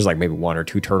nothing. There's like maybe one or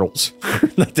two turtles.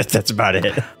 That's about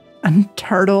it. And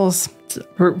turtles.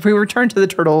 We return to the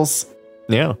turtles.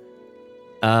 Yeah.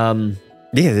 They're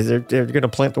going to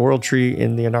plant the world tree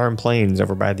in the Anaran Plains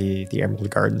over by the Emerald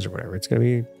Gardens or whatever. It's going to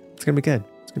be good.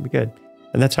 It's going to be good.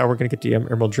 And that's how we're going to get to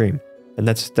Emerald Dream. And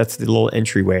that's the little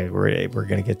entryway where we're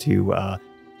going to get to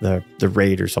the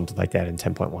raid or something like that in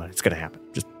 10.1. It's going to happen.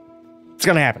 It's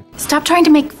going to happen. Stop trying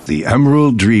to make the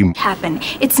Emerald Dream happen.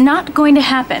 It's not going to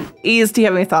happen. Ease, do you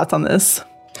have any thoughts on this?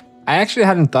 I actually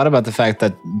hadn't thought about the fact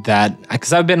that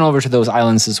because I've been over to those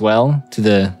islands as well, to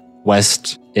the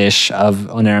west-ish of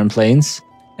Anaran Plains,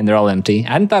 and they're all empty.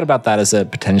 I hadn't thought about that as a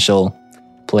potential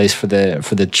place for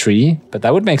the tree, but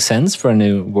that would make sense for a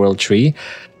new world tree.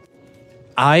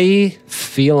 I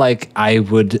feel like I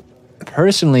would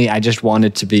personally, I just want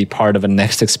it to be part of a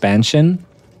next expansion,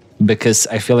 because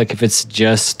I feel like if it's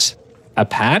just a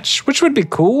patch, which would be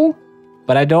cool,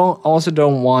 but I don't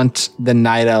want the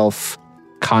Night Elf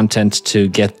content to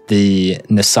get the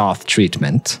N'Zoth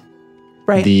treatment.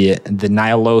 Right. The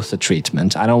Ny'alotha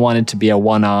treatment. I don't want it to be a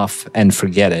one-off and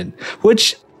forget it.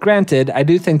 Which, granted, I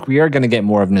do think we are going to get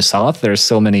more of N'Zoth. There's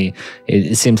so many.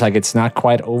 It seems like it's not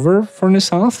quite over for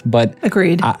N'Zoth, but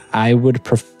agreed. I would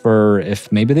prefer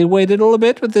if maybe they waited a little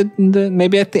bit with the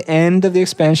maybe at the end of the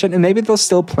expansion, and maybe they'll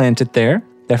still plant it there.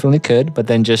 Definitely could, but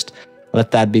then just let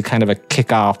that be kind of a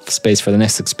kickoff space for the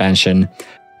next expansion.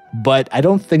 But I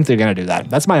don't think they're going to do that.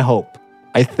 That's my hope.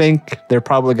 I think they're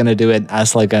probably going to do it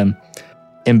as like a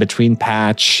in-between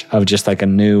patch of just like a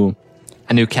new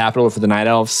capital for the Night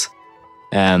Elves.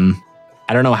 I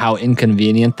don't know how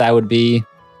inconvenient that would be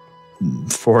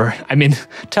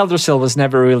Teldrassil was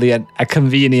never really a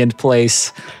convenient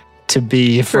place to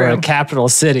be for a capital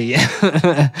city.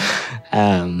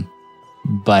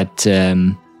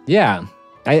 Yeah,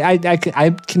 I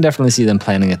can definitely see them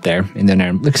planning it there in the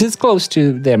Anaran, because it's close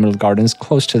to the Emerald Gardens,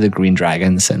 close to the Green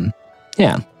Dragons, and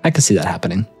yeah, I can see that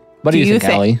happening. What do you think,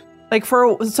 Allie? Like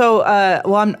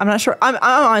I'm not sure. I'm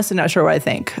honestly not sure what I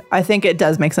think. I think it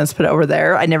does make sense to put it over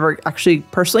there. I never actually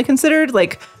personally considered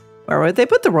where would they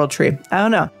put the world tree? I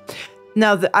don't know.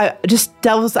 Now, I just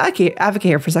devil's advocate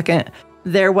here for a second.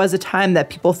 There was a time that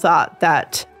people thought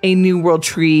that a new world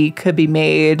tree could be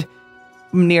made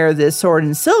near the Sword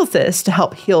and Silithus to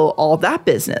help heal all that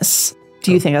business.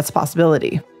 Do you think that's a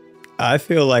possibility? I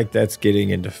feel like that's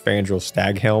getting into Fandral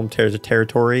Staghelm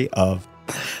territory of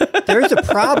there's a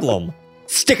problem.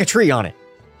 Stick a tree on it.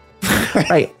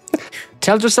 Right.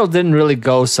 Teldrassil didn't really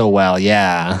go so well.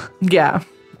 Yeah. Yeah.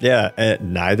 Yeah.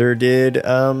 Neither did,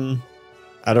 I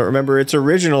don't remember its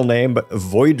original name, but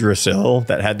Voidrassil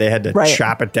they had to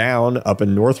chop it down up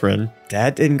in Northrend.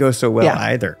 That didn't go so well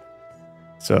either.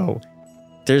 So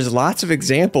there's lots of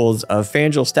examples of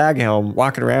Fandral Staghelm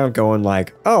walking around going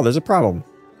like, oh, there's a problem.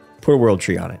 Put a world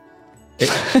tree on it.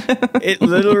 It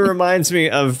literally reminds me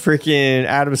of freaking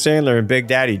Adam Sandler and Big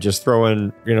Daddy just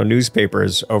throwing,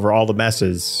 newspapers over all the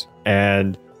messes.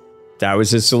 And that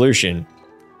was his solution.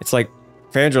 It's like,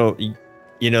 Fandral,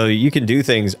 you can do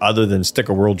things other than stick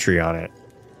a world tree on it.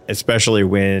 Especially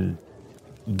when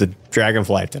the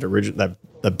Dragonflight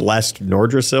that blessed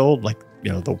Nordrassil,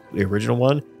 the original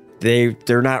one,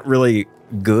 they're not really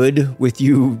good with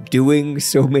you doing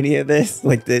so many of this.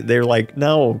 They're like,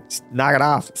 no, knock it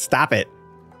off, stop it.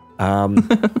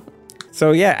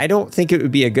 So yeah, I don't think it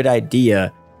would be a good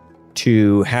idea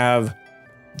to have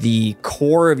the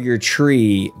core of your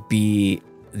tree be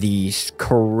the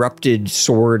corrupted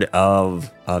sword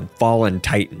of a fallen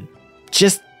titan.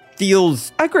 Just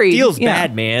feels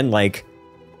bad, man. Like,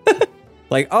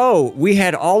 oh, we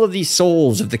had all of these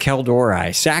souls of the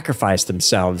Kaldori sacrifice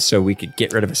themselves so we could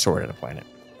get rid of a sword on a planet.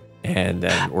 And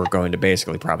then we're going to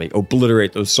basically probably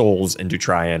obliterate those souls and to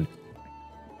try and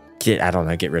get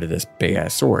rid of this big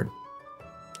ass sword.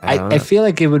 I feel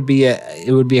like it would be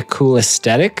a cool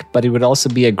aesthetic, but it would also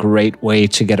be a great way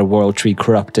to get a world tree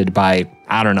corrupted by,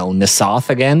 I don't know, Nasoth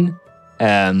again.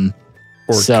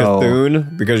 Or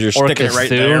Cthulhu, because you're sticking it right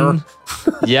there.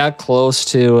 Yeah, close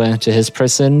to his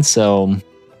prison. So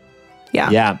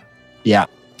yeah.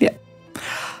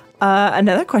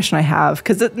 Another question I have,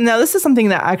 because now this is something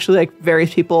that actually like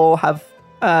various people have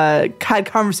had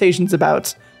conversations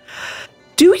about.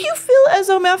 Do you feel as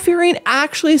though Malfurion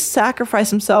actually sacrificed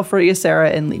himself for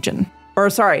Ysera in Legion? Or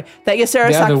sorry, that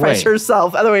Ysera sacrificed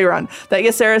herself, other way around. That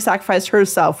Ysera sacrificed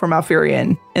herself for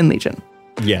Malfurion in Legion.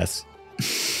 Yes.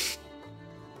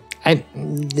 I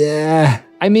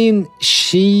mean,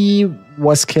 she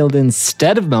was killed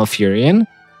instead of Malfurion.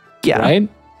 Yeah. Right?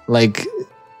 Like,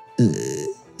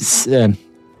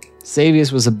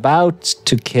 Xavius was about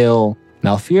to kill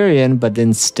Malfurion, but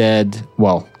instead,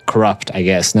 corrupt, I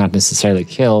guess, not necessarily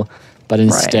kill, but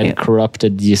instead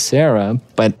corrupted Ysera.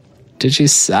 But did she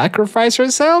sacrifice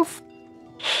herself?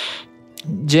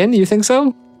 Jin, you think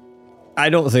so? I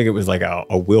don't think it was like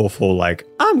a willful, like,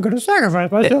 I'm going to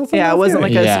sacrifice myself. It wasn't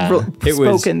like a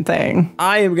spoken thing.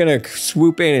 I am going to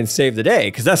swoop in and save the day,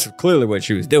 because that's clearly what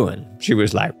she was doing. She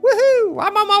was like, woohoo,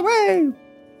 I'm on my way.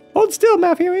 Hold still,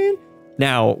 Malfurion.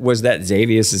 Now, was that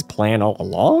Xavius' plan all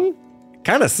along?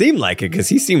 Kind of seemed like it, because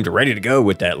he seemed ready to go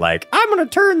with that, like, I'm going to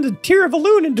turn the Tear of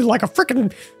Elune into like a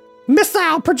freaking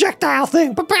missile projectile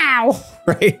thing. Pow!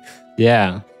 Right?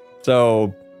 Yeah.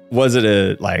 So, was it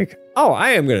I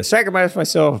am going to sacrifice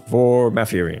myself for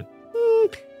Malfurion?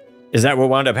 Is that what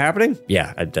wound up happening?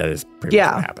 Yeah, that is pretty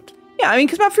much what happened. Yeah, I mean,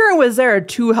 because Malfurion was there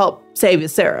to help save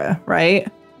Ysera,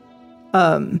 right?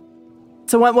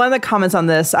 So one of the comments on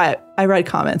this, I read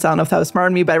comments. I don't know if that was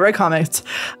smart of me, but I read comments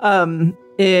in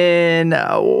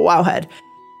Wowhead.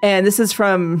 And this is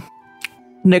from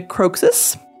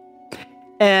Necroxus.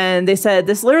 And they said,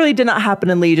 this literally did not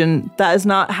happen in Legion. That is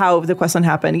not how the questline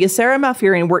happened. Ysera and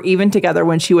Malfurion were even together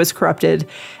when she was corrupted,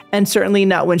 and certainly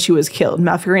not when she was killed.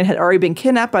 Malfurion had already been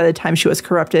kidnapped by the time she was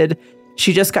corrupted.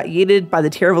 She just got yeeted by the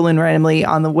Tear of Elune randomly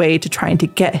on the way to trying to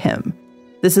get him.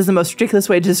 This is the most ridiculous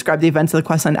way to describe the events of the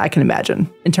questline I can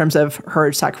imagine, in terms of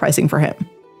her sacrificing for him.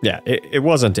 Yeah, it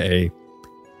wasn't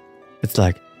it's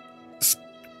like,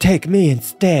 take me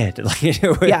instead.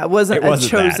 It wasn't a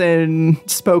chosen,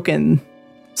 spoken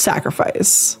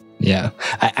sacrifice. Yeah.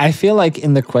 I feel like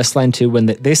in the questline too, when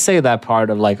they say that part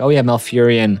of like, oh yeah,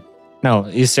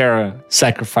 Ysera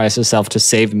sacrificed herself to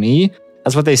save me.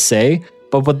 That's what they say.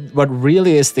 But what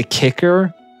really is the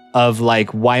kicker of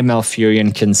like why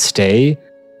Malfurion can stay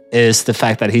is the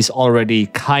fact that he's already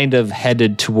kind of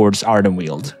headed towards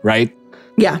Ardenweald, right?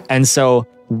 Yeah. And so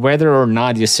whether or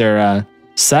not Ysera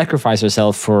sacrificed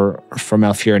herself for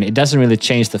Malfurion, it doesn't really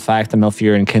change the fact that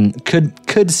Malfurion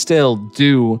could still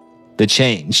do the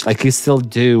change. Like, he still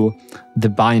do the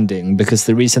binding, because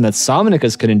the reason that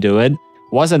Somnicus couldn't do it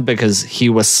wasn't because he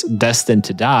was destined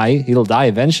to die. He'll die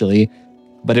eventually.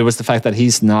 But it was the fact that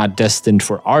he's not destined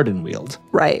for Ardenweald.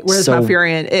 Right, whereas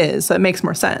Malfurion is. So it makes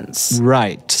more sense.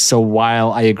 Right. So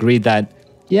while I agree that,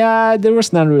 yeah, there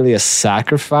was not really a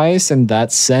sacrifice in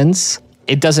that sense,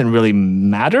 it doesn't really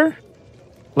matter.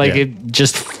 Like, it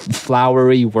just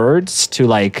flowery words to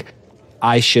like,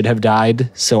 I should have died,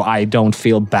 so I don't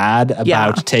feel bad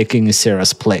about taking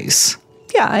Ysera's place.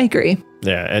 Yeah, I agree.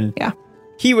 Yeah, and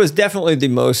he was definitely the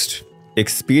most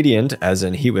expedient, as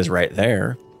in he was right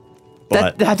there.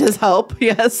 But that does help,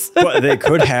 yes. But they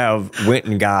could have went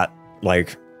and got,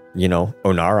 like,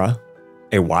 Onara,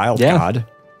 a wild god.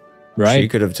 Right. She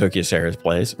could have took Ysera's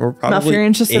place. Or probably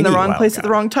Malfurion's just in the wrong place at the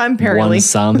wrong time, apparently.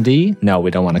 Bwonsamdi? No,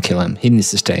 we don't want to kill him. He needs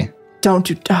to stay. Don't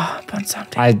do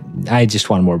Bwonsamdi. I just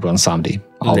want more Bwonsamdi.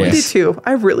 Always. I do too.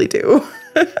 I really do.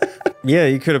 Yeah,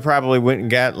 you could have probably went and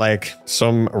got like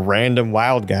some random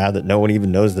wild guy that no one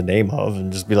even knows the name of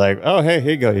and just be like, oh, hey,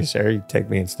 here you go, Ysera. You take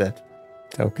me instead.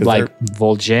 So, like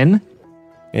Vol'jin?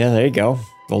 Yeah, there you go.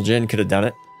 Vol'jin could have done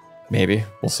it. Maybe.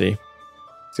 We'll see.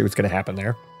 See what's going to happen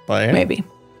there. But yeah, maybe.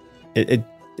 It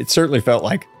certainly felt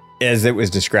like, as it was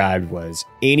described, was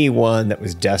anyone that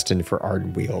was destined for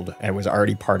Ardenweald and was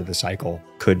already part of the cycle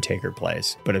could take her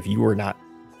place. But if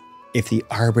the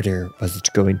Arbiter was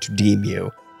going to deem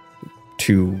you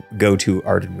to go to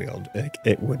Ardenweald,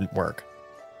 it wouldn't work.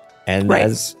 And Right.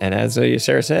 as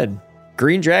Sarah said,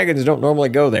 green dragons don't normally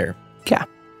go there. Yeah.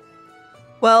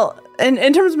 Well, in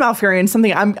terms of Malfurion,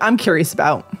 something I'm curious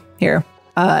about here,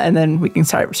 and then we can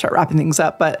start wrapping things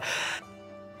up. But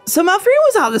so Malfurion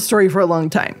was out of the story for a long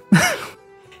time.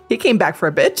 He came back for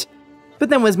a bit, but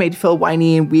then was made to feel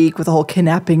whiny and weak with the whole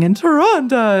kidnapping and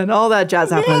Tyrande and all that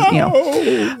jazz happened, you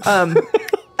know.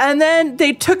 And then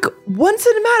they took one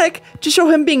cinematic to show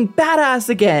him being badass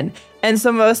again. And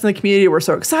some of us in the community were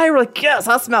so excited. We're like, yes,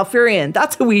 that's Malfurion.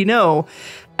 That's who we know.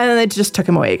 And then they just took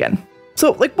him away again.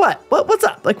 So, like, what's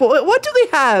up? Like, what do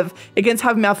they have against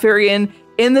having Malfurion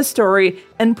in the story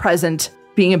and present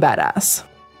being a badass?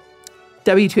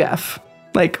 WTF?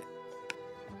 Like,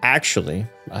 actually,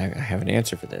 I have an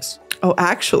answer for this. Oh,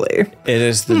 actually, it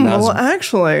is the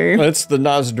it's the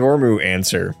Nosdormu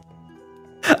answer.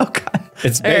 Oh God!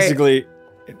 It's basically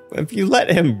if you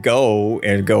let him go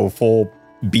and go full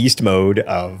beast mode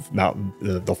of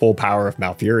the full power of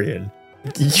Malfurion,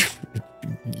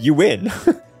 you win.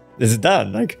 This is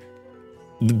done. Like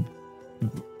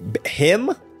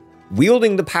him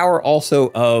wielding the power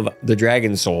also of the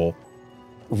Dragon Soul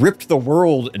ripped the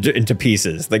world into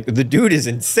pieces. Like the dude is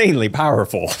insanely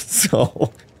powerful.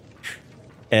 So,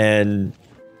 and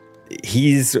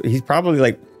he's probably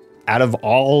like out of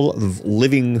all of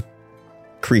living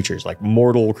creatures, like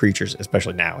mortal creatures,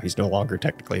 especially now, he's no longer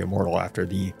technically immortal after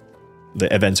the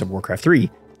events of Warcraft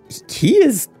 3. He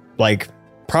is like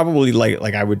probably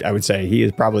like I would say he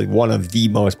is probably one of the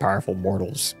most powerful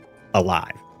mortals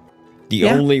alive. The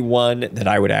only one that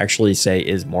I would actually say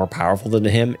is more powerful than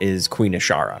him is Queen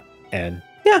Ashara. And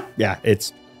yeah,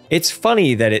 it's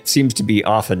funny that it seems to be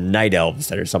often night elves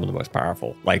that are some of the most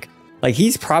powerful. Like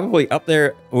he's probably up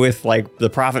there with like the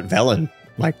Prophet Velen,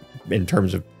 like in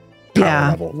terms of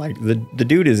power level. Like the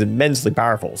dude is immensely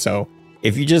powerful. So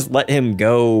if you just let him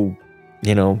go,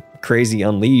 you know, crazy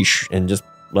unleash and just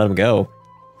let him go,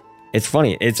 it's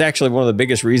funny. It's actually one of the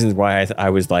biggest reasons why I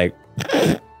was like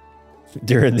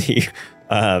during the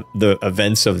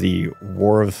events of the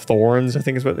War of Thorns, I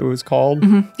think is what it was called.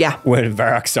 Mm-hmm. Yeah. When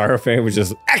Varrock Sarafan was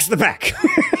just axe the back.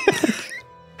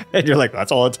 And you're like,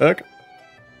 that's all it took?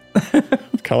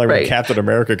 It's kind of like when Captain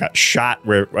America got shot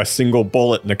with a single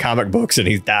bullet in the comic books and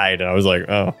he's died. And I was like,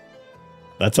 oh,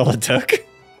 that's all it took?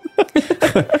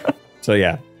 So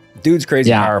yeah, dude's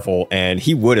crazy powerful, and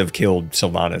he would have killed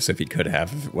Sylvanas if he could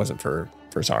have, if it wasn't for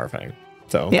Sarafang.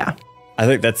 So yeah, I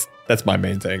think that's my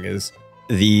main thing is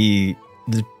the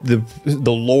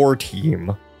lore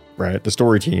team, right? The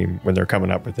story team, when they're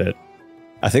coming up with it,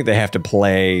 I think they have to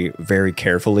play very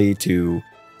carefully to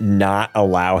not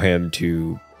allow him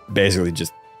to basically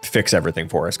just fix everything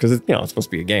for us, because it's supposed to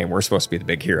be a game. We're supposed to be the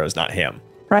big heroes, not him.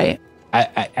 Right.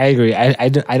 I agree.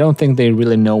 I don't think they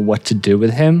really know what to do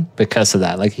with him because of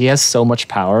that. Like, he has so much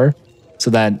power, so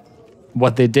that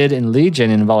what they did in Legion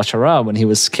in Val'sharah when he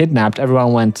was kidnapped,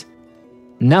 everyone went,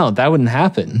 no, that wouldn't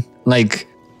happen. Like,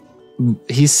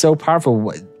 he's so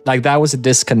powerful. Like, that was a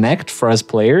disconnect for us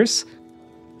players.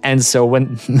 And so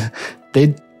when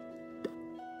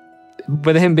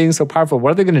with him being so powerful,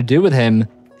 what are they going to do with him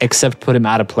except put him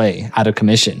out of play, out of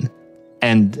commission?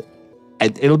 And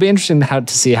it'll be interesting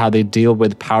to see how they deal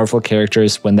with powerful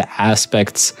characters when the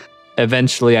aspects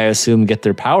eventually, I assume, get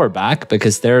their power back,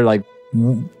 because they're like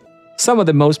some of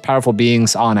the most powerful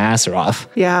beings on Azeroth.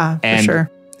 Yeah, for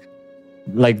sure.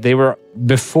 Like, they were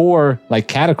before like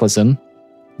Cataclysm,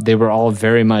 they were all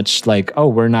very much like, oh,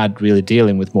 we're not really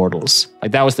dealing with mortals.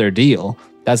 Like, that was their deal.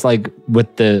 That's like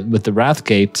with the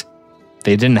Wrathgate,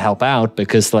 they didn't help out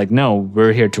because, like, no,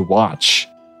 we're here to watch.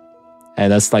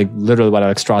 And that's like literally what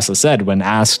Alexstrasza said when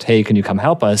asked, hey, can you come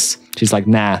help us? She's like,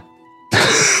 nah,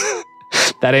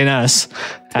 that ain't us.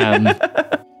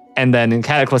 And then in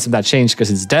Cataclysm that changed because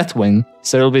it's Deathwing.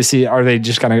 So it'll be are they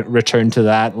just gonna return to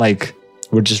that? Like,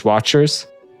 we're just watchers?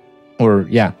 Or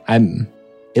it'll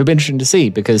be interesting to see,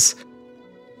 because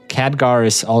Khadgar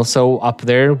is also up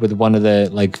there with one of the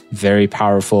like very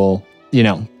powerful,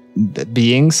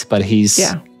 beings, but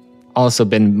he's also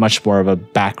been much more of a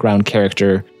background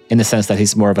character in the sense that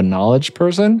he's more of a knowledge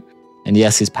person. And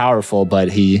yes, he's powerful, but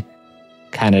he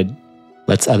kind of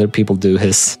lets other people do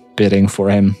his bidding for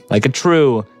him, like a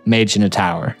true mage in a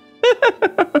tower.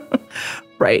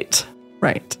 Right.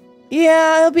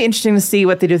 Yeah, it'll be interesting to see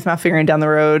what they do with Malfurion down the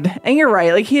road. And you're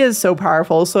right, like, he is so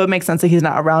powerful, so it makes sense that he's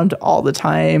not around all the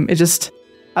time. It just,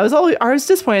 I was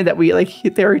disappointed that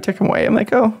they already took him away. I'm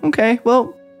like, oh, okay,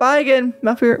 well, bye again,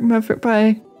 Malfurion,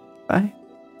 bye.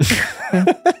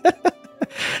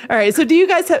 All right, so do you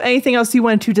guys have anything else you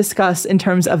want to discuss in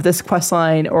terms of this quest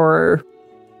line or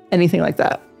anything like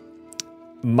that?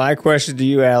 My question to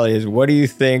you, Allie, is what do you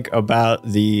think about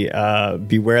the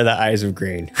Beware the Eyes of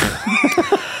Green?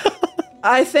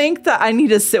 I think that I need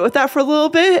to sit with that for a little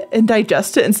bit and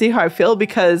digest it and see how I feel,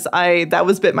 because that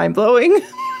was a bit mind-blowing.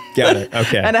 Got it.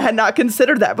 Okay. And I had not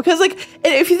considered that, because like,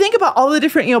 if you think about all the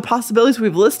different, possibilities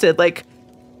we've listed, like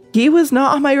he was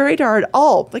not on my radar at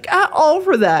all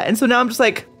for that. And so now I'm just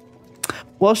like,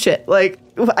 well, shit. Like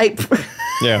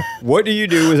yeah. What do you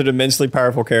do with an immensely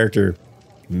powerful character?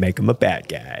 Make him a bad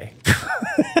guy.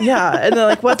 Yeah. And then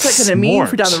like, what's that going to mean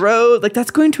for down the road? Like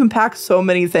that's going to impact so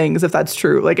many things if that's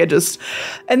true. Like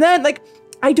and then like,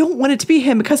 I don't want it to be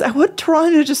him, because I want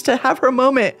Tyrande just to have her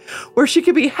moment where she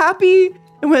could be happy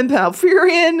and with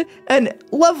Malfurion and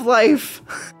love life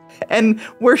and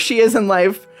where she is in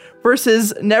life,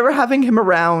 versus never having him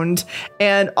around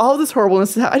and all this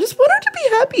horribleness. I just want her to be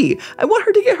happy. I want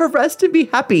her to get her rest and be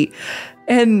happy.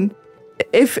 And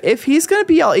if he's going to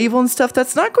be all evil and stuff,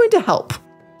 that's not going to help.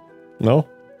 No,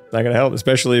 not going to help,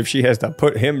 especially if she has to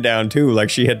put him down too,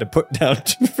 like she had to put down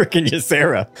freaking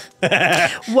Ysera.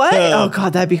 What? Oh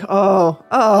God, that'd be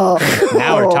Now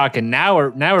we're talking. Now we're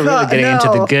really getting into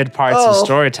the good parts of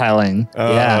storytelling.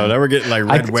 Yeah. Now we're getting like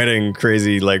Red Wedding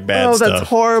crazy, like bad stuff. Oh, that's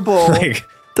horrible.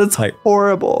 That's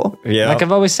horrible. Yeah. Like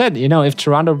I've always said, if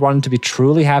Tyrande wanted to be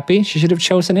truly happy, she should have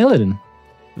chosen Illidan.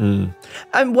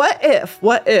 And what if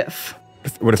What if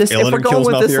we're going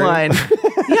with this line?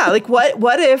 Yeah, like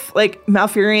what if like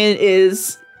Malfurion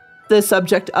is the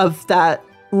subject of that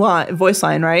voice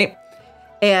line, right?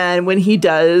 And when he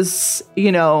does,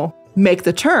 make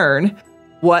the turn,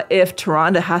 what if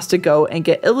Tyrande has to go and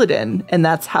get Illidan, and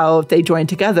that's how they join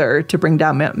together to bring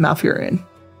down Malfurion?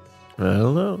 I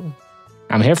don't know.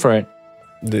 I'm here for it.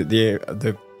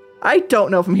 I don't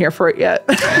know if I'm here for it yet.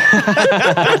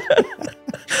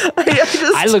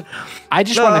 I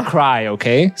just want to cry,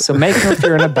 okay? So make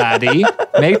Malfurion a baddie,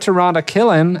 make Tyrande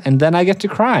kill him, and then I get to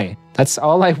cry. That's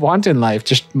all I want in life.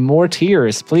 Just more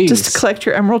tears, please. Just collect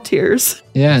your emerald tears.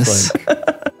 Yes.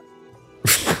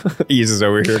 Ease is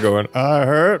over here going, I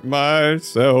hurt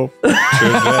myself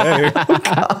today.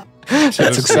 Oh, that's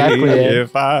exactly it.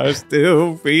 If I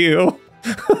still feel.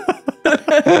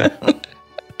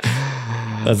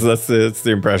 That's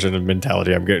the impression and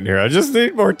mentality I'm getting here. I just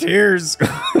need more tears.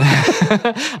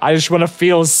 I just want to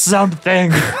feel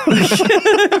something.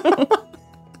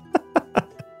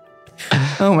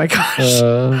 Oh my gosh.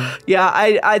 Yeah,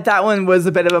 I that one was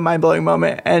a bit of a mind-blowing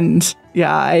moment. And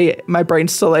yeah, my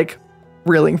brain's still like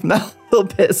reeling from that a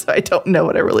little bit, so I don't know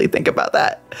what I really think about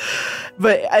that.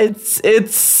 But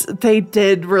it's they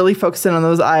did really focus in on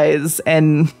those eyes,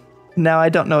 and now I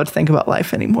don't know what to think about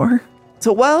life anymore.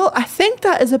 So, well, I think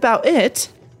that is about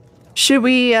it. Should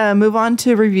we move on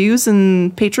to reviews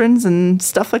and patrons and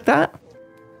stuff like that?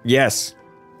 Yes,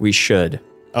 we should.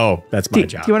 Oh, that's my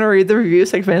job. Do you want to read the review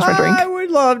so I can finish my drink? I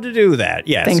would love to do that,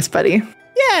 yes. Thanks, buddy.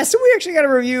 Yeah, so we actually got a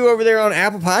review over there on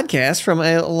Apple Podcasts from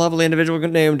a lovely individual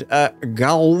named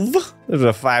Galv. This is a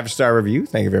 5-star review.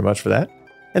 Thank you very much for that.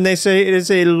 And they say it is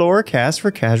a lore cast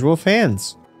for casual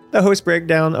fans. The host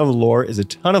breakdown of lore is a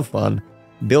ton of fun,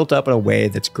 built up in a way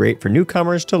that's great for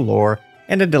newcomers to lore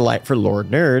and a delight for lore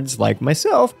nerds like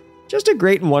myself. Just a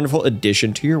great and wonderful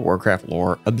addition to your Warcraft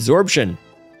lore absorption.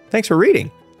 Thanks for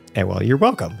reading. And well, you're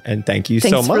welcome. And thank you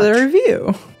so much. Thanks for the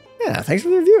review. Yeah, thanks for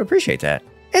the review. I appreciate that.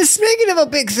 And speaking of a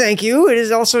big thank you, it is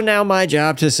also now my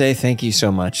job to say thank you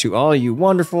so much to all you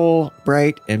wonderful,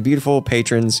 bright, and beautiful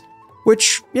patrons,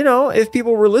 which, if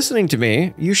people were listening to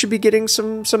me, you should be getting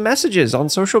some messages on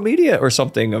social media or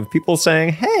something of people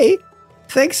saying, hey,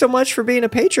 thanks so much for being a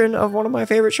patron of one of my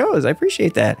favorite shows. I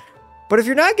appreciate that. But if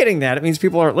you're not getting that, it means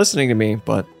people aren't listening to me,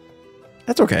 but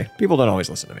that's okay. People don't always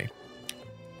listen to me.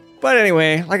 But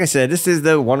anyway, like I said, this is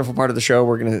the wonderful part of the show.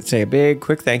 We're going to say a big,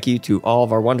 quick thank you to all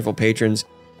of our wonderful patrons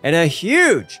and a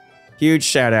huge, huge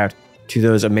shout out to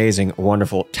those amazing,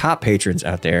 wonderful top patrons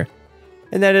out there.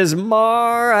 And that is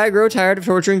Mar, I grow tired of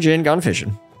torturing Jin, gone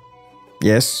fishing.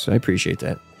 Yes, I appreciate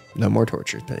that. No more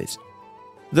torture, please.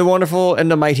 The wonderful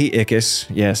and the mighty Ickis.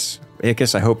 Yes,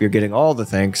 Ickis, I hope you're getting all the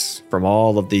thanks from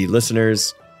all of the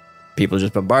listeners. People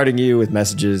just bombarding you with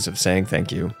messages of saying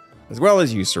thank you. As well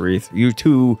as you, Sarith. You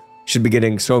too should be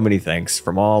getting so many thanks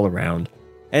from all around.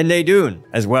 And Nadune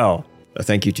as well. A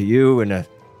thank you to you and a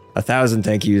 1,000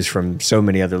 thank yous from so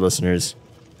many other listeners.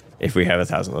 If we have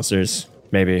 1,000 listeners,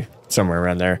 maybe somewhere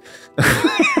around there.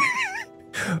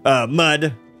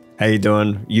 Mud, how you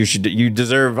doing? You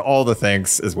deserve all the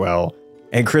thanks as well.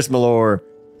 And Chris Malore,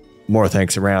 more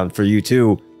thanks around for you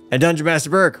too. And Dungeon Master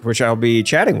Burke, which I'll be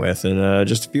chatting with in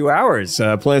just a few hours,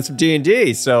 playing some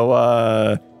D&D.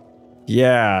 So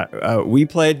Yeah, we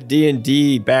played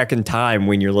D&D back in time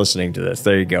when you're listening to this.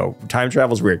 There you go. Time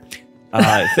travel's weird.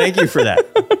 Thank you for that,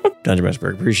 Dungeon Master.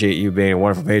 Appreciate you being a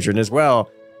wonderful patron as well.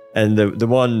 And the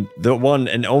one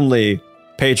and only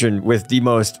patron with the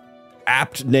most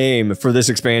apt name for this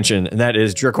expansion, and that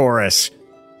is Dracoris.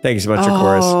 Thank you so much,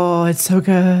 Dracoris. Oh, it's so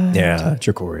good. Yeah,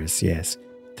 Dracoris, yes.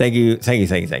 Thank you.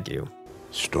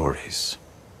 Stories.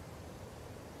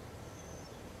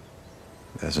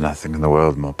 There's nothing in the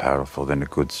world more powerful than a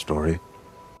good story.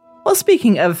 Well,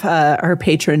 speaking of our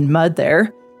patron Mud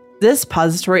there, this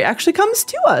pository actually comes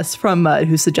to us from Mud,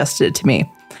 who suggested it to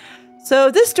me.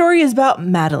 So this story is about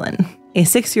Madeline, a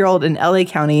 6-year-old in LA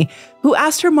County who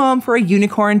asked her mom for a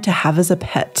unicorn to have as a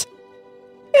pet.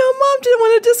 Mom didn't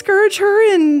want to discourage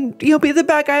her and, be the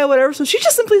bad guy or whatever. So she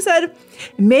just simply said, it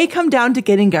may come down to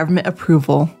getting government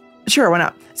approval. Sure, why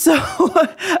not? So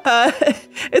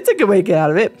it's a good way to get out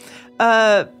of it.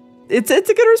 It's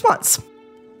a good response.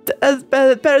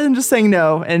 Better than just saying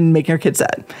no and making her kid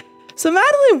sad. So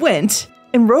Madeline went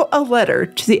and wrote a letter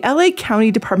to the LA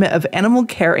County Department of Animal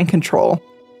Care and Control,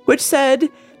 which said,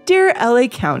 "Dear LA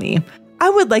County, I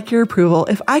would like your approval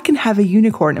if I can have a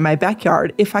unicorn in my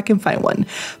backyard if I can find one.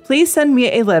 Please send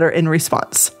me a letter in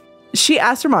response." She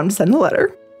asked her mom to send the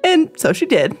letter, and so she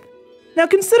did. Now,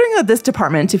 considering that this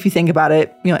department, if you think about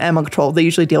it, animal control, they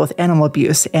usually deal with animal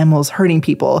abuse, animals hurting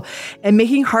people, and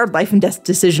making hard life and death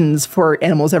decisions for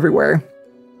animals everywhere.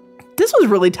 This was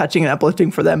really touching and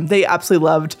uplifting for them. They absolutely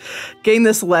loved getting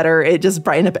this letter. It just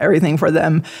brightened up everything for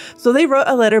them. So they wrote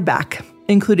a letter back,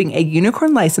 including a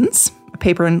unicorn license, a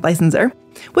paper license there,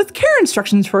 with care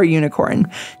instructions for a unicorn.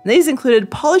 And these included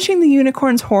polishing the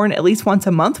unicorn's horn at least once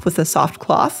a month with a soft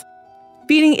cloth,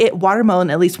 feeding it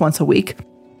watermelon at least once a week,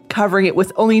 covering it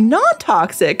with only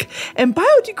non-toxic and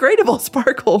biodegradable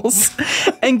sparkles,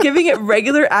 and giving it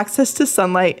regular access to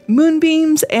sunlight,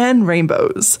 moonbeams, and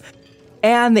rainbows.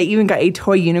 And they even got a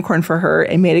toy unicorn for her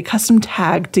and made a custom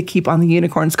tag to keep on the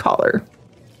unicorn's collar.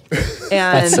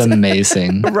 And that's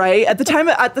amazing. Right? At the time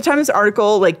of this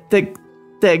article,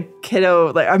 the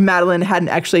kiddo, Madeline hadn't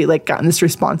actually gotten this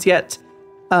response yet.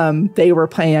 They were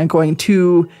planning on going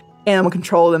to animal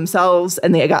control themselves,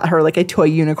 and they got her a toy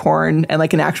unicorn and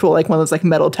an actual one of those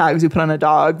metal tags you put on a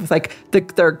dog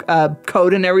with their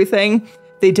code and everything.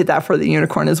 They did that for the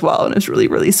unicorn as well, and it was really,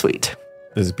 really sweet.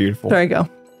 This is beautiful. There you go.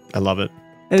 I love it.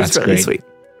 It's really sweet.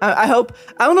 I hope,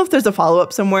 I don't know if there's a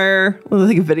follow-up somewhere with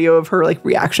a video of her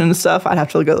reaction and stuff. I'd have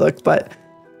to go look, but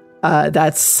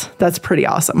that's pretty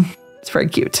awesome. It's very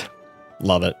cute.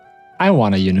 Love it. I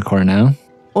want a unicorn now.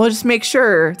 Well, just make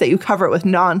sure that you cover it with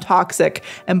non-toxic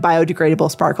and biodegradable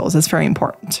sparkles. It's very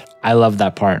important. I love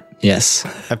that part. Yes.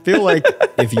 I feel like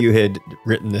if you had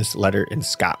written this letter in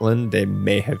Scotland, they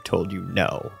may have told you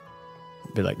no.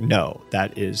 Be like, no,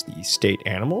 that is the state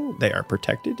animal. They are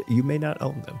protected. You may not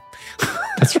own them.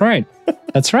 That's right.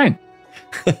 That's right.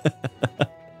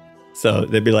 So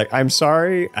they'd be like, I'm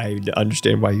sorry. I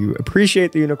understand why you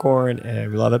appreciate the unicorn and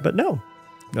we love it, but no,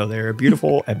 they're a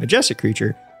beautiful and majestic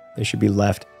creature. They should be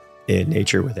left in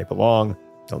nature where they belong.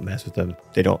 Don't mess with them.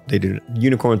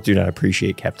 Unicorns do not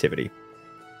appreciate captivity.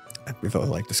 I feel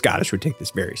like the Scottish would take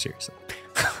this very seriously.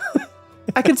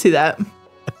 I can see that.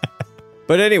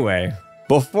 But anyway,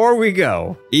 before we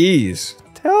go, Ease,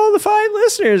 tell the fine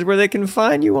listeners where they can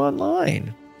find you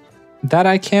online. That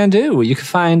I can do. You can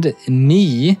find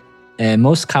me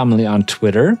most commonly on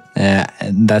Twitter.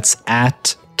 That's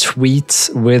at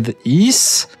Tweets with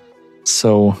Ease.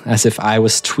 So as if I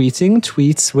was tweeting,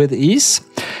 Tweets with Ease.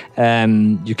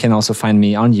 You can also find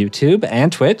me on YouTube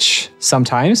and Twitch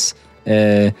sometimes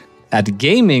at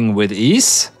Gaming with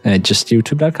Ease. Just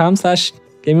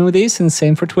youtube.com/Gaming with Ease, and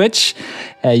same for Twitch.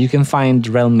 You can find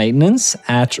Realm Maintenance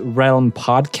at Realm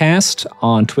Podcast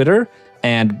on Twitter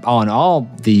and on all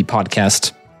the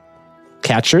podcast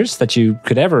catchers that you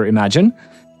could ever imagine.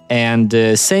 And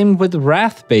same with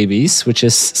Wrath Babies, which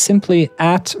is simply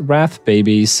at Wrath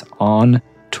Babies on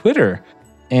Twitter.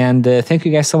 And thank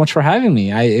you guys so much for having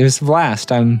me. It was a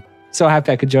blast. I'm so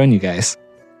happy I could join you guys.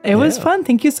 It was fun.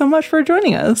 Thank you so much for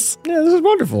joining us. Yeah, this is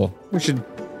wonderful. We should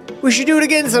do it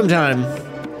again sometime.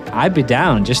 I'd be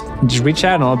down. Just reach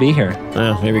out and I'll be here.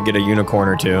 Maybe get a unicorn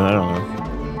or two. I don't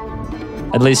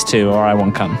know. At least 2, or I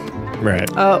won't come.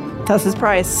 Right. Oh, that's his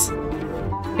price.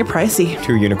 You're pricey.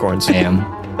 2 unicorns. I am.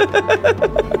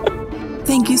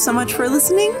 Thank you so much for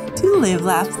listening to Live,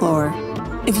 Laugh, Lore.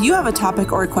 If you have a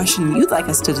topic or a question you'd like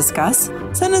us to discuss,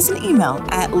 send us an email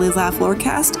at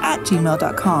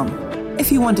livelaughlorecast@gmail.com.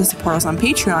 If you want to support us on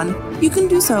Patreon, you can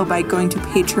do so by going to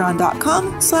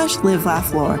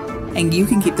patreon.com/livelaughlore, and you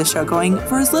can keep the show going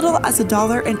for as little as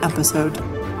 $1 an episode.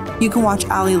 You can watch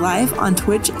Ali live on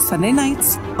Twitch Sunday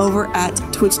nights over at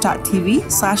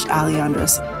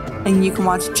twitch.tv/Aliandris. And you can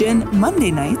watch Jin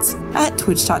Monday nights at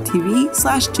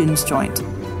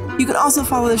twitch.tv/JinsJoint. You can also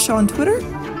follow the show on Twitter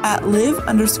at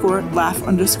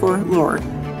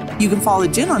live_laugh_lore. You can follow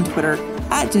Jin on Twitter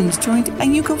at JinsJoint,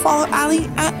 and you can follow Ali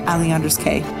at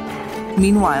AliAndersK.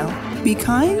 Meanwhile, be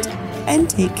kind and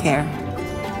take care.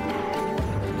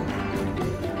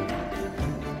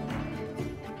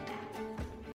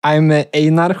 I'm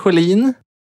Einar Sjölin,